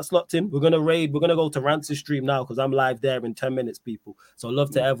everyone that's locked in. We're going to go to Rance's stream now because I'm live there in 10 minutes, people. So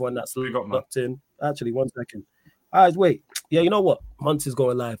love to everyone that's locked in. Actually, 1 second. All right, wait. Yeah, you know what? Monts is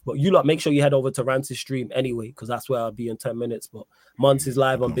going live. But you lot, make sure you head over to Rance's stream anyway, because that's where I'll be in 10 minutes. But Monts is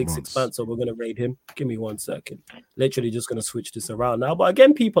live on Big Six Fans, so we're going to raid him. Give me 1 second. Literally just going to switch this around now. But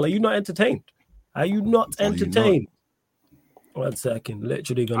again, people, are you not entertained? Are you not entertained? 1 second.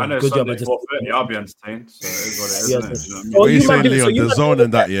 Literally going to... Good Sunday, job. 4:30, I'll be entertained. So it is what it is, yes, isn't it? What are you saying, Leon? The zone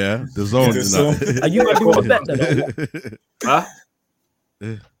and that, yeah? The zone and that. Are you not doing the bet then? Huh?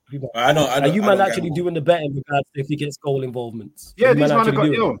 Are you man actually doing the bet in regards to if he gets goal involvements? Yeah, these man have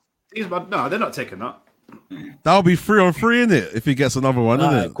got these man. No, they're not taking that. That'll be 3-on-3, innit? If he gets another one,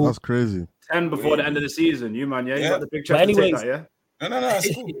 isn't it? Cool. That's crazy. 10 before the end of the season, you man. Yeah, you got the big check. Anyways, that, yeah. No,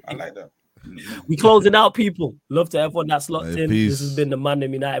 it's cool. I like that. We closing out, people. Love to everyone that's locked in. Peace. This has been the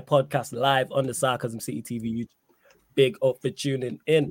ManDem United podcast live on the Sarcasm City TV YouTube. Big up for tuning in.